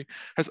topography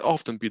has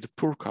often been the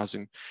poor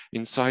cousin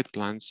in site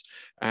plans,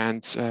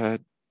 and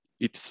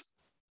it's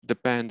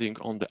depending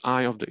on the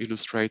eye of the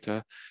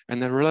illustrator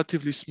and a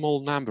relatively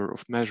small number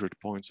of measured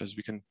points. As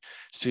we can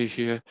see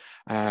here,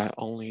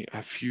 only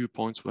a few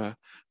points were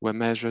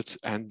measured,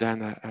 and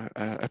then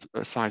a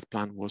site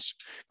plan was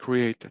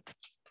created.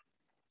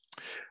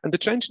 And the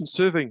change in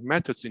surveying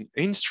methods in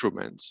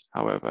instruments,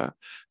 however,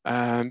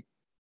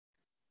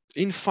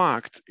 in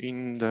fact,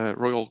 in the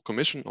Royal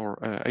Commission or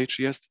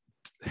HES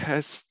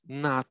has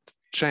not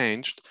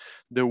changed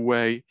the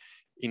way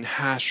in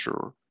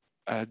hasher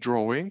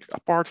drawing,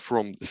 apart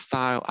from the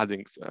style,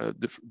 adding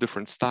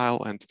different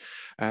style and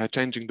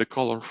changing the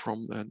color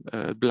from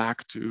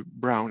black to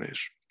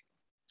brownish.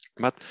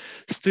 But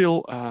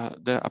still,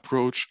 the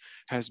approach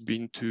has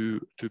been to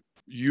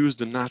use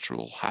the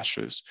natural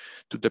hashes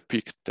to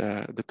depict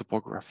the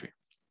topography.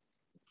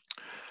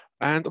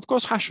 And of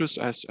course, hashes,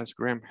 as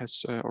Graham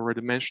has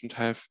already mentioned,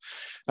 have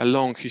a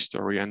long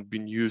history and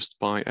been used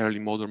by early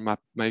modern map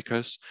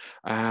makers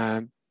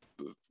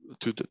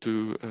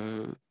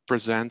to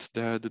present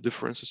the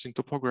differences in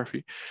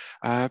topography.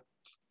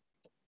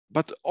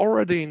 But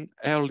already in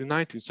early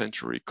 19th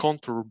century,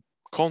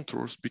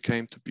 contours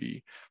became to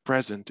be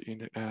present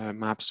in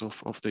maps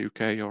of the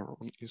UK or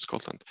in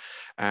Scotland,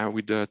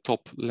 with the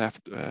top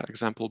left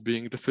example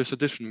being the first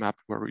edition map,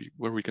 where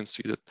we can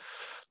see that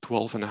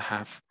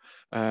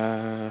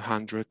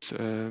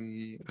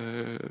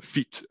 12,500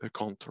 feet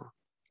contour.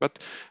 But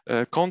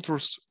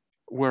contours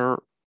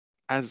were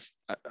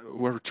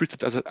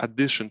treated as an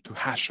addition to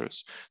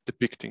hashes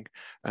depicting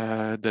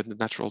the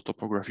natural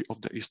topography of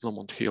the East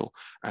Lomond Hill,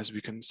 as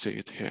we can see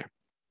it here.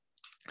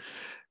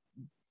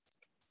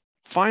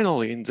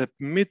 Finally, in the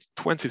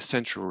mid-20th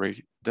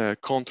century, the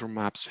contour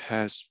maps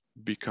has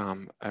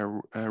become a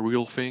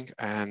real thing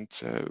and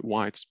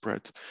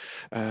widespread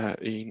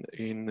in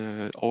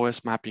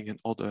OS mapping and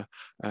other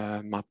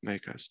map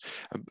makers.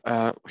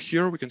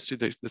 Here we can see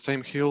the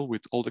same hill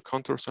with all the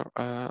contours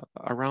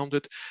around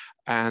it,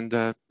 and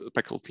the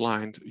speckled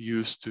line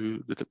used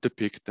to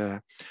depict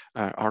the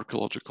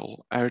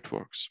archaeological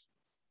earthworks.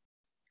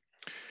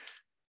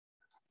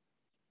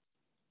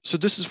 So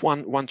this is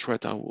one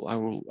thread I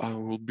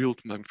will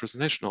build my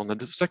presentation on. And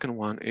the second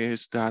one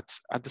is that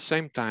at the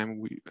same time,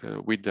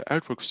 with the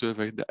earthwork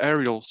survey, the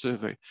aerial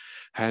survey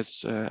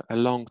has a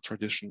long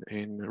tradition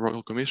in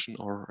Royal Commission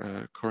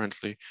or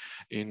currently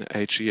in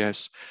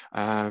HES,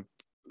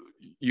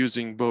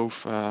 using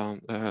both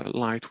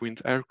light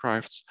wind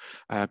aircrafts,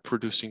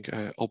 producing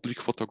oblique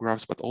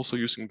photographs, but also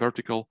using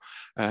vertical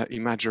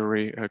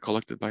imagery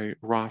collected by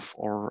RAF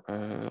or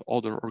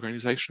other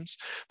organizations,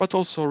 but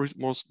also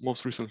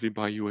most recently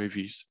by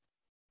UAVs.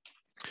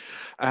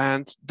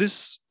 And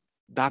this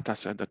data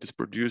set that is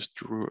produced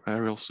through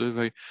aerial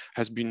survey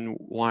has been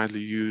widely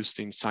used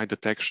in site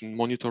detection,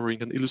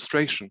 monitoring, and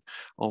illustration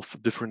of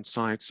different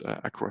sites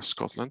across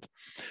Scotland.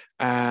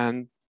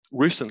 And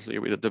recently,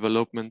 with the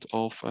development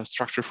of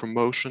structure from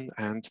motion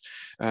and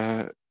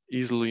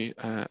easily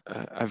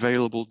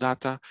available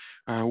data,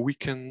 we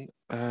can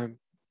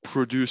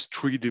produce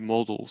 3D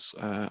models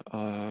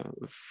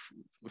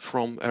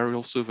from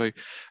aerial survey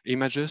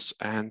images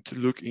and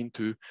look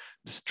into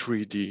this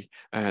 3D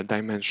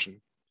dimension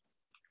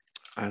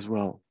as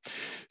well.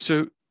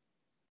 So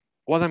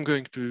what I'm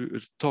going to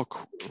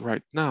talk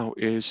right now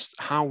is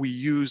how we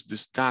use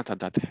this data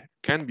that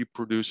can be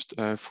produced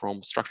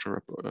from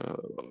structure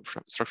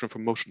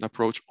from motion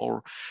approach,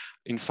 or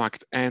in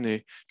fact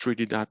any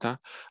 3D data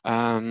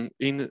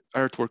in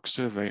earthwork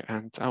survey.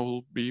 And I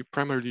will be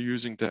primarily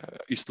using the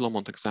East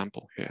Lomond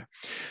example here.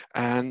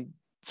 And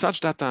such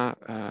data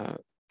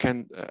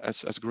can,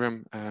 as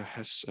Graham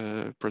has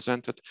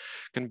presented,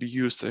 can be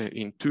used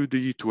in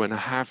 2D,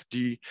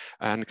 2.5D,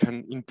 and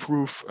can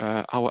improve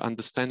our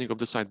understanding of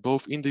the site,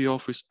 both in the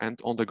office and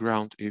on the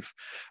ground, if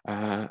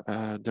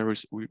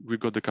we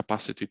got the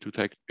capacity to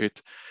take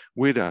it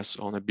with us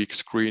on a big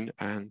screen,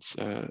 and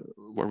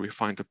where we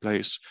find a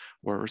place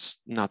where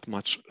there's not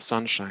much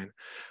sunshine,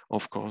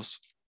 of course.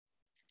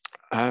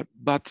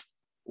 But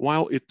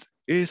while it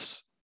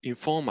is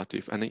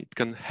informative and it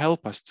can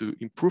help us to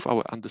improve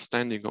our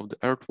understanding of the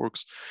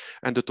earthworks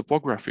and the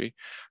topography,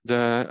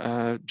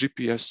 the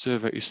GPS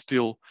survey is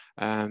still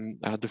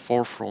at the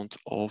forefront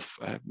of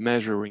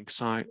measuring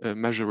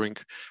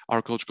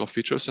archaeological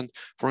features. And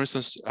for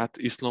instance, at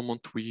East Lomond,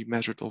 we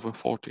measured over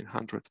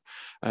 1,400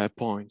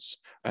 points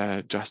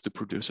just to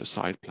produce a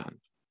site plan.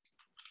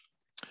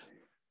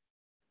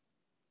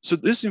 So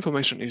this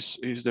information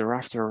is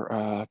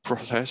thereafter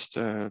processed,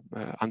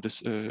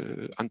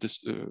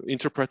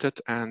 interpreted,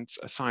 and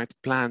site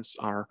plans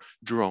are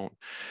drawn.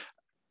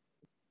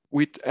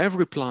 With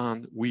every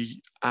plan,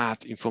 we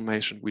add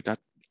information. We add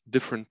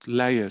different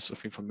layers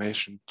of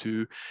information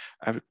to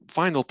a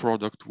final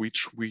product,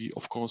 which we,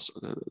 of course,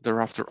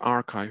 thereafter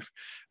archive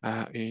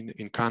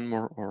in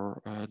Canmore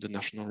or the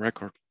National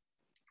Record.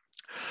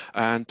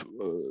 And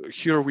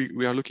here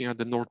we are looking at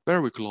the North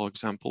Berwick Law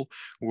example,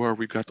 where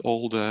we got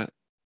all the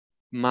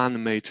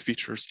man-made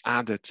features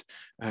added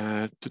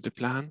to the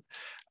plan,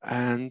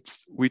 and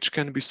which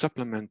can be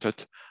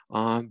supplemented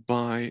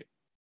by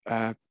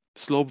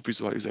slope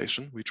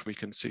visualization, which we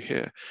can see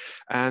here.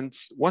 And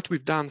what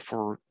we've done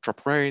for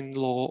Traprain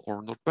Law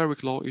or North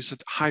Berwick Law is a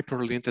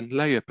hyperlinked and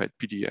layer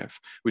PDF,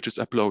 which is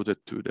uploaded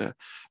to the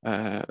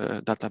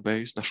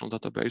database, national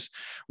database,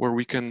 where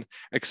we can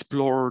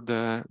explore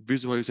the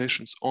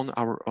visualizations on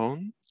our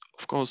own,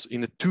 of course,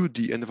 in a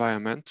 2D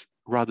environment,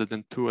 rather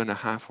than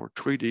 2.5 or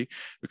 3D,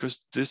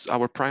 because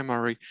our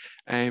primary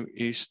aim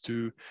is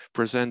to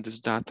present this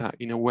data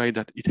in a way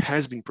that it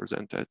has been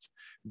presented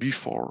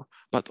before,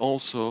 but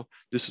also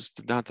this is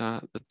the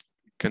data that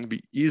can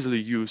be easily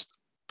used,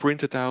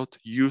 printed out,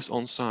 used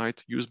on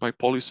site, used by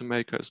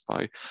policymakers,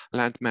 by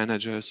land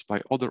managers,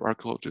 by other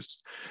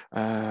archaeologists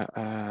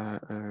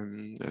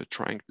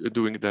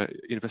doing the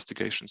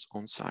investigations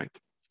on site.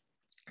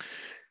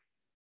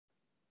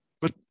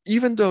 But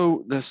even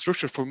though the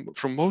structure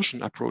from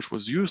motion approach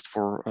was used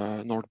for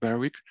North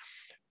Berwick,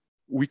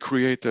 we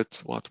created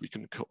what we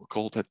can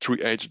call the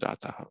 3H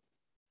data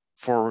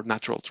for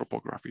natural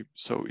topography.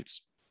 So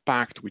it's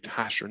packed with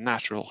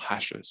natural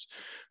hashes.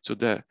 So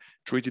the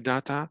 3D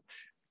data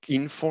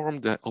inform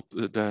the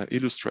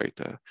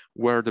illustrator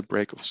where the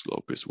break of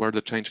slope is, where the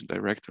change in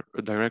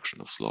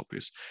direction of slope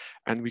is.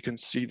 And we can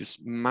see this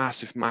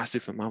massive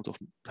amount of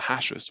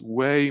hashes,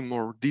 way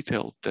more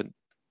detailed than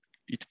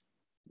it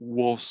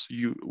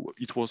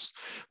was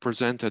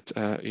presented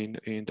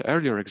in the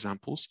earlier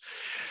examples.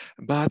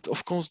 But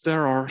of course,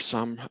 there are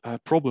some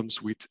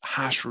problems with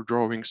hasher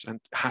drawings and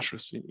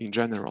hashes in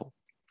general,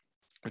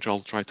 which I'll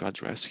try to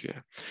address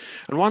here.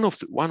 And one of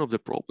the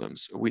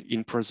problems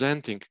in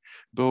presenting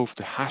both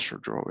the hasher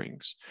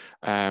drawings,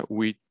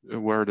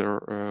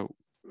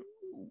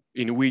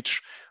 in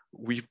which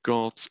we've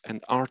got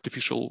an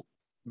artificial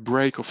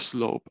break of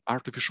slope,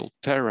 artificial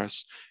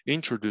terrace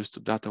introduced to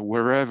data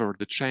wherever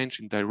the change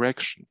in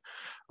direction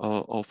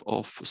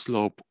of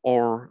slope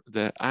or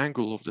the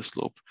angle of the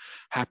slope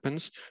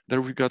happens.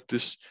 There we got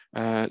this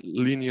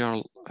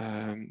linear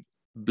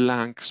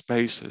blank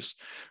spaces,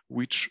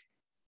 which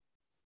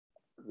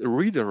the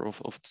reader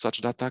of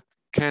such data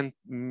can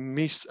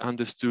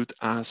misunderstood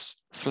as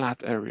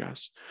flat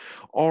areas.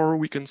 Or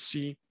we can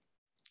see,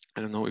 I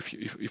don't know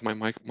if my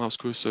mouse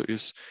cursor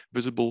is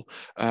visible,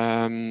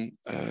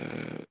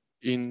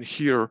 in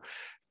here,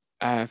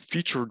 a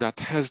feature that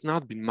has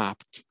not been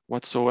mapped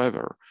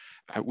whatsoever,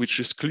 which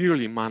is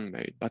clearly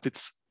man-made, but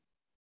it's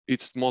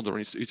modern.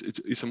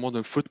 It's a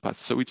modern footpath,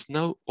 so it's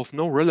of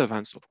no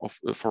relevance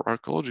for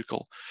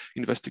archaeological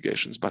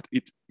investigations. But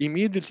it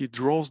immediately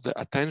draws the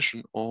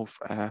attention of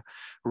a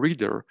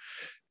reader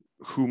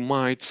who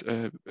might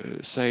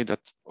say that,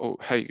 oh,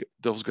 hey,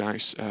 those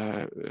guys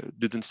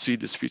didn't see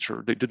this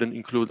feature, they didn't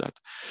include that.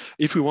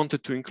 If we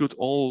wanted to include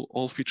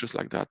all features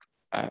like that,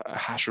 a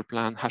hasher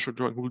plan, hasher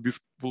drawing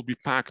will be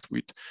packed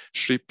with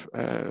strip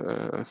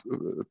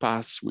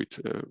paths, with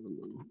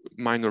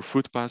minor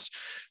footpaths.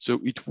 So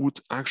it would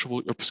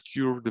actually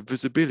obscure the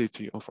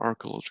visibility of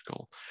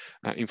archaeological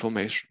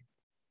information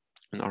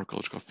and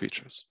archaeological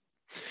features.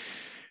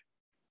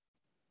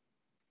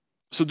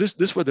 So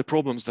these were the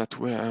problems that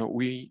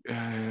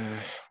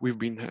we've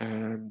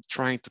been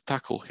trying to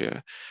tackle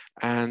here,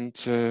 and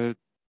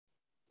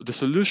the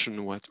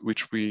solution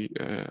which we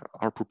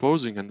are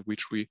proposing and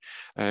which we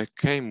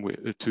came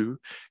to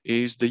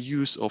is the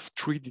use of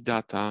 3D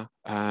data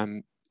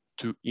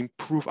to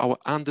improve our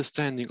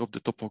understanding of the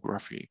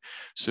topography.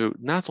 So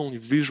not only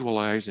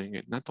visualizing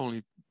it, not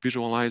only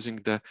visualizing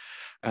the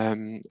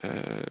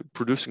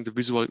producing the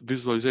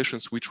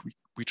visualizations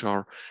which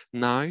are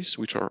nice,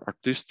 which are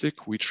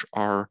artistic, which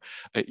are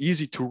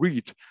easy to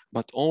read,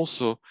 but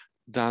also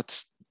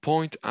that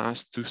point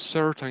us to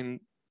certain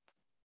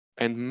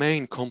and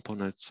main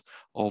components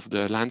of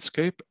the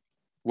landscape,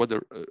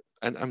 whether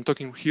and I'm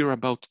talking here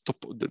about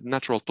the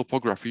natural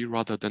topography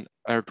rather than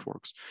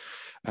earthworks.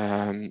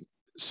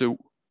 So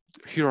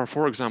here are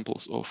 4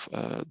 examples of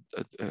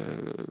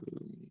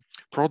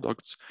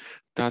products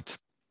that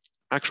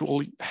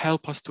actually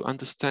help us to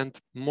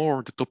understand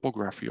more the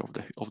topography of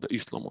the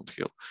East Lomond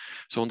Hill.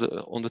 So in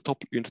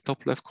the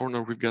top left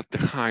corner, we've got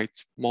the height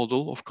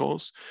model, of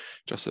course,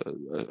 just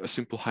a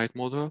simple height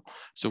model.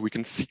 So we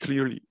can see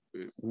clearly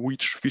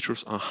which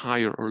features are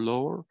higher or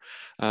lower.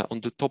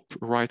 On the top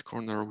right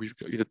corner,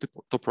 in the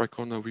top right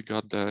corner, we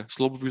got the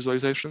slope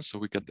visualization. So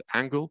we got the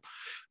angle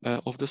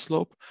of the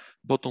slope.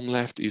 Bottom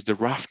left is the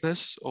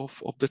roughness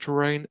of the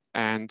terrain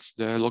and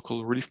the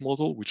local relief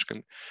model, which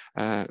can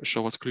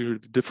show us clearly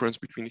the difference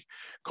between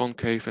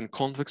concave and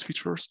convex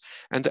features,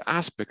 and the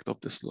aspect of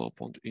the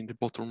slope in the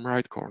bottom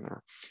right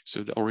corner.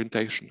 So the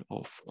orientation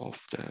of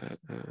the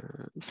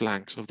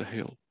flanks of the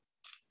hill.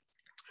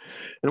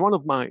 And one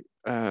of my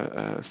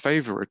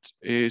favorite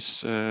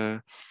is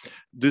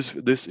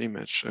this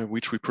image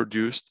which we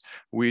produced,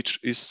 which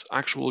is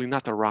actually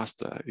not a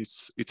raster.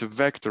 It's a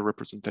vector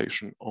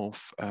representation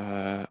of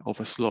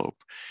a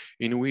slope,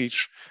 in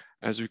which,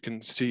 as you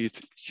can see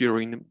it here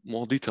in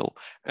more detail,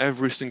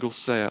 every single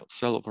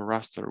cell of a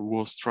raster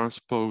was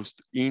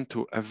transposed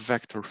into a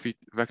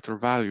vector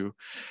value,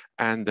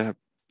 and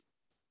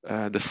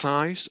the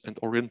size and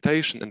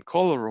orientation and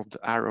color of the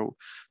arrow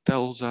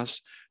tells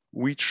us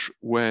which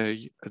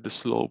way the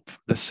slope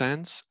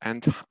descends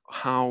and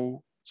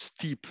how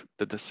steep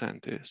the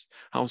descent is.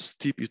 How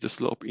steep is the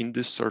slope in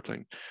this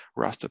certain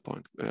raster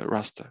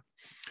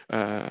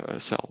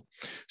cell.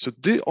 So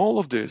all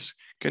of this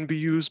can be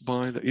used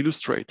by the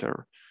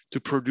illustrator to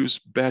produce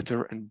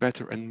better and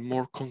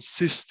more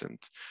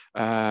consistent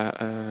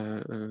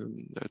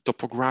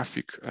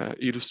topographic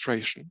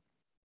illustration,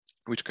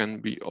 which can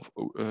be,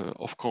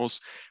 of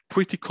course,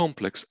 pretty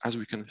complex, as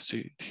we can see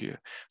it here.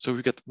 So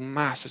we get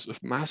masses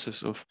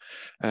of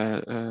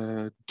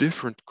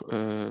different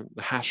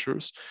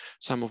hashers.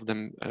 Some of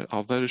them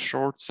are very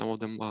short, some of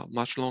them are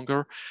much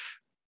longer.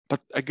 But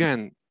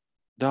again,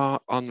 there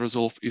are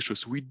unresolved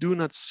issues. We do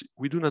not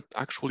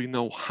actually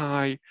know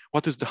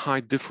what is the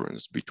height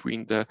difference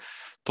between the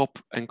top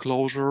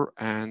enclosure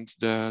and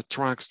the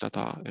tracks that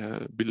are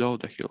below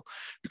the hill,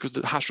 because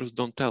the hashers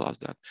don't tell us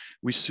that.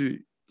 We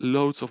see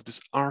loads of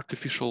this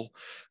artificial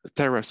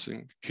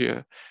terracing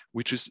here,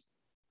 which is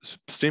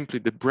simply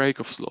the break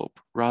of slope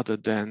rather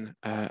than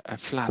a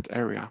flat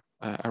area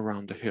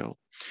around the hill.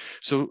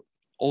 So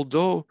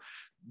although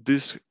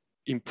this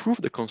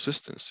improved the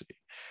consistency,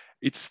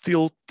 it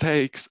still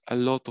takes a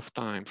lot of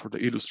time for the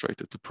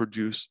illustrator to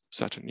produce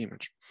such an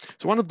image.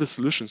 So one of the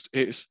solutions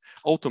is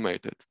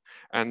automated,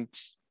 and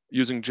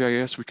using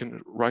GIS, we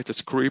can write a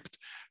script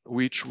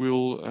which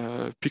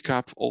will pick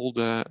up all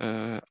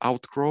the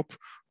outcrop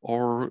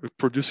or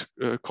produce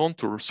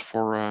contours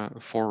for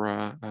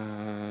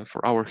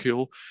our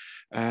hill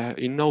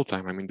in no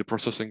time. I mean, the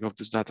processing of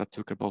this data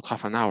took about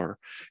half an hour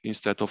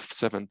instead of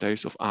 7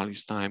 days of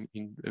Ali's time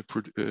in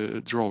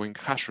drawing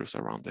hashers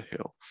around the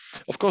hill.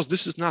 Of course,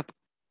 this is not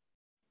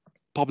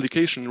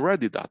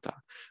publication-ready data,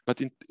 but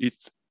the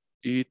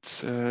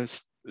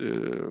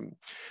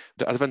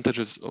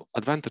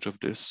advantage of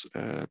this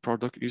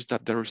product is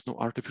that there is no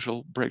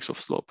artificial breaks of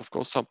slope. Of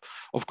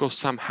course,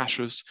 some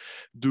hashes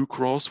do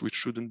cross, which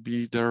shouldn't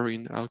be there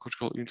in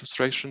archaeological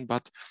illustration,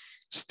 but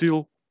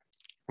still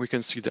we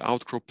can see the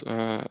outcrop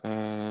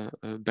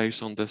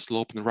based on the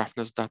slope and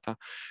roughness data.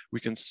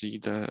 We can see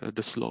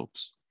the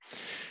slopes.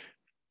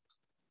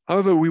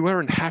 However, we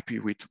weren't happy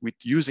with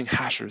using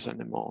hashers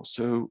anymore.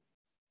 So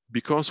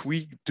because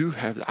we do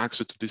have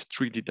access to this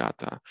 3D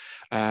data,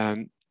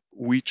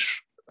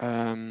 which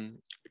and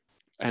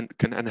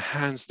can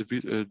enhance the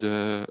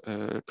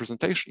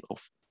presentation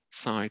of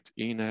site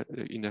in a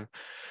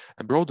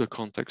broader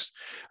context,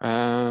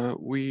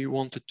 we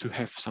wanted to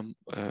have some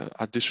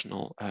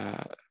additional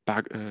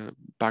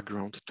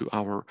background to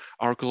our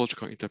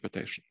archaeological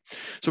interpretation.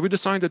 So we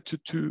decided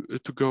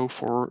to go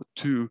for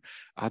 2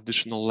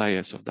 additional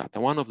layers of data.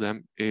 One of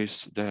them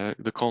is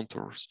the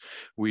contours,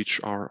 which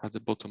are at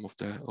the bottom of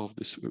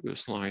this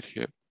slide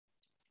here.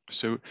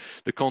 So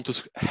the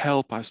contours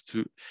help us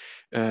to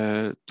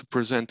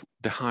present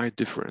the height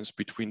difference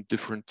between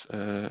different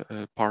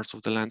parts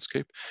of the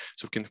landscape.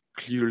 So we can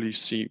clearly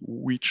see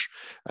which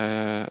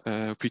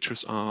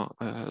features are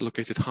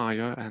located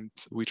higher and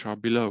which are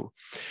below.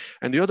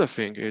 And the other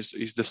thing is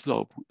the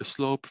slope. The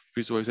slope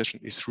visualization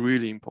is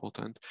really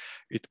important.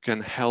 It can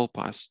help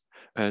us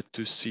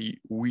to see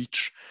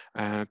which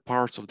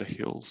parts of the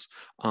hills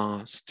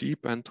are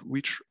steep and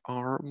which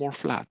are more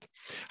flat.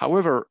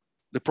 However,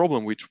 the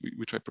problem which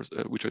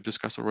I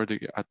discussed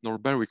already at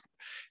North Berwick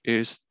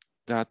is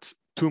that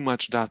too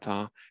much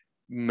data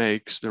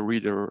makes the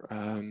reader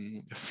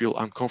feel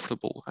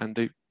uncomfortable, and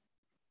they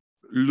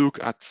look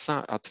at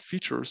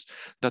features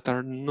that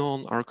are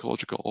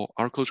non-archaeological or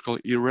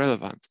archaeologically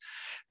irrelevant,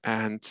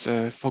 and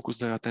focus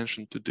their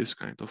attention to this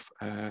kind of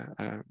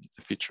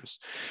features.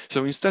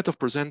 So instead of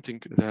presenting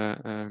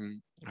the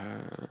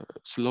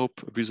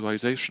slope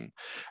visualization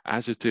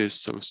as it is,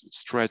 so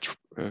stretch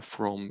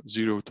from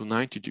 0 to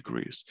 90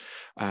 degrees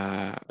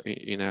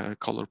in a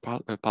color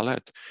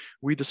palette,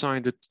 we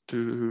decided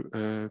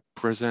to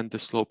present the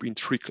slope in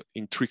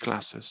three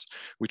classes,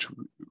 which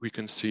we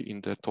can see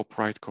in the top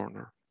right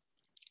corner.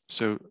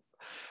 So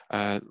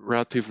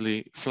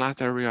relatively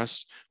flat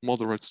areas,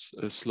 moderate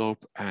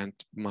slope, and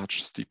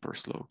much steeper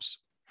slopes.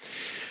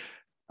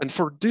 And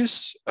for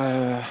this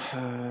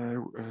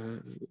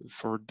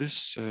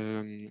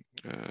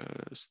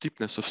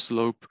steepness of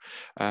slope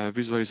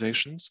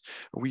visualizations,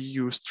 we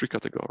use three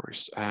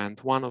categories, and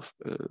one of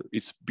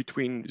is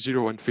between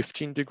 0 and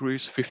 15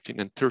 degrees, 15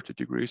 and 30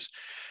 degrees,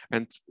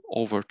 and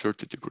over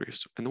 30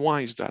 degrees. And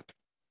why is that?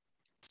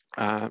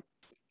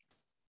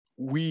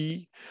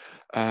 We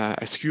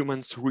as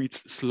humans read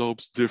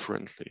slopes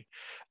differently,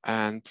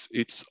 and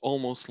it's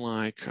almost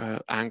like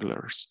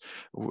anglers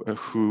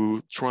who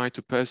try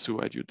to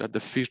persuade you that the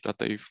fish that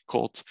they've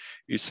caught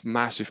is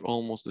massive,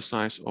 almost the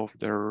size of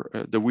their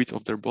the width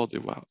of their body,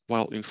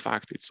 while in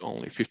fact it's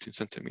only 15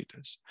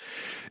 centimeters.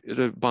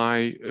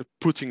 By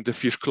putting the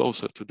fish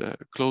closer to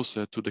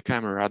the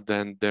camera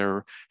than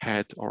their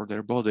head or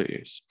their body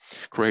is,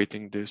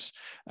 creating this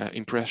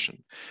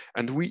impression.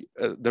 And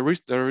there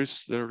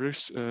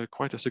is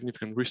quite a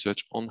significant research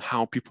on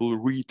how people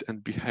read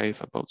and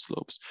behave about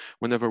slopes.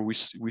 Whenever we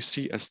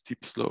see a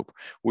steep slope,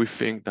 we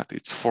think that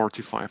it's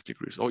 45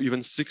 degrees or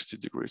even 60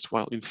 degrees,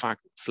 while in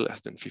fact it's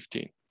less than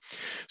 15.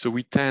 So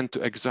we tend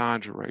to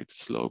exaggerate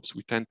slopes.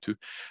 We tend to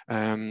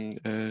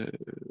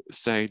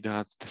say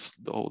that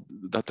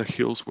the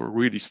hills were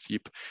really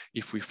steep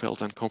if we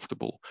felt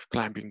uncomfortable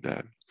climbing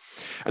them.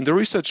 And the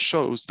research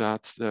shows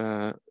that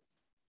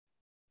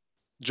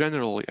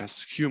generally,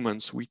 as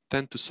humans, we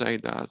tend to say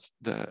that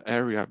the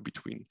area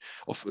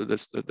of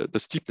the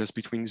steepness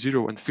between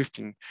 0 and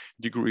 15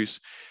 degrees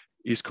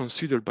is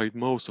considered by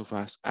most of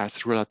us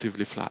as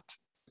relatively flat.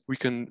 We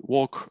can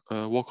walk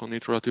on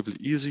it relatively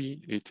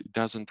easy. It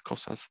doesn't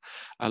cost us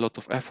a lot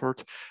of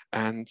effort,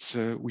 and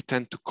we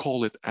tend to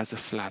call it as a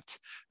flat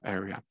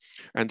area.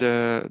 And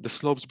the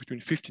slopes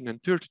between 15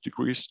 and 30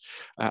 degrees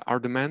are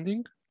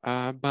demanding,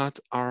 but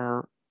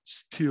are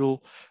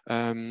still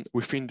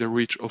within the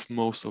reach of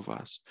most of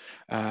us,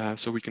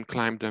 so we can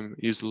climb them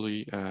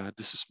easily.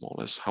 This is more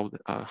or less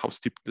how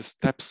steep the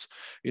steps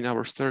in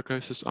our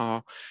staircases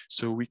are,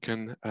 so we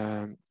can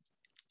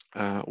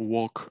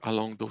walk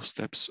along those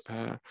steps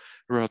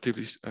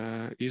relatively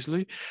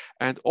easily.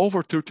 And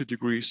over 30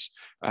 degrees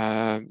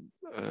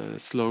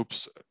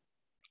slopes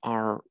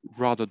are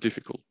rather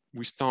difficult.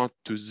 We start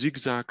to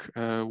zigzag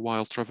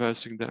while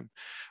traversing them.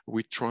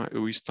 We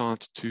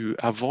start to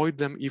avoid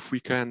them if we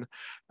can.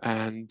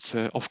 And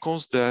of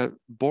course, the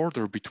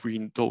border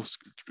between those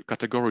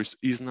categories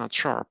is not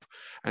sharp,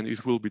 and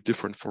it will be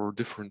different for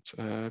different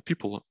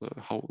people,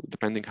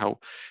 depending how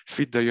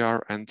fit they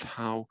are and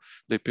how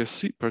they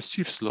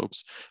perceive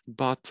slopes.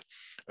 But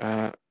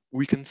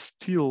we can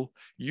still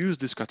use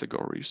these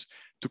categories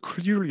to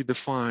clearly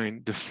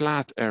define the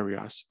flat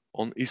areas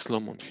on East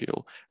Lomond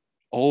Hill,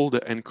 all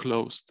the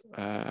enclosed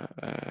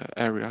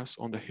areas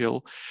on the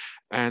hill,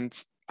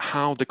 and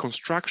how the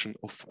construction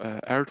of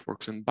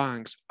earthworks and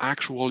banks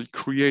actually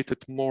created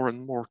more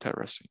and more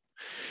terracing.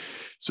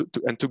 So,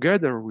 and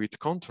together with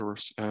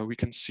contours, we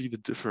can see the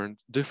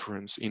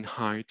difference in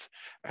height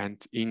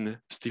and in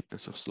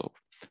steepness of slope.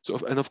 So,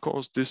 and of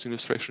course, this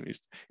illustration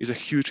is a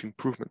huge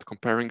improvement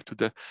comparing to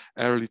the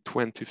early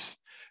 20s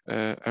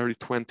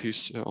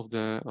of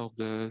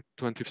the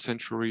 20th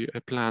century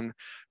plan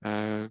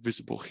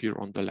visible here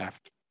on the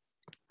left.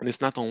 And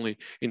it's not only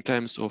in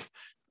terms of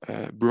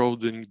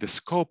broadening the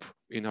scope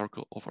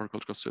of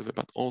archaeological survey,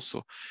 but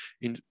also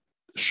in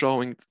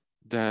showing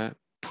the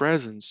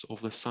presence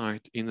of the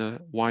site in a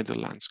wider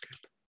landscape.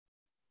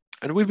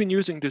 And we've been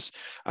using this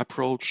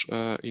approach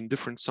in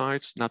different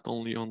sites, not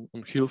only on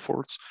hill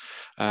forts.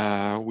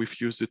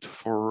 We've used it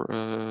for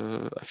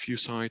a few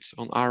sites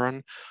on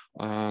Arran.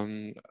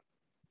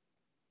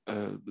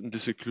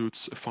 This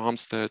includes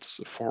farmsteads,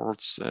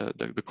 forts,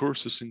 the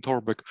cursus in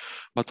Torbeck,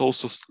 but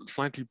also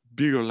slightly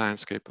bigger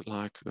landscape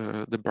like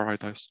the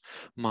Brightice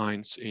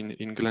mines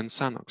in Glen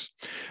Sannox.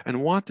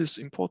 And what is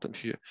important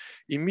here,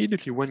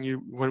 immediately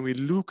when we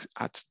look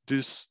at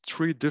these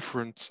three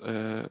different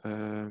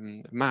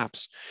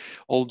maps,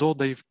 although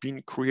they've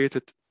been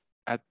created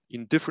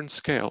in different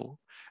scale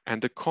And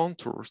the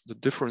contours, the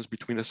difference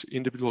between the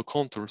individual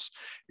contours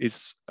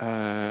is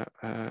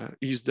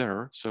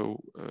there. So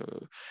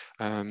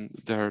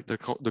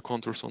the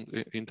contours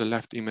in the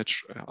left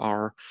image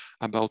are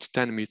about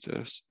 10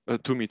 meters,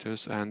 2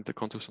 meters, and the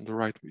contours on the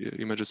right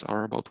images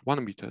are about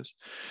 1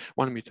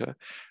 meter.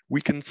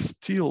 We can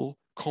still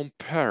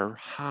compare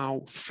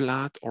how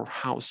flat or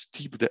how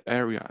steep the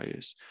area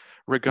is,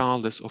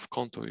 regardless of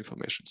contour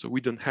information. So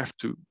we don't have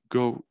to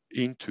go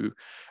into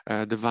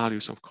the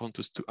values of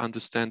contours to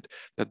understand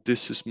that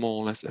this is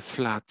more or less a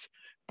flat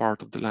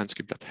part of the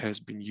landscape that has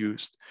been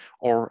used,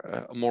 or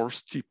more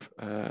steep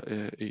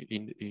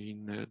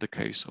in the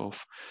case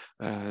of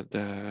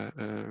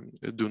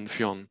the Dun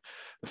Fionn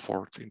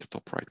fort in the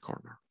top right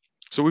corner.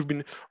 So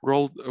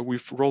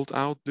we've rolled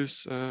out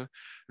this to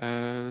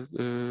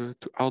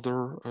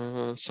other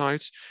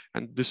sites,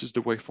 and this is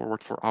the way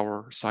forward for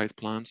our site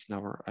plans and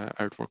our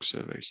earthwork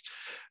surveys.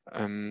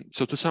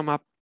 So to sum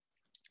up,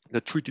 the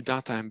 3D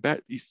data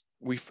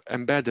we've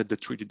embedded the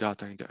 3D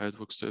data in the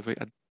earthwork survey,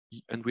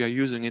 and we are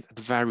using it at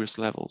various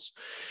levels,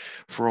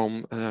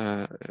 from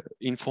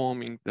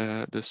informing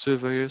the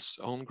surveyors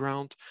on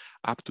ground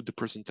up to the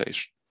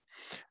presentation.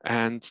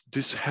 And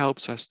this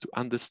helps us to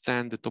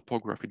understand the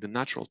topography, the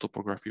natural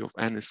topography of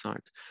any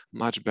site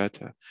much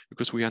better,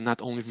 because we are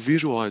not only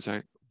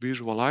visualizing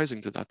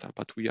the data,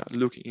 but we are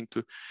looking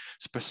into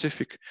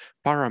specific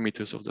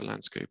parameters of the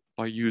landscape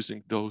by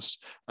using those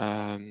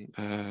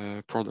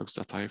products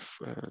that I've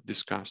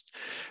discussed.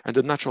 And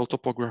the natural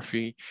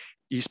topography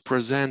is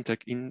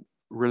presented in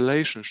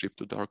relationship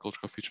to the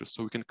archaeological features,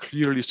 so we can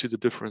clearly see the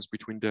difference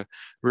between the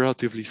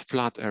relatively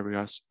flat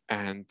areas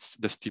and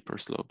the steeper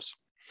slopes.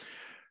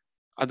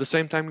 At the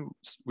same time,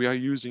 we are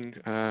using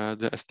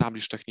the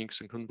established techniques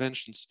and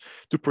conventions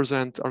to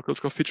present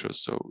archaeological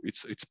features. So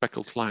it's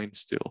speckled line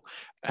still,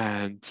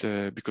 and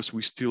because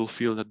we still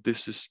feel that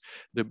this is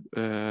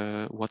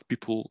the what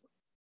people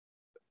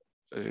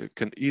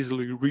can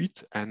easily read,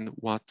 and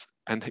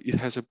it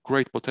has a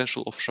great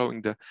potential of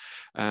showing the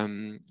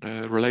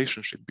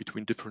relationship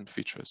between different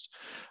features.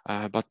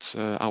 But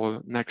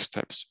our next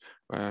steps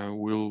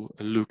will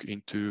look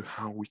into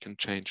how we can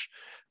change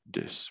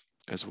this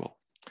as well.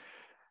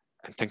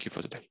 And thank you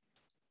for the day.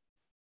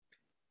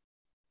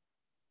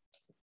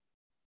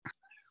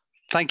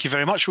 Thank you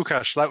very much,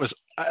 Łukasz. That was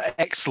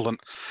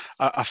excellent.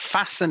 A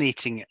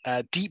fascinating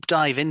deep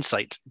dive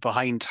insight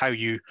behind how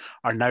you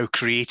are now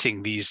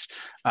creating these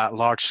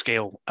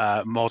large-scale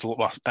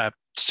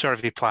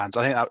survey plans.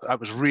 I think that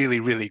was really,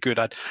 really good.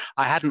 I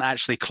hadn't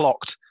actually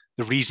clocked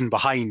the reason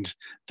behind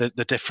the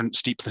different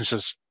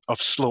steepnesses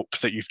of slope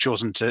that you've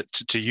chosen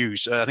to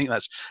use. I think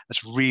that's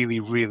really,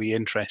 really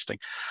interesting.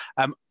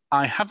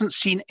 I haven't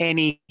seen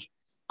any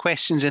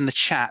questions in the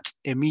chat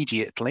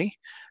immediately,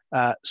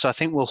 so I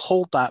think we'll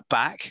hold that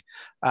back.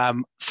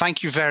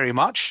 Thank you very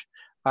much.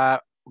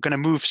 We're going to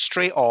move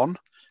straight on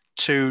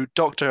to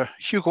Dr.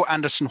 Hugo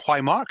Anderson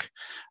Huymark,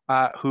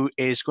 who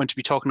is going to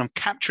be talking on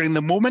capturing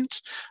the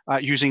moment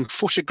using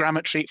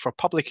photogrammetry for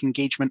public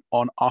engagement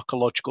on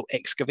archaeological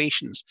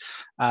excavations.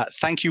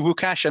 Thank you,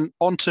 Łukasz, and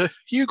on to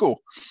Hugo.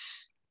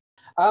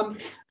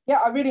 Yeah,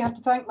 I really have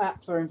to thank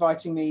Matt for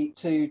inviting me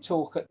to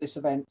talk at this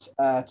event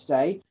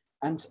today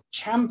and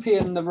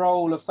champion the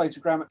role of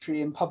photogrammetry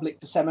in public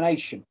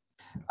dissemination.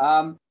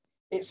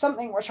 It's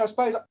something which I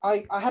suppose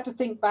I had to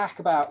think back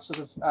about, sort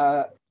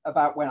of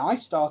about when I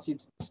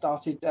started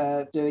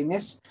doing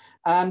this,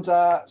 and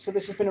so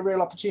this has been a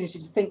real opportunity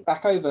to think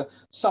back over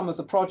some of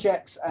the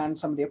projects and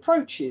some of the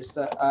approaches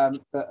that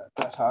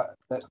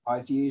that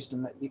I've used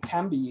and that it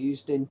can be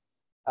used in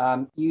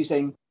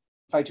using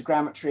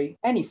photogrammetry,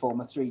 any form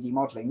of 3D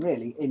modelling,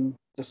 really, in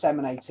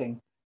disseminating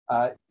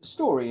the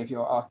story of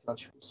your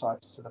archaeological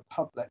sites to the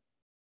public.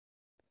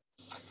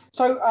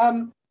 So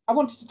I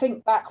wanted to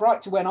think back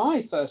right to when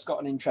I first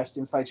got an interest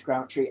in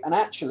photogrammetry, and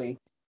actually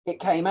it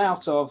came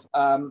out of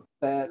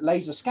the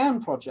laser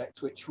scan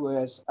project, which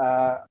was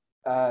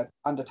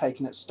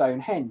undertaken at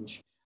Stonehenge.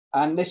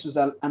 And this was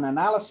an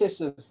analysis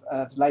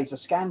of laser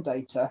scan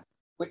data,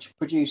 which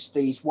produced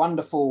these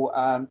wonderful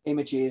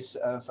images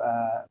of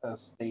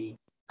the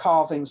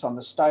carvings on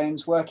the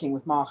stones, working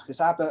with Marcus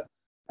Abbott,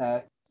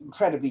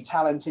 incredibly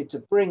talented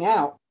to bring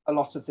out a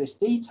lot of this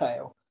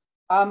detail.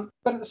 But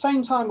at the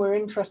same time, we're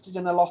interested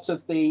in a lot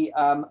of the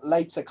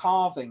later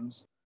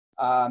carvings,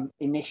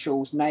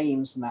 initials,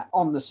 names, and that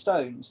on the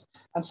stones.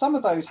 And some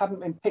of those hadn't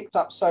been picked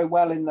up so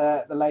well in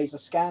the laser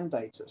scan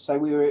data. So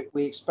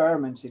we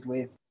experimented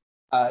with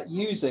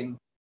using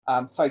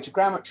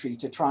photogrammetry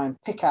to try and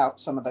pick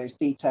out some of those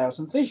details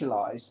and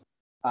visualize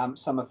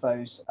some of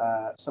those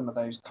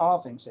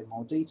carvings in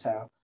more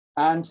detail.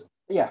 And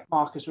yeah,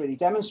 Marcus really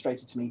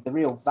demonstrated to me the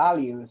real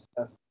value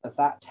of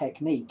that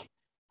technique.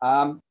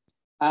 And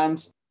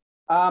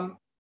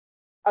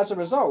as a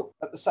result,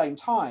 at the same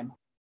time,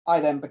 I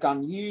then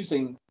began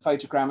using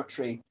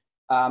photogrammetry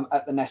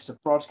at the Ness of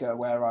Brodgar,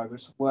 where I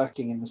was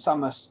working in the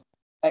summer,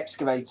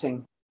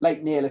 excavating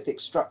late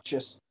Neolithic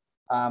structures,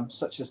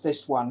 such as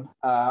this one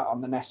on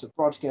the Ness of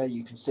Brodgar.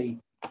 You can see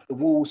the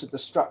walls of the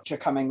structure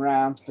coming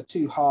round, the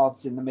two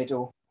hearths in the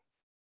middle,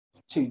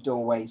 two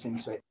doorways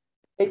into it.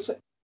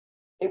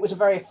 It was a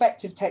very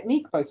effective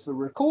technique, both for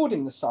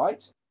recording the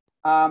site,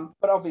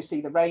 but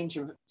obviously the range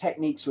of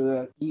techniques we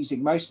were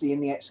using mostly in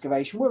the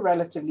excavation were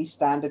relatively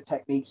standard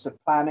techniques of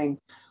planning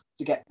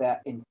to get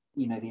that in,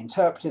 you know, the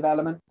interpretive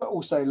element, but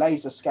also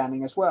laser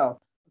scanning as well.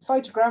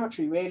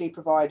 Photogrammetry really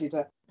provided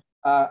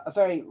a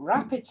very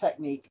rapid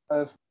technique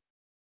of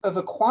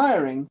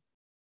acquiring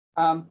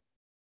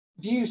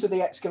views of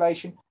the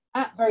excavation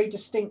at very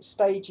distinct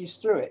stages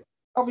through it.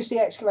 Obviously,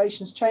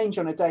 excavations change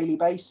on a daily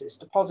basis.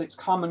 Deposits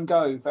come and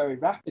go very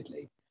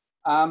rapidly.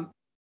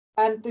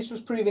 And this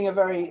was proving a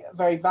very,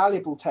 very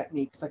valuable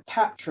technique for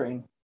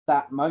capturing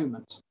that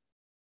moment.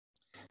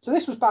 So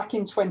this was back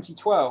in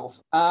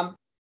 2012.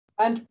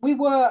 And we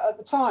were, at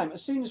the time,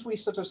 as soon as we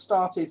sort of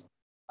started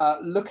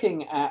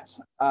looking at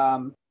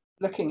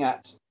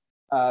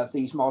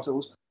these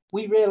models,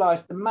 we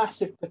realized the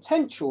massive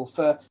potential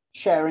for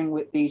sharing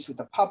these with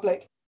the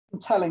public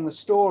and telling the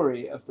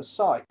story of the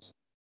site.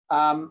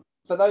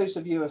 For those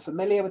of you who are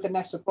familiar with the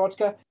Ness of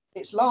Brodka,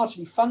 it's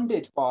largely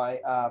funded by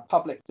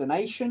public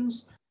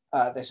donations.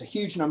 There's a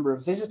huge number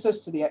of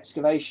visitors to the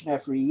excavation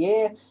every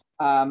year.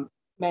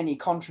 Many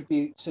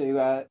contribute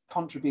to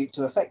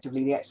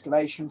effectively the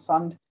excavation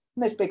fund,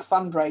 and there's big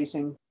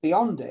fundraising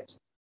beyond it.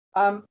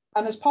 And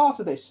as part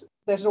of this,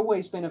 there's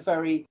always been a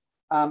very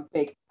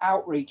big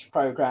outreach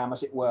program,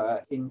 as it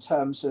were, in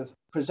terms of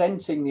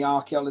presenting the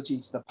archaeology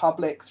to the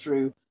public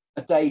through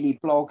a daily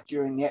blog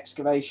during the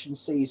excavation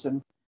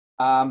season.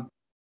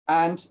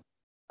 And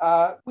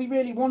we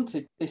really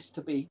wanted this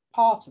to be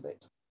part of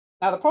it.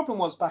 Now, the problem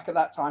was back at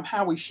that time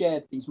how we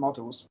shared these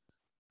models.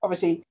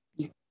 Obviously,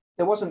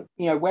 there wasn't,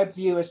 you know, web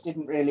viewers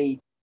didn't really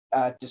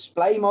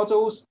display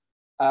models.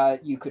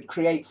 You could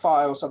create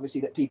files,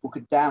 obviously, that people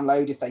could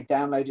download if they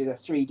downloaded a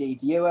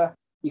 3D viewer.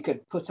 You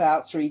could put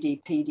out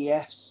 3D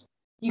PDFs.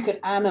 You could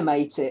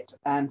animate it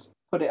and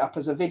put it up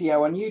as a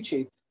video on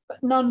YouTube,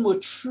 but none were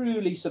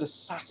truly sort of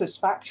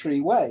satisfactory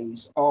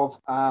ways of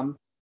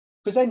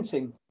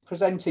presenting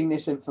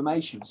this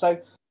information. So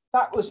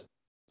that was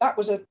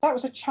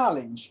a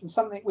challenge and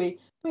something we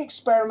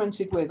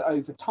experimented with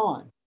over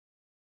time.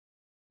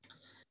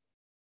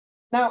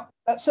 Now,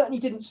 that certainly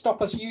didn't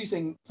stop us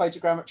using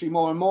photogrammetry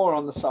more and more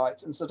on the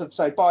site. And sort of,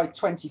 so by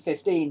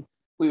 2015,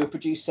 we were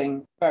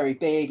producing very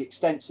big,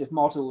 extensive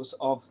models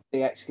of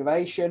the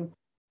excavation.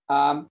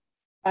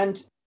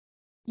 And,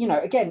 you know,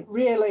 again,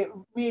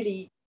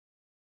 really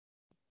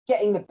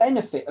getting the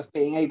benefit of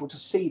being able to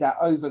see that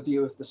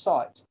overview of the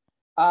site.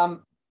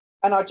 And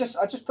I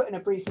just put in a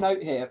brief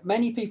note here.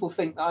 Many people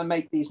think that I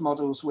make these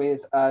models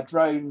with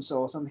drones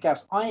or something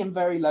else. I am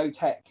very low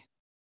tech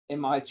in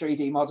my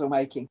 3D model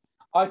making.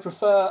 I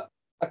prefer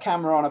a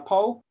camera on a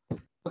pole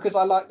because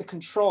I like the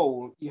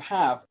control you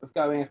have of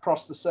going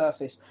across the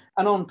surface,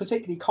 and on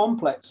particularly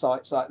complex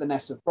sites like the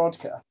Ness of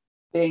Brodka,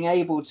 being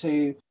able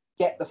to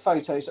get the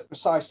photos at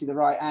precisely the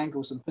right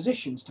angles and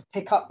positions to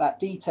pick up that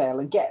detail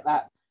and get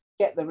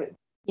the,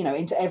 you know,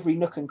 into every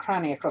nook and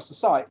cranny across the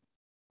site.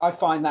 I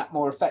find that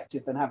more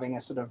effective than having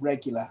a sort of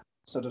regular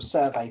sort of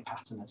survey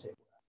pattern, as it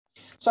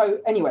were. So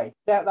anyway,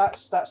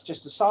 that's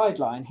just a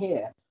sideline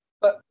here.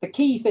 But the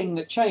key thing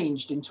that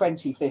changed in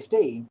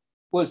 2015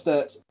 was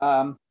that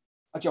I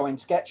joined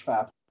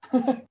Sketchfab.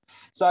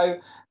 So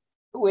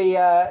we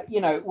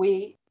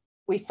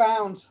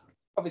found,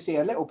 obviously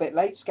a little bit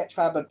late,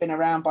 Sketchfab had been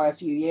around by a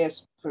few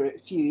years for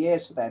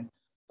then,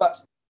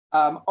 but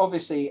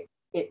obviously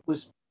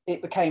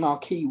it became our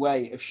key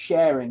way of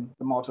sharing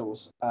the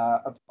models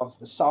of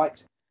the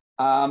site.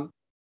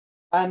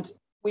 And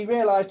we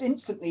realized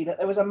instantly that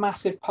there was a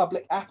massive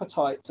public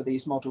appetite for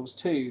these models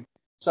too.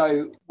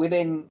 So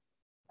within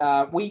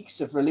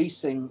weeks of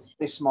releasing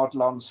this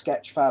model on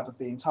Sketchfab of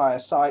the entire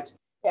site,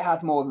 it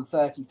had more than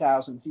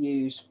 30,000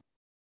 views.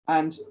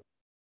 And,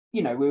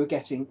 you know, we were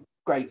getting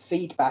great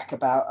feedback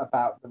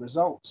about the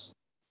results.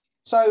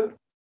 So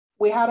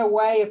we had a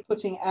way of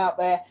putting it out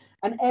there.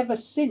 And ever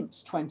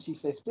since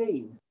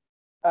 2015,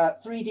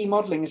 3D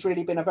modelling has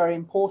really been a very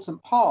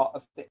important part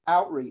of the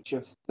outreach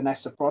of the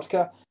Ness of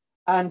Brodka.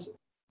 And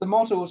the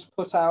models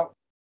put out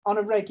on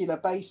a regular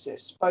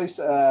basis, both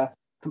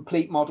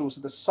complete models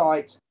of the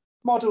site,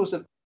 models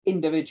of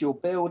individual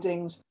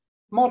buildings,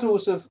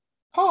 models of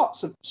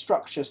parts of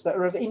structures that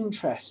are of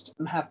interest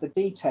and have the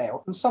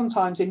detail, and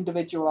sometimes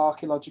individual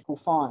archaeological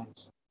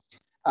finds.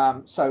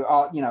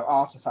 So, you know,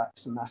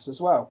 artifacts and that as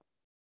well.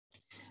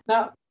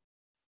 Now,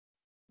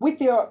 with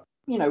the,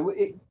 you know,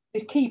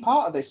 the key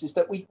part of this is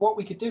that what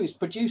we could do is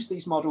produce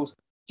these models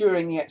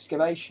during the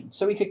excavation.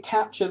 So we could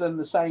capture them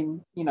the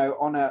same, you know,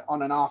 on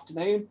an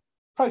afternoon,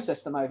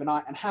 process them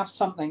overnight, and have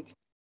something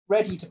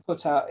ready to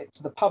put out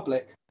to the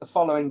public the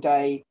following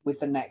day with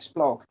the next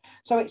blog.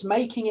 So it's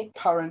making it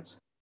current,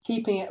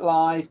 keeping it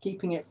live,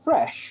 keeping it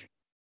fresh.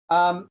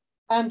 And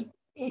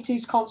it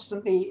is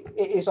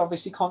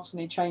obviously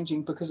constantly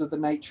changing because of the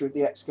nature of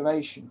the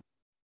excavation.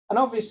 And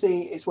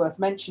obviously it's worth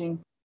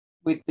mentioning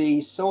with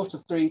these sort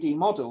of 3D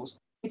models,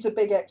 it's a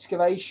big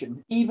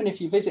excavation. Even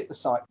if you visit the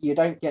site, you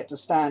don't get to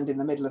stand in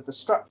the middle of the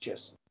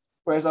structures.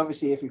 Whereas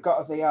obviously if you've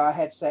got a VR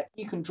headset,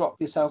 you can drop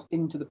yourself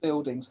into the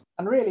buildings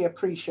and really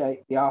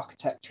appreciate the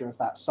architecture of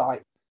that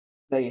site,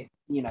 the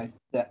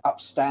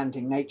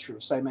upstanding nature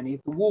of so many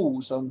of the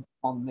walls on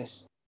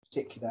this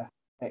particular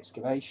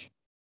excavation.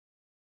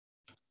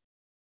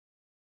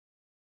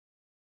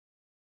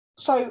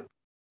 So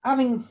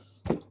having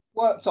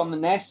worked on the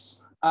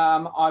Ness,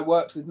 I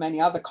worked with many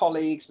other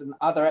colleagues and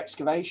other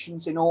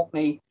excavations in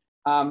Orkney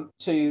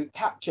to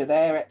capture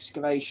their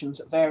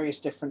excavations at various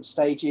different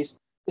stages.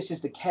 This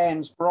is the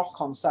Cairns Broch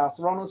on South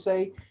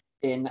Ronaldsay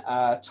in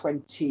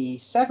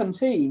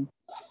 2017.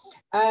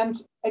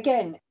 And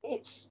again,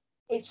 it's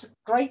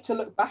great to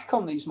look back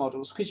on these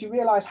models because you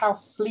realise how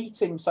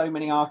fleeting so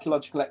many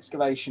archaeological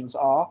excavations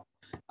are.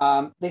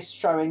 This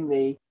showing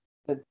the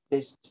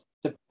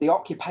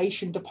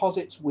occupation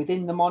deposits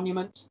within the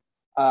monument,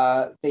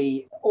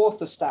 the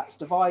orthostats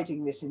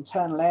dividing this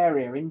internal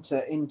area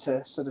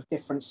into sort of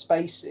different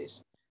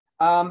spaces.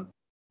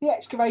 The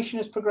excavation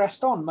has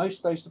progressed on. Most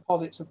of those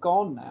deposits have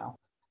gone now.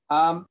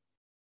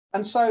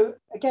 And so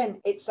again,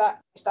 it's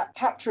that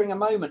capturing a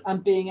moment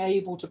and being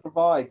able to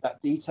provide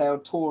that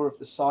detailed tour of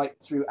the site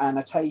through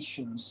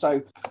annotations.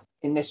 So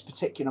in this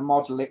particular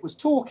model, it was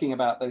talking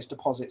about those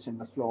deposits in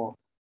the floor,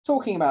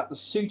 talking about the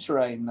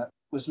souterrain that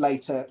was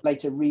later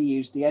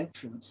reused the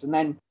entrance, and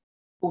then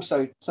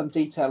also some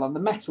detail on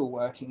the metal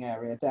working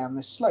area down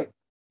this slope.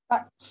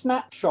 That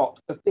snapshot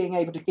of being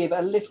able to give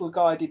a little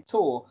guided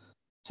tour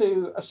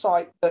to a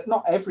site that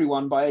not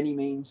everyone by any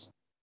means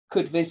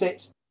could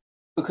visit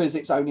because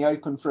it's only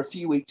open for a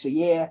few weeks a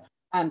year,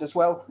 and as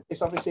well,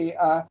 it's obviously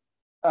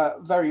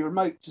very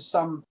remote to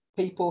some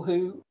people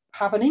who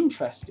have an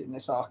interest in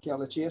this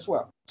archaeology as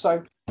well.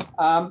 So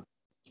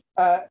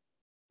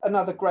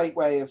another great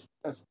way of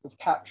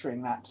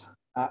capturing that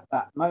at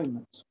that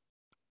moment.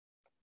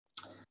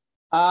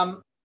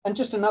 And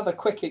just another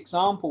quick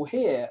example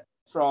here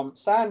from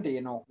Sandy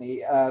in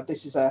Orkney.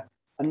 This is a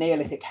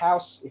Neolithic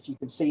house. If you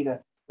can see the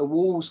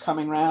walls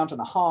coming round and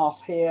a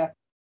hearth here,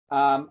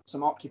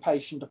 some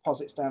occupation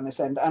deposits down this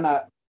end, and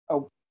a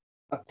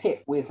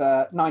pit with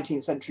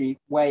 19th century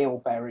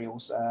whale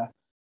burials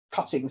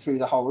cutting through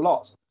the whole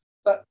lot.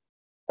 But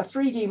a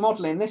 3D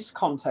model in this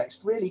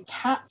context really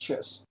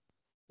captures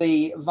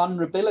the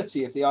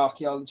vulnerability of the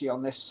archaeology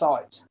on this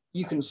site.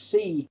 You can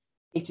see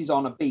it is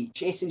on a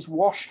beach. It is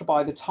washed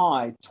by the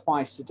tide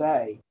twice a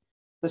day.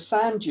 The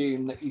sand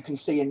dune that you can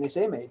see in this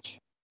image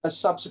has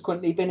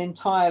subsequently been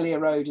entirely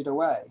eroded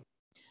away.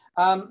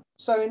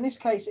 So in this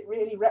case, it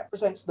really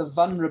represents the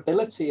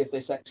vulnerability of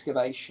this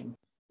excavation,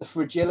 the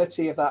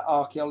fragility of that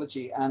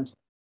archaeology, and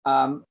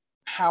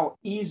how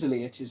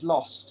easily it is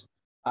lost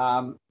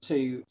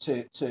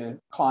to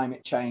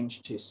climate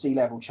change, to sea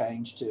level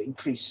change, to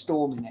increased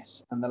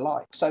storminess and the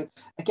like. So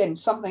again,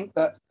 something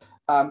that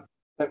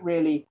that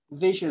really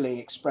visually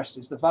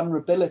expresses the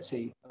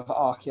vulnerability of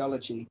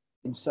archaeology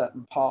in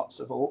certain parts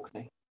of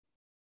Orkney.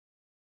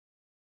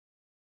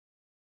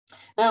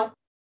 Now,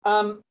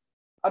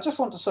 I just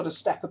want to sort of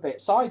step a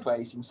bit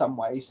sideways in some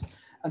ways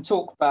and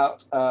talk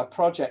about a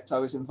project I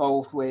was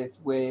involved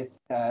with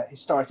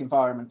Historic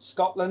Environment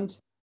Scotland,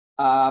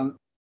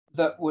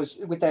 that was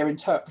with their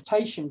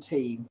interpretation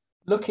team,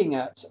 looking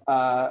at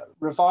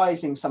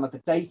revising some of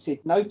the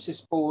dated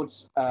notice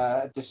boards,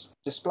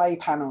 display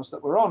panels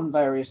that were on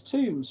various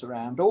tombs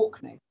around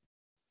Orkney.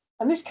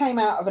 And this came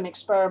out of an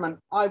experiment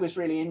I was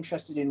really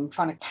interested in,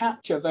 trying to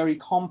capture very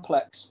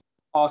complex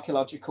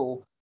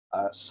archaeological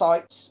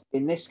sites,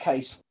 in this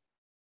case,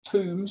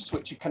 tombs,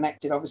 which are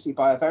connected obviously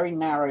by a very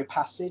narrow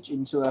passage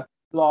into a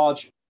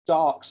large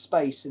dark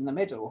space in the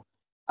middle,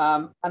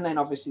 and then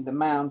obviously the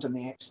mound and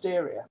the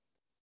exterior.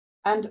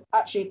 And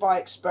actually by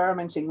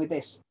experimenting with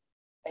this,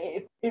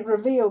 it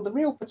revealed the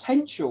real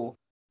potential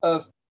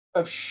of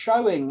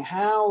showing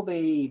how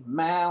the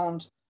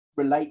mound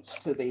relates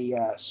to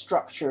the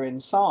structure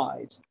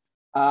inside,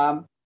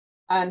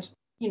 and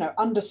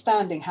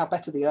understanding how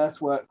better the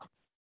earthwork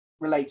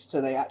relates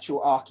to the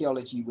actual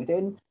archaeology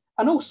within.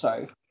 And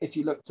also, if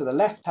you look to the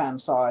left-hand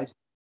side,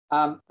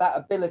 that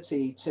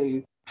ability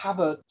to have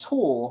a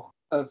tour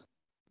of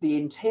the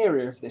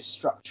interior of this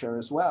structure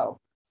as well.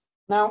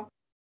 Now,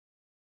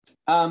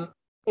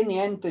 in the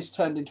end, this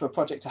turned into a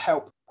project to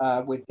help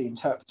with the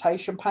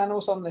interpretation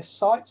panels on this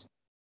site,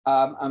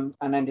 and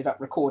ended up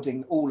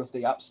recording all of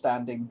the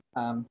upstanding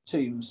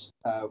tombs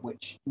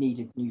which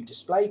needed new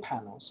display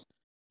panels.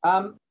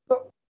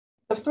 But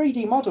the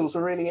 3D models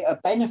are really a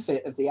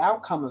benefit of the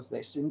outcome of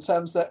this, in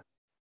terms that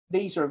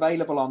these are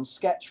available on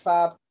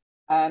Sketchfab,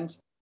 and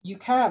you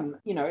can,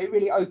 it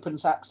really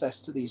opens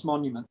access to these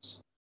monuments.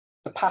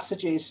 The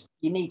passages,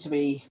 you need to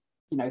be,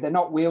 they're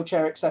not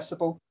wheelchair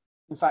accessible.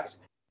 In fact,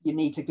 you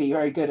need to be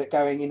very good at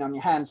going in on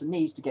your hands and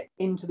knees to get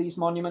into these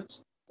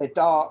monuments. They're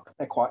dark,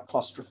 they're quite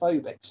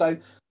claustrophobic. So,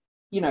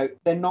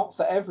 they're not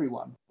for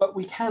everyone, but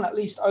we can at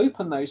least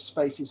open those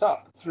spaces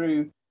up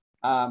through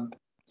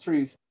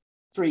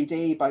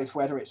 3D, both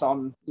whether it's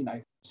on,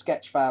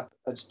 Sketchfab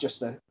as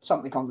just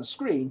something on the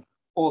screen,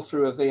 or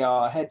through a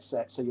VR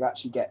headset, so you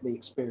actually get the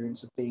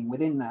experience of being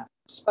within that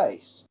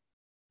space.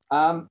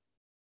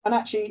 And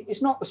actually,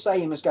 it's not the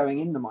same as going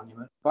in the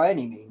monument by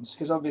any means,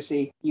 because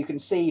obviously you can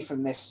see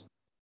from this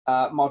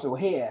model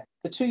here,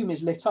 the tomb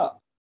is lit up,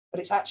 but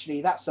it's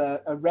actually, that's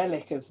a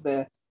relic of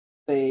the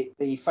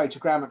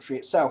photogrammetry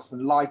itself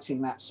and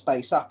lighting that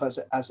space up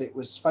as it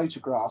was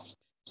photographed.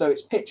 So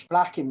it's pitch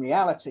black in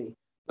reality,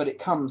 but it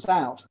comes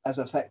out as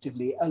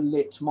effectively a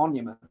lit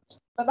monument.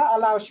 But that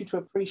allows you to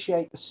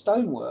appreciate the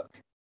stonework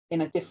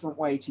in a different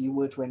way to you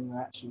would when you're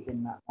actually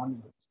in that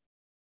monument.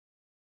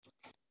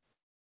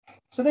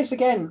 So this,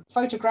 again,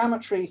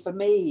 photogrammetry for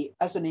me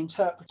as an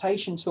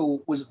interpretation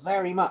tool was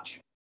very much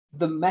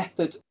the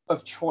method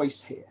of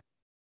choice here.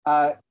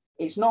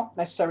 It's not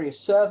necessarily a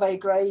survey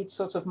grade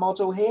sort of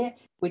model here.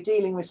 We're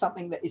dealing with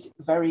something that is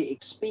very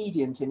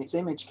expedient in its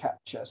image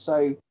capture.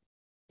 So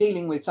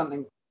dealing with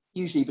something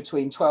usually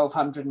between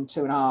 1,200 and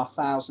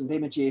 2,500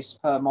 images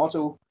per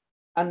model.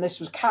 And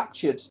this was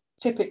captured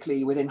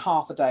typically within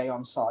half a day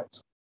on site.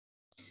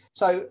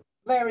 So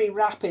very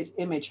rapid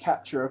image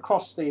capture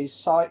across these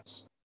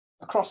sites,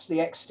 across the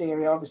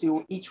exterior.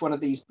 Obviously, each one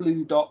of these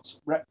blue dots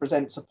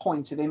represents a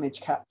point of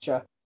image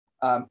capture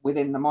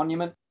within the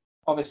monument.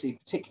 Obviously,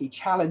 particularly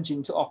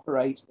challenging to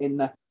operate in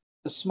the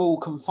small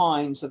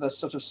confines of a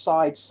sort of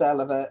side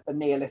cell of a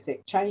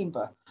Neolithic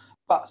chamber,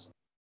 but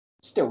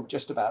still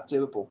just about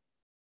doable.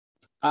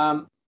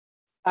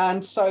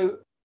 And so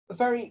a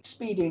very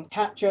expedient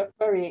capture,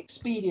 very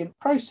expedient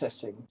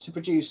processing to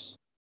produce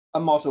a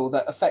model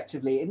that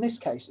effectively, in this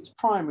case, its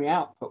primary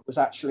output was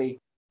actually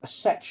a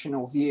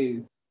sectional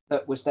view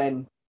that was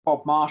then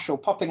Bob Marshall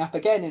popping up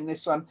again in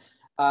this one,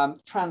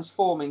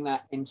 transforming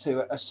that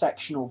into a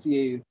sectional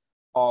view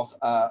of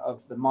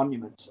the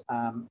monument,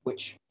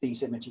 which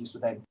these images were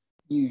then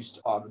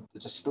used on the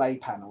display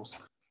panels.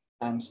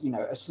 And, you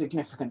know, a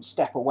significant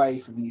step away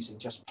from using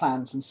just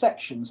plans and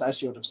sections,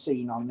 as you would have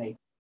seen on the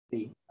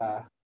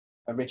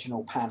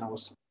original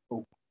panels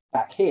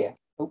back here.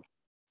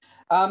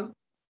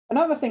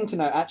 Another thing to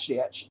note,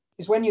 actually,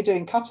 is when you're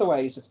doing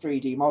cutaways of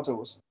 3D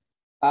models,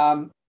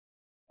 the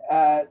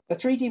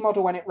 3D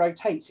model, when it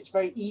rotates, it's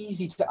very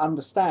easy to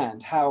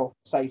understand how,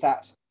 say,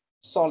 that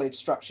solid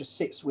structure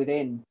sits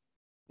within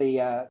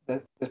the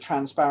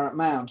transparent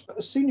mound. But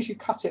as soon as you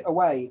cut it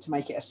away to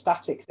make it a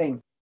static thing,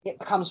 it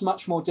becomes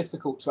much more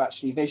difficult to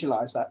actually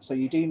visualize that. So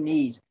you do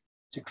need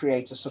to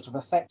create a sort of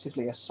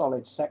effectively a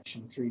solid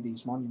section through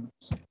these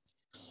monuments.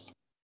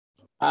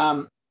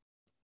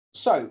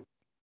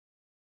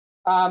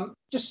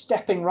 Just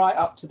stepping right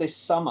up to this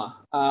summer,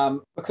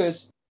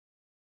 because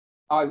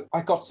I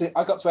got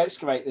to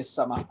excavate this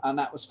summer, and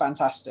that was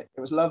fantastic.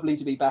 It was lovely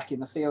to be back in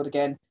the field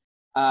again.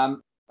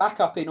 Back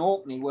up in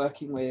Orkney,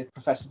 working with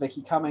Professor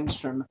Vicky Cummings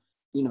from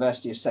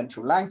University of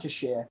Central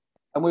Lancashire,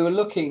 and we were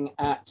looking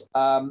at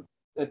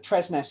the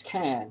Tresness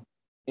cairn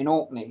in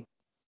Orkney.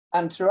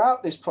 And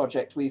throughout this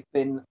project, we've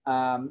been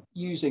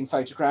using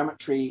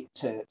photogrammetry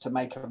to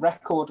make a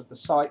record of the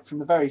site from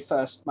the very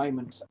first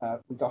moment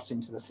we got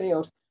into the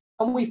field.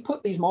 And we've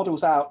put these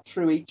models out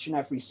through each and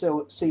every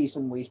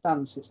season we've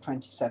done since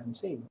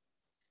 2017.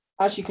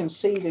 As you can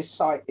see, this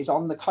site is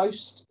on the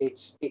coast.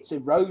 It's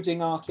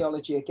eroding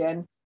archaeology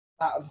again.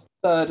 About a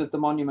third of the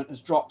monument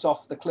has dropped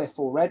off the cliff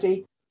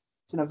already.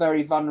 It's in a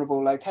very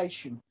vulnerable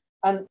location.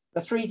 And the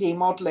 3D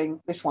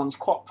modelling, this one's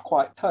cropped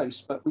quite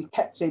close, but we've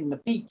kept in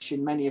the beach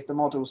in many of the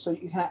models so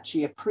you can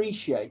actually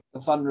appreciate the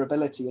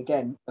vulnerability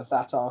again of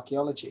that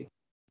archaeology.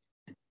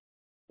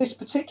 This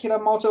particular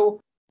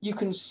model, you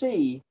can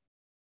see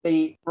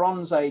the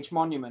Bronze Age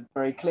monument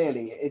very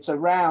clearly. It's a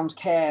round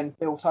cairn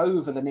built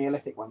over the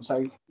Neolithic one, so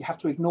you have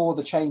to ignore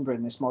the chamber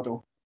in this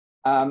model.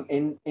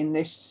 In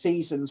this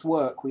season's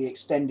work, we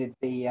extended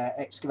the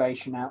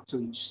excavation out to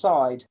each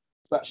side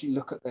to actually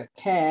look at the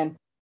cairn.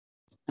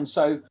 And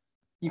so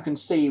you can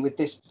see with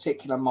this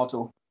particular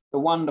model, the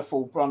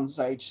wonderful Bronze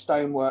Age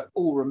stonework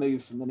all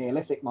removed from the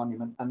Neolithic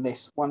monument and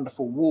this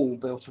wonderful wall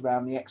built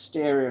around the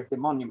exterior of the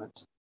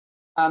monument.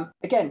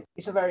 Again,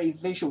 it's a very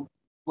visual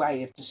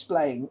way of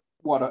displaying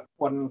what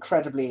an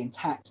incredibly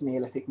intact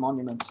Neolithic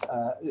monument,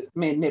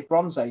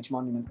 Bronze Age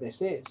monument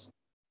this is.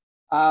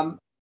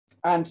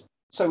 And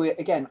so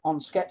again, on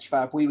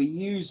Sketchfab, we were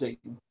using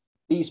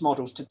these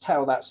models to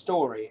tell that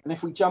story. And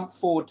if we jump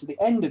forward to the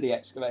end of the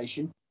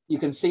excavation, you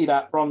can see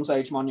that Bronze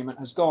Age monument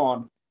has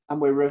gone,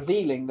 and we're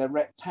revealing the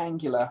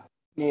rectangular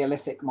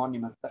Neolithic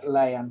monument that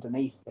lay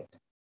underneath it.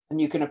 And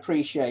you can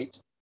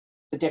appreciate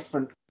the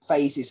different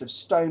phases of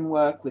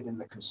stonework within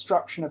the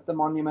construction of the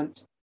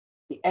monument,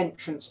 the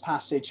entrance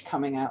passage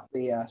coming out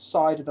the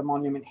side of the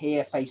monument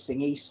here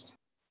facing east,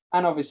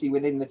 and obviously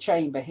within the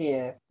chamber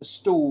here, the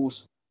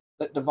stalls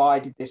that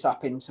divided this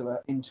up into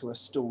a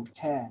stalled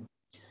cairn.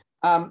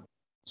 Again,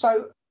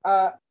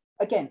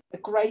 a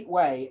great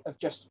way of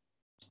just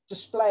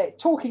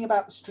talking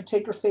about the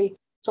stratigraphy,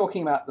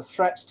 talking about the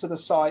threats to the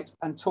site,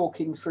 and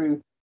talking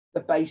through the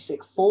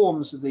basic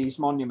forms of these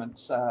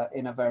monuments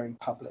in a very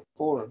public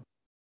forum.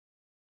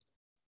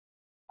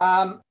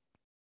 I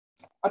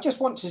just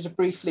wanted to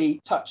briefly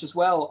touch as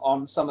well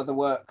on some of the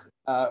work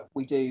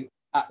we do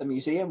at the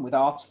museum with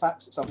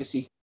artifacts. It's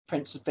obviously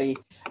principally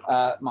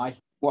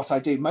what I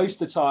do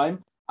most of the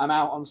time. I'm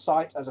out on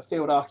site as a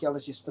field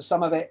archaeologist for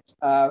some of it,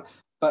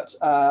 but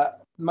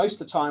most of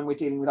the time we're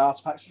dealing with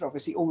artifacts which are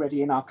obviously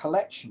already in our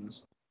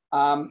collections.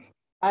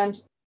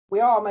 And we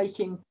are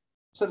making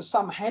sort of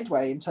some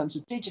headway in terms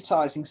of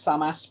digitizing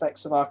some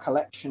aspects of our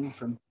collection,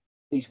 from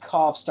these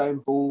carved stone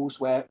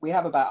balls, where we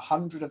have about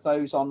 100 of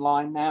those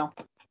online now,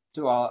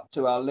 to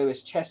our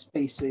Lewis chess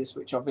pieces,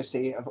 which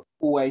obviously have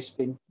always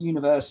been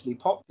universally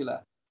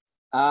popular.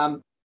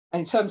 And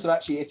in terms of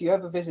actually, if you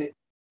ever visit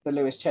the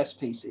Lewis chess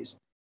pieces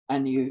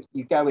and you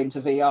go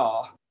into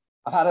VR,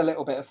 I've had a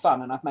little bit of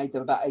fun and I've made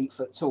them about 8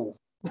 foot tall.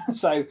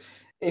 So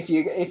if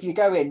you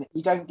go in,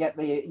 you don't get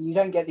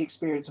the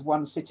experience of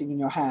one sitting in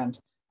your hand.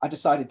 I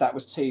decided that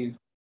was too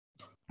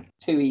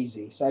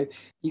easy. So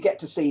you get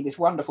to see this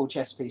wonderful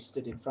chess piece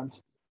stood in front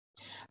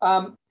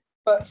of you.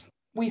 But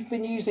we've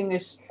been using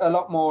this a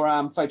lot more,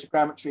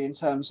 photogrammetry, in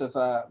terms of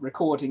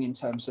recording, in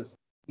terms of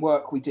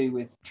work we do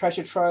with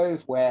treasure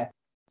trove, where,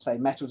 say,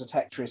 metal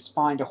detectorists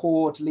find a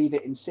hoard, leave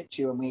it in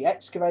situ, and we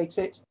excavate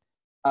it.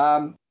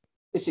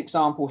 This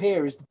example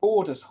here is the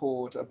Borders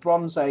hoard, a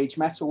Bronze Age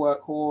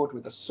metalwork hoard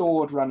with a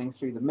sword running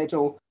through the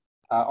middle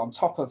on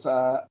top of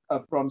a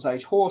Bronze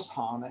Age horse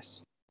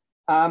harness.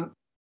 And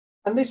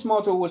this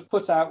model was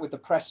put out with the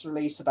press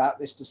release about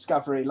this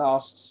discovery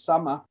last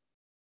summer.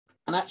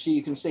 And actually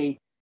you can see,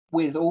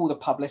 with all the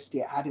publicity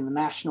it had in the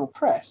national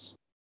press,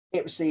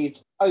 it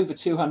received over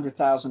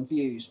 200,000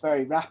 views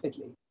very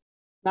rapidly.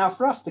 Now,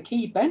 for us, the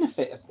key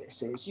benefit of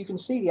this is you can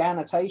see the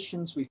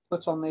annotations we've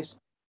put on this,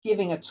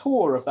 giving a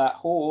tour of that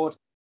hoard,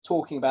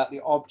 talking about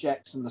the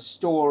objects and the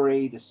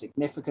story, the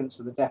significance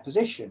of the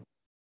deposition.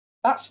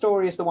 That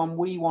story is the one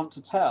we want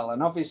to tell.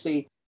 And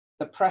obviously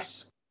the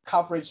press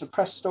coverage, the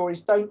press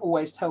stories don't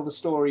always tell the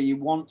story you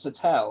want to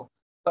tell,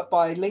 but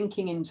by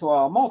linking into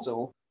our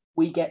model,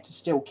 we get to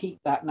still keep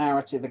that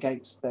narrative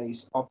against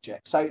these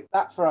objects. So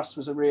that for us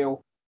was a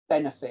real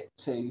benefit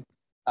to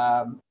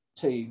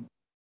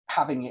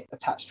having it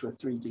attached to a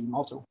 3D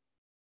model.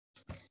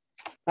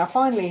 Now,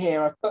 finally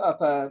here, I've put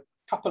up a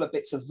couple of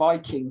bits of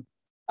Viking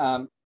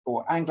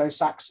or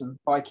Anglo-Saxon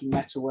Viking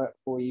metalwork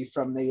for you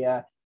from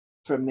the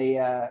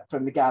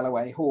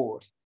Galloway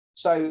hoard.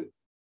 So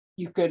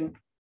you can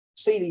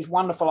see these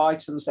wonderful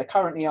items. They're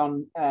currently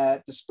on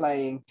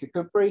display in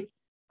Kirkcudbright,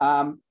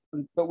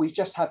 but we've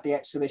just had the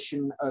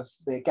exhibition of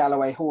the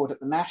Galloway hoard at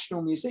the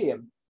National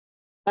Museum.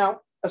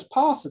 Now, as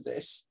part of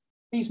this,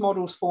 these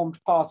models formed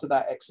part of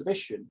that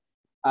exhibition,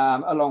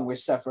 along with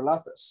several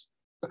others,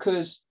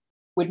 because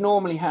we'd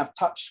normally have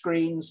touch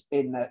screens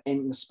in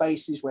the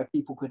spaces where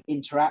people could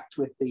interact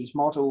with these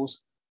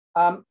models,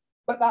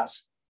 but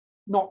that's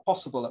not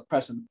possible at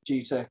present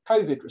due to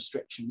COVID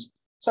restrictions.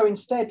 So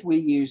instead, we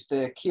used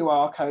the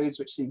QR codes,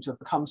 which seem to have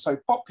become so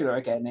popular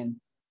again in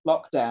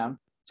lockdown,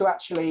 to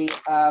actually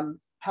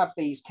have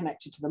these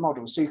connected to the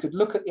model. So you could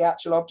look at the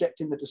actual object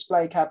in the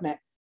display cabinet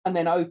and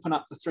then open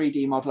up the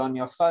 3D model on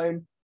your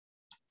phone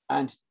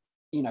and,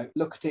 you know,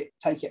 look at it,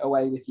 take it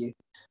away with you.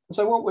 And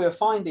so what we were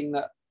finding,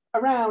 that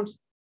around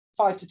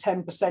 5 to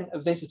 10%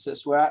 of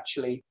visitors were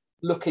actually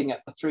looking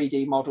at the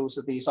 3D models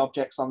of these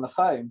objects on the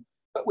phone.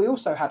 But we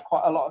also had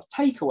quite a lot of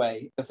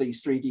takeaway of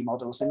these 3D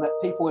models, in that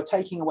people were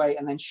taking away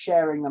and then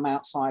sharing them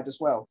outside as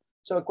well.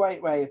 So a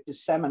great way of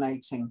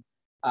disseminating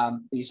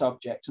these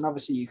objects. And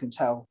obviously you can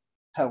tell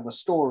the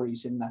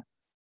stories in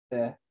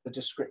the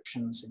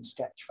descriptions in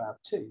Sketchfab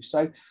too.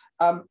 So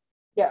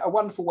yeah, a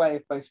wonderful way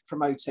of both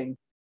promoting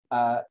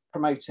the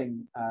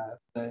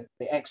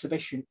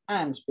exhibition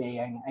and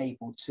being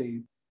able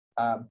to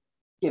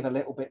give a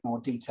little bit more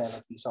detail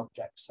of these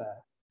objects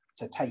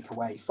to take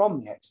away from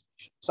the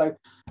exhibition. So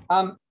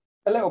a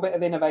little bit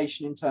of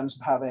innovation in terms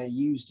of how they're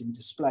used in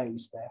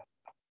displays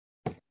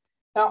there.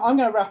 Now I'm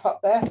going to wrap up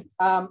there,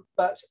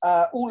 but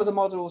all of the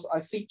models I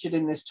featured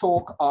in this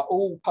talk are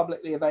all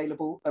publicly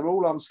available. They're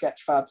all on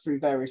Sketchfab through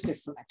various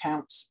different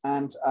accounts,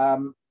 and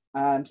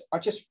I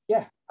just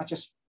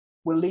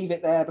will leave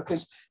it there,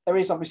 because there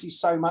is obviously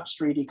so much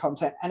 3D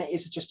content, and it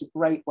is just a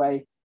great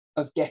way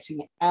of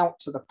getting it out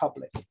to the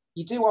public.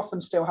 You do often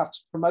still have to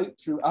promote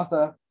through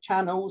other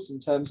channels in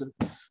terms of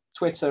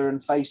Twitter and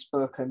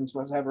Facebook and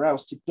whatever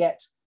else to get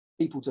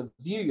people to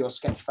view your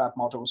Sketchfab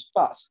models,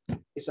 but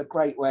it's a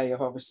great way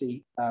of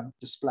obviously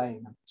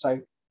displaying them. So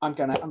I'm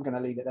gonna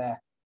leave it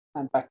there.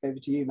 And back over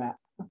to you, Matt.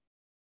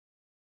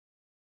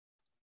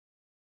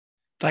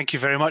 Thank you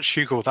very much,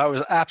 Hugo. That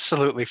was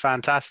absolutely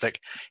fantastic.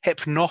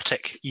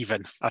 Hypnotic,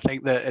 even. I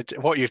think that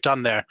what you've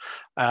done there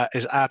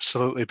is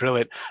absolutely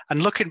brilliant.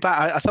 And looking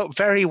back, I thought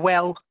very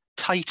well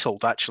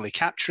titled, actually,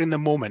 capturing the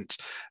moment,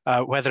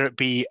 whether it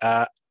be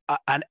a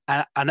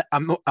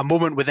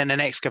moment within an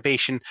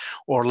excavation,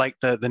 or like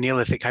the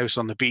Neolithic house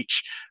on the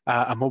beach,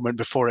 a moment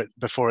before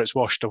it's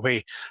washed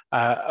away.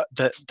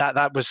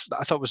 That was,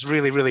 I thought, was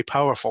really, really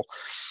powerful.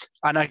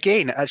 And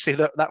again, actually,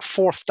 that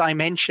fourth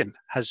dimension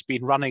has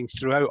been running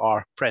throughout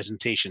our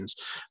presentations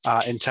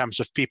in terms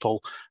of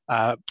people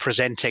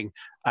presenting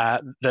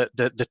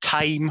the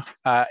time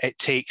it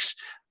takes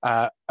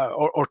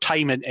or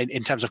time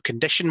in terms of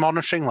condition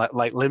monitoring,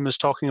 like Lynn was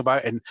talking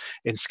about in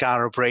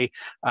Skara Brae,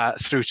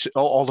 through to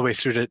all the way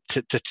through to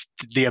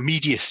the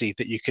immediacy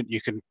that you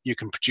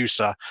can produce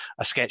a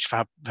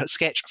sketch-fab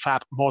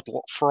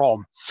model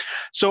from.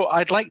 So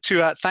I'd like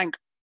to thank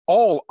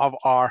all of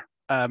our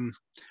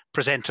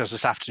presenters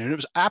this afternoon. It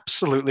was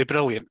absolutely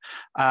brilliant,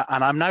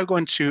 and I'm now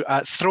going to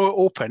throw it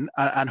open,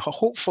 and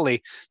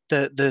hopefully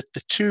the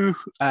two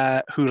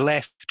who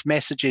left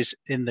messages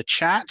in the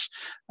chat,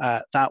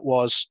 that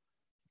was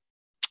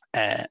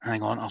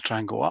hang on, I'll try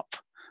and go up,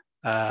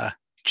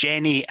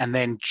 Jenny and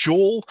then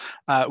Joel,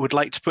 would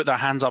like to put their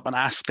hands up and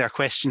ask their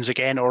questions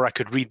again, or I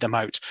could read them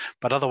out.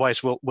 But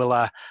otherwise,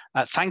 we'll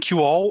thank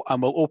you all,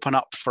 and we'll open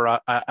up for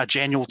a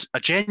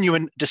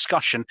genuine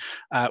discussion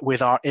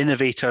with our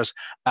innovators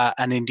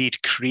and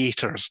indeed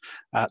creators.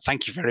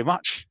 Thank you very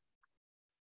much.